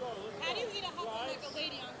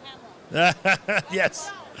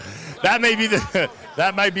 Yes. That might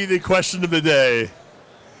be the question of the day.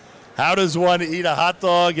 How does one eat a hot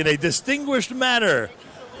dog in a distinguished manner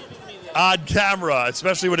on camera,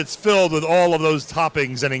 especially when it's filled with all of those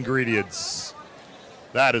toppings and ingredients?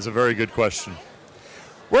 That is a very good question.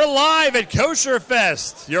 We're live at Kosher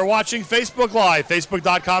Fest. You're watching Facebook Live,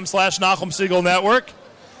 facebook.com/Nachum Segal Network.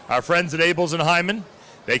 Our friends at Abeles and Hyman,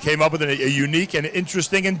 they came up with a unique and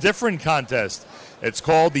interesting and different contest. It's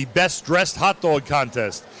called the Best Dressed Hot Dog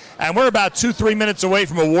Contest. And we're about 2-3 minutes away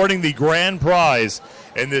from awarding the grand prize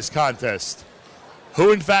in this contest.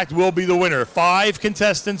 Who, in fact, will be the winner? 5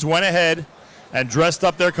 contestants went ahead and dressed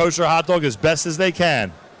up their kosher hot dog as best as they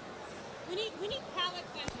can.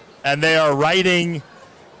 And they are writing,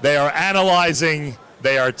 they are analyzing,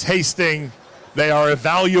 they are tasting, they are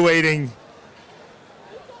evaluating.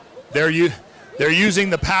 They're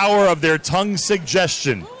using the power of their tongue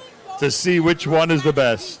suggestion to see which one is the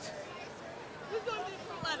best.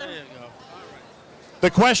 The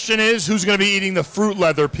question is, who's going to be eating the fruit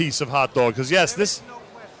leather piece of hot dog? Because yes,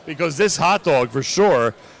 because this hot dog for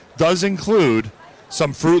sure does include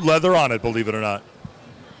some fruit leather on it, believe it or not.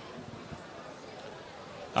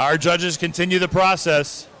 Our judges continue the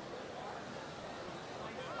process.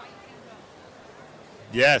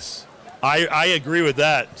 Yes, I agree with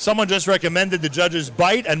that. Someone just recommended the judges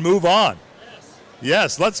bite and move on.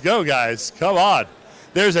 Yes, let's go, guys. Come on.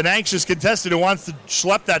 There's an anxious contestant who wants to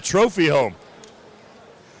schlep that trophy home.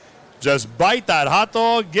 Just bite that hot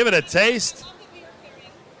dog, give it a taste,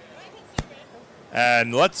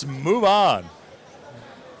 and let's move on.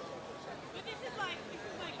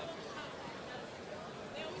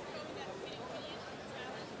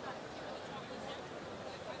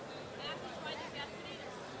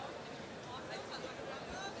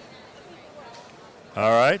 All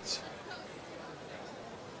right.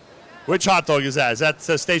 Which hot dog is that? Is that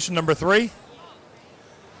station number 3?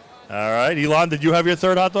 All right. Elon, did you have your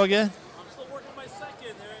third hot dog yet? I'm still working my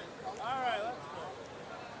second. All right, let's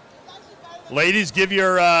go. Ladies, give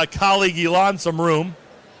your colleague Elon some room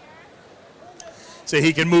so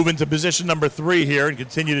he can move into position number 3 here and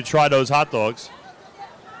continue to try those hot dogs.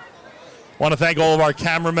 Want to thank all of our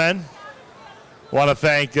cameramen. Want to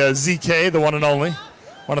thank ZK, the one and only.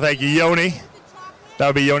 Want to thank Yoni. That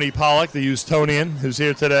would be Yoni Pollock, the Houstonian, who's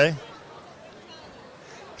here today.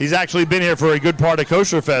 He's actually been here for a good part of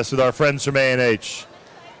Kosher Fest with our friends from A&H.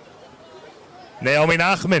 Naomi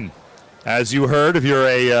Nachman, As you heard, if you're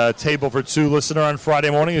a Table for Two listener on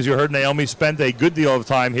Friday morning, as you heard, Naomi spent a good deal of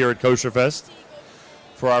time here at Kosher Fest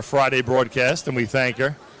for our Friday broadcast, and we thank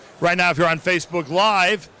her. Right now, if you're on Facebook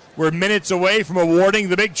Live, we're minutes away from awarding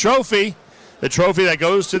the big trophy, the trophy that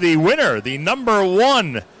goes to the winner, the number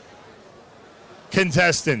one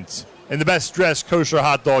contestant in the Best Dressed Kosher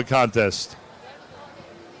Hot Dog Contest.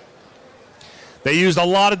 They used a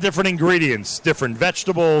lot of different ingredients, different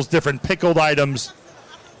vegetables, different pickled items,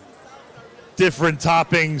 different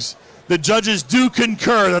toppings. The judges do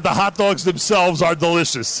concur that the hot dogs themselves are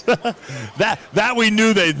delicious. that we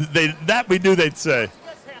knew they'd say.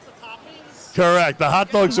 Correct. The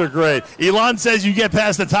hot dogs are great. Elon says you get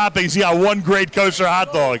past the toppings, you got one great kosher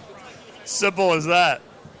hot dog. Simple as that.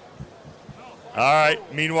 All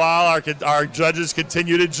right. Meanwhile, our judges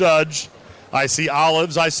continue to judge. I see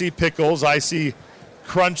olives. I see pickles. I see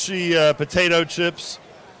crunchy potato chips.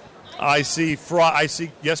 I see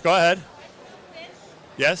yes, go ahead.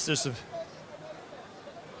 Yes, there's some.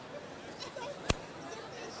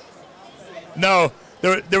 No,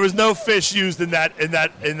 there was no fish used in that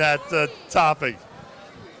topping.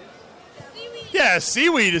 Yeah,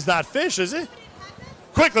 seaweed is not fish, is it?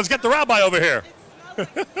 Quick, let's get the rabbi over here.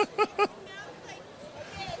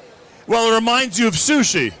 Well, it reminds you of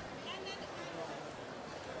sushi.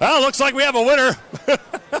 Well, looks like we have a winner.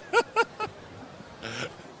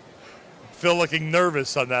 Phil looking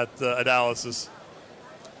nervous on that analysis.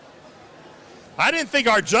 I didn't think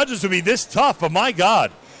our judges would be this tough, but my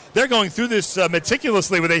God. They're going through this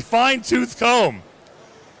meticulously with a fine-tooth comb.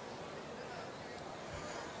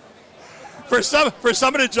 For some of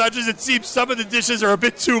the judges, it seems some of the dishes are a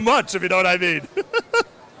bit too much, if you know what I mean.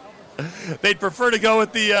 They'd prefer to go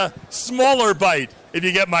with the smaller bite, if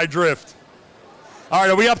you get my drift. All right,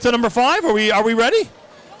 are we up to number 5? Are we ready?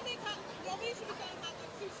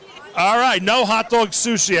 All right, no hot dog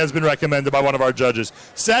sushi has been recommended by one of our judges.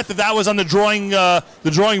 Seth, if that was on the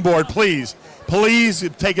drawing board, please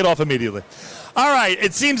take it off immediately. All right,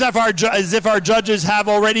 it seems as if our judges have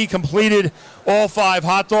already completed all 5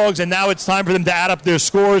 hot dogs, and now it's time for them to add up their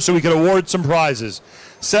scores so we can award some prizes.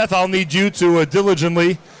 Seth, I'll need you to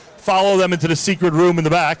diligently follow them into the secret room in the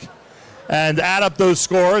back and add up those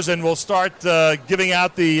scores, and we'll start giving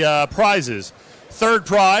out the prizes. Third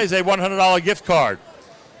prize, a $100 gift card.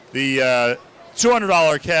 The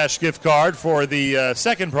 $200 cash gift card for the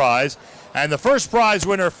second prize, and the first prize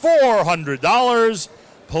winner, $400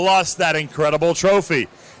 plus that incredible trophy.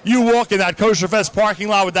 You walk in that Kosher Fest parking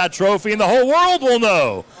lot with that trophy, and the whole world will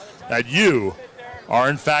know that you are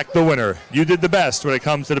in fact the winner. You did the best when it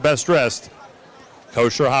comes to the best dressed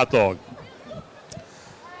kosher hot dog.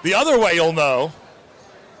 The other way you'll know,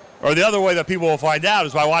 or the other way that people will find out,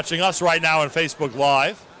 is by watching us right now on Facebook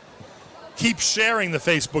Live. Keep sharing the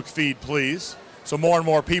Facebook feed, please, so more and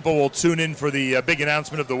more people will tune in for the big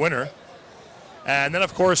announcement of the winner. And then,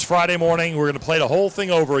 of course, Friday morning, we're going to play the whole thing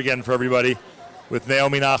over again for everybody with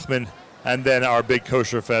Naomi Nachman and then our big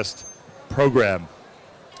Kosher Fest program.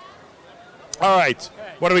 All right,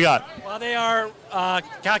 what do we got? Well, they are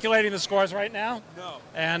calculating the scores right now,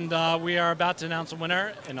 and we are about to announce a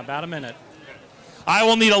winner in about a minute. I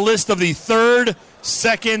will need a list of the third,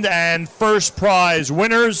 second, and first prize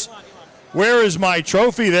winners. Where is my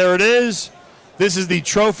trophy? There it is. This is the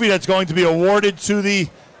trophy that's going to be awarded to the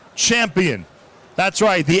champion. That's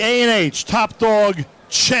right, the A&H Top Dog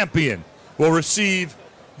Champion will receive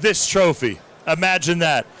this trophy. Imagine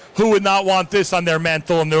that. Who would not want this on their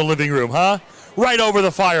mantle in their living room, huh? Right over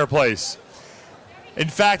the fireplace. In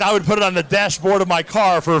fact, I would put it on the dashboard of my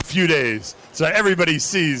car for a few days so everybody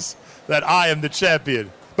sees that I am the champion.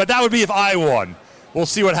 But that would be if I won. We'll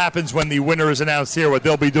see what happens when the winner is announced here, what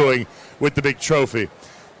they'll be doing with the big trophy,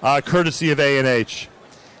 courtesy of A&H.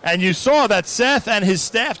 And you saw that Seth and his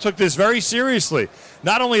staff took this very seriously.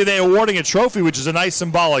 Not only are they awarding a trophy, which is a nice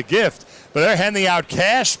symbolic gift, but they're handing out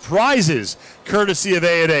cash prizes, courtesy of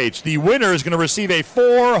A&H. The winner is going to receive a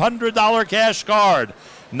 $400 cash card.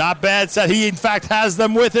 Not bad, Seth. He, in fact, has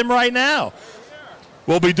them with him right now.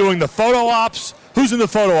 We'll be doing the photo ops. Who's in the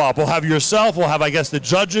photo op? We'll have yourself. We'll have, I guess, the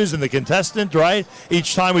judges and the contestant, right?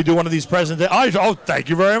 Each time we do one of these presentations. Oh, thank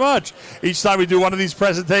you very much. Each time we do one of these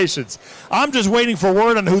presentations. I'm just waiting for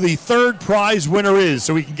word on who the third prize winner is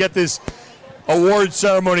so we can get this award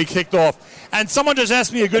ceremony kicked off. And someone just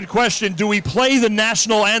asked me a good question. Do we play the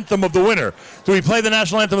national anthem of the winner? Do we play the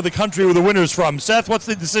national anthem of the country where the winner's from? Seth, what's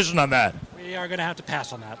the decision on that? We are going to have to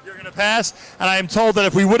pass on that. You're going to pass? And I am told that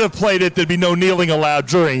if we would have played it, there'd be no kneeling allowed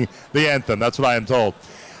during the anthem. That's what I am told.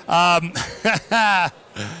 I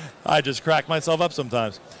just crack myself up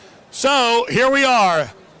sometimes. So here we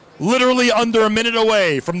are, literally under a minute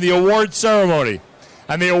away from the award ceremony.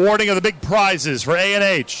 and the awarding of the big prizes for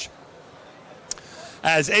A&H.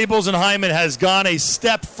 As Abels and Hyman has gone a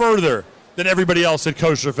step further than everybody else at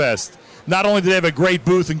Kosher Fest. Not only do they have a great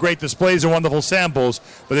booth and great displays and wonderful samples,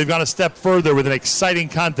 but they've gone a step further with an exciting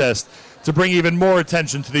contest to bring even more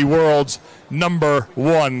attention to the world's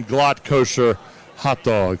 #1 Glatt Kosher hot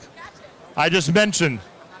dog. I just mentioned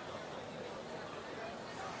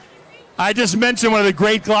one of the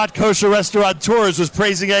great Glatt Kosher restaurateurs was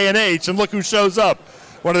praising A&H, and look who shows up.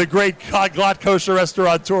 One of the great Glatt Kosher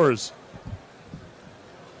restaurateurs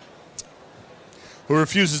who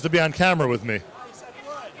refuses to be on camera with me.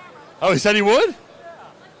 Oh, he said he would?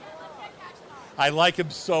 I like him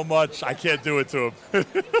so much, I can't do it to him.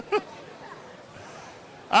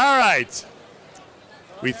 All right.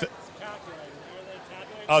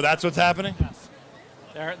 Oh, that's what's happening?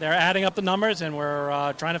 They're adding up the numbers, and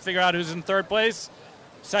we're trying to figure out who's in third place,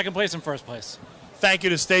 second place, and first place. Thank you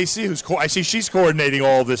to Stacy, I see she's coordinating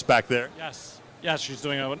all of this back there. Yes, she's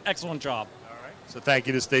doing an excellent job. All right. So thank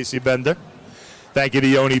you to Stacy Bender. Thank you to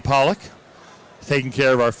Yoni Pollock, taking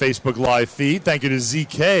care of our Facebook Live feed. Thank you to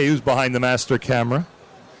ZK, who's behind the master camera.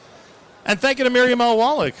 And thank you to Miriam L.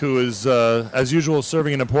 Wallach, who is, as usual,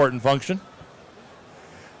 serving an important function.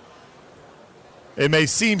 It may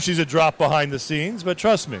seem she's a drop behind the scenes, but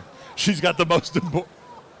trust me, she's got the most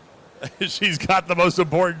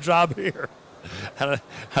important job here. And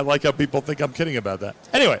I like how people think I'm kidding about that.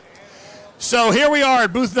 Anyway, so here we are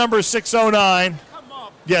at booth number 609.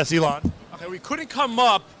 Yes, Elon. Okay, we couldn't come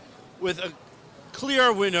up with a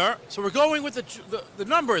clear winner, so we're going with the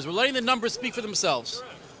numbers. We're letting the numbers speak for themselves.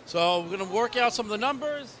 So we're going to work out some of the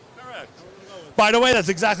numbers. Correct. By the way, that's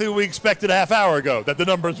exactly what we expected a half hour ago, that the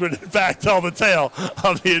numbers would in fact tell the tale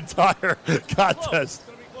of the entire contest.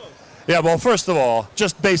 Yeah, well, first of all,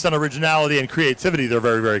 just based on originality and creativity, they're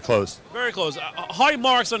very, very close. Very close. High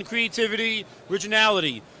marks on creativity,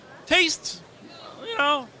 originality. Taste, you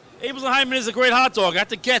know, Abels and Hyman is a great hot dog. I have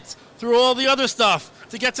to get through all the other stuff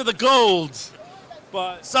to get to the gold.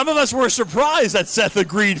 But some of us were surprised that Seth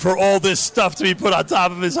agreed for all this stuff to be put on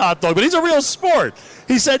top of his hot dog. But he's a real sport.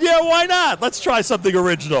 He said, yeah, why not? Let's try something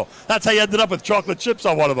original. That's how you ended up with chocolate chips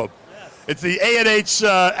on one of them. Yes. It's the A&H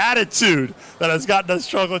attitude that has gotten us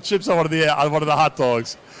chocolate chips on one of the hot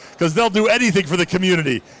dogs. Because they'll do anything for the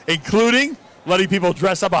community, including letting people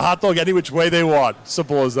dress up a hot dog any which way they want.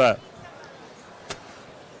 Simple as that.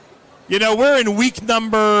 You know, we're in week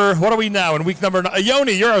number, what are we now? In week number 9.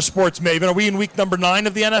 Yoni, you're our sports maven. Are we in week number 9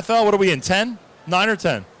 of the NFL? What are we in, 10? 9 or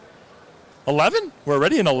 10? 11? We're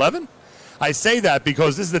already in 11? I say that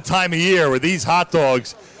because this is the time of year where these hot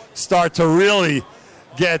dogs start to really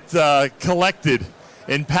get collected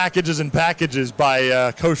in packages and packages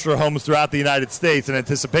by kosher homes throughout the United States in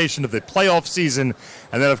anticipation of the playoff season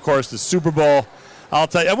and then, of course, the Super Bowl. I'll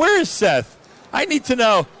tell you, where is Seth? I need to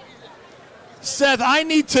know. Seth, I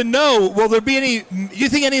need to know, will there be any, you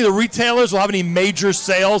think any of the retailers will have any major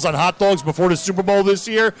sales on hot dogs before the Super Bowl this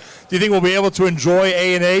year? Do you think we'll be able to enjoy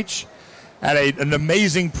A&H at an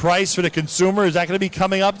amazing price for the consumer? Is that going to be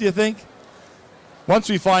coming up, do you think? Once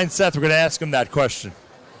we find Seth, we're going to ask him that question.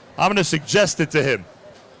 I'm going to suggest it to him,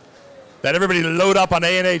 that everybody load up on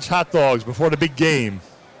A&H hot dogs before the big game.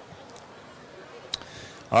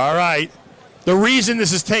 All right. The reason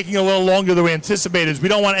this is taking a little longer than we anticipated is we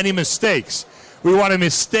don't want any mistakes. We want a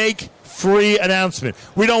mistake-free announcement.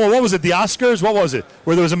 We don't want, what was it, the Oscars? What was it?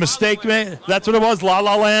 Where there was a mistake made? That's what it was, La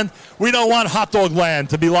La Land? We don't want Hot Dog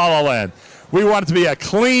Land to be La La Land. We want it to be a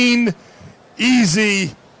clean,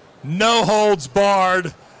 easy, no holds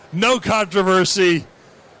barred, no controversy.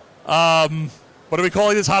 What are we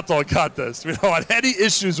calling this hot dog contest? We don't want any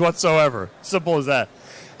issues whatsoever. Simple as that.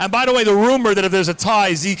 And by the way, the rumor that if there's a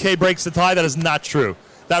tie, ZK breaks the tie, that is not true.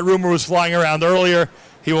 That rumor was flying around earlier.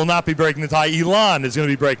 He will not be breaking the tie. Elon is going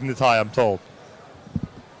to be breaking the tie, I'm told.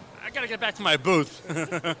 I got to get back to my booth.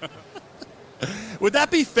 Would that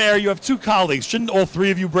be fair? You have two colleagues. Shouldn't all three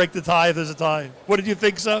of you break the tie if there's a tie? What did you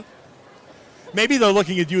think so? Maybe they're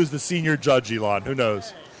looking at you as the senior judge, Elon. Who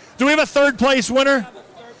knows? Do we have a third place winner?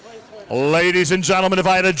 Ladies and gentlemen, if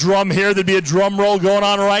I had a drum here, there'd be a drum roll going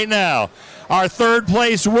on right now. Our third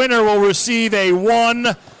place winner will receive a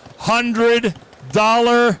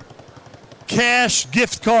 $100 cash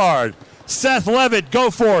gift card. Seth Levitt,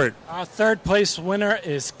 go for it. Our third place winner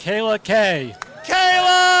is Kayla K.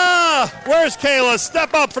 Kayla! Where's Kayla?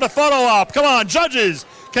 Step up for the photo op. Come on, judges,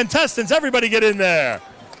 contestants, everybody get in there.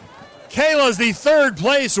 Kayla's the third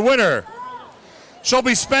place winner. She'll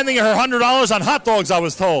be spending her $100 on hot dogs, I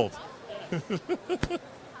was told.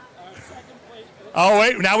 Oh,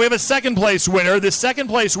 wait, now we have a second place winner. The second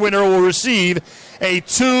place winner will receive a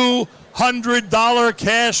 $200 $100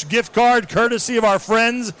 cash gift card courtesy of our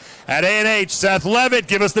friends at A&H. Seth Levitt,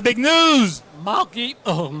 give us the big news. Malky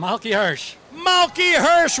Hirsch. Malky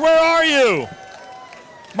Hirsch, where are you?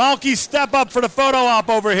 Malky, step up for the photo op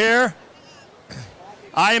over here.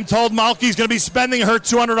 I am told Malky's going to be spending her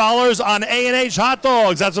 $200 on A&H hot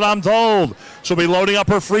dogs. That's what I'm told. She'll be loading up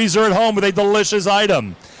her freezer at home with a delicious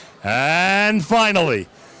item. And finally,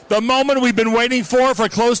 the moment we've been waiting for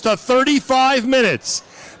close to 35 minutes.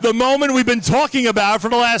 The moment we've been talking about for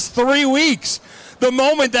the last 3 weeks. The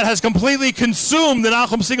moment that has completely consumed the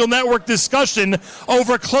Nachum Segal Network discussion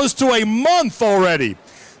over close to a month already.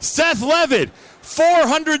 Seth Levitt,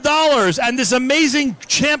 $400, and this amazing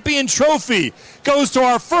champion trophy goes to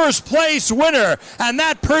our first place winner, and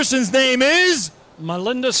that person's name is?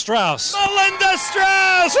 Melinda Strauss. Melinda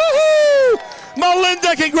Strauss! Woohoo!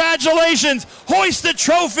 Melinda, congratulations! Hoist the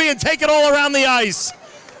trophy and take it all around the ice.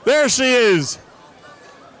 There she is.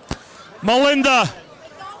 Melinda,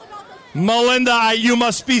 you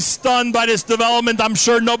must be stunned by this development. I'm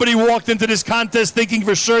sure nobody walked into this contest thinking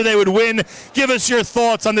for sure they would win. Give us your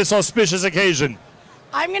thoughts on this auspicious occasion.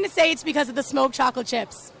 I'm going to say it's because of the smoked chocolate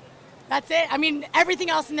chips. That's it. I mean, everything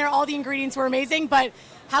else in there, all the ingredients were amazing, but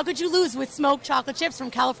how could you lose with smoked chocolate chips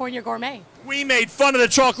from California Gourmet? We made fun of the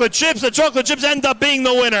chocolate chips. The chocolate chips end up being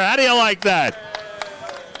the winner. How do you like that?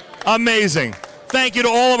 Amazing. Thank you to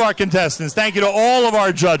all of our contestants. Thank you to all of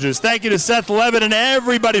our judges. Thank you to Seth Levitt and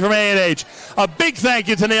everybody from A&H. A big thank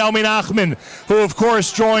you to Naomi Nachman, who, of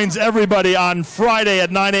course, joins everybody on Friday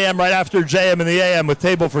at 9 a.m. right after JM in the AM with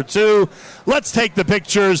Table for Two. Let's take the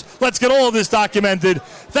pictures. Let's get all of this documented.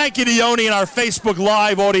 Thank you to Yoni and our Facebook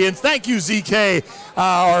Live audience. Thank you, ZK,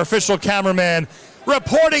 our official cameraman,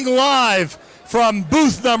 reporting live from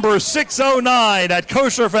booth number 609 at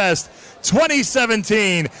Kosher Fest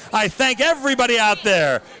 2017. I thank everybody out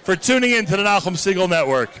there for tuning in to the Nachum Segal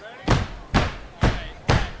Network.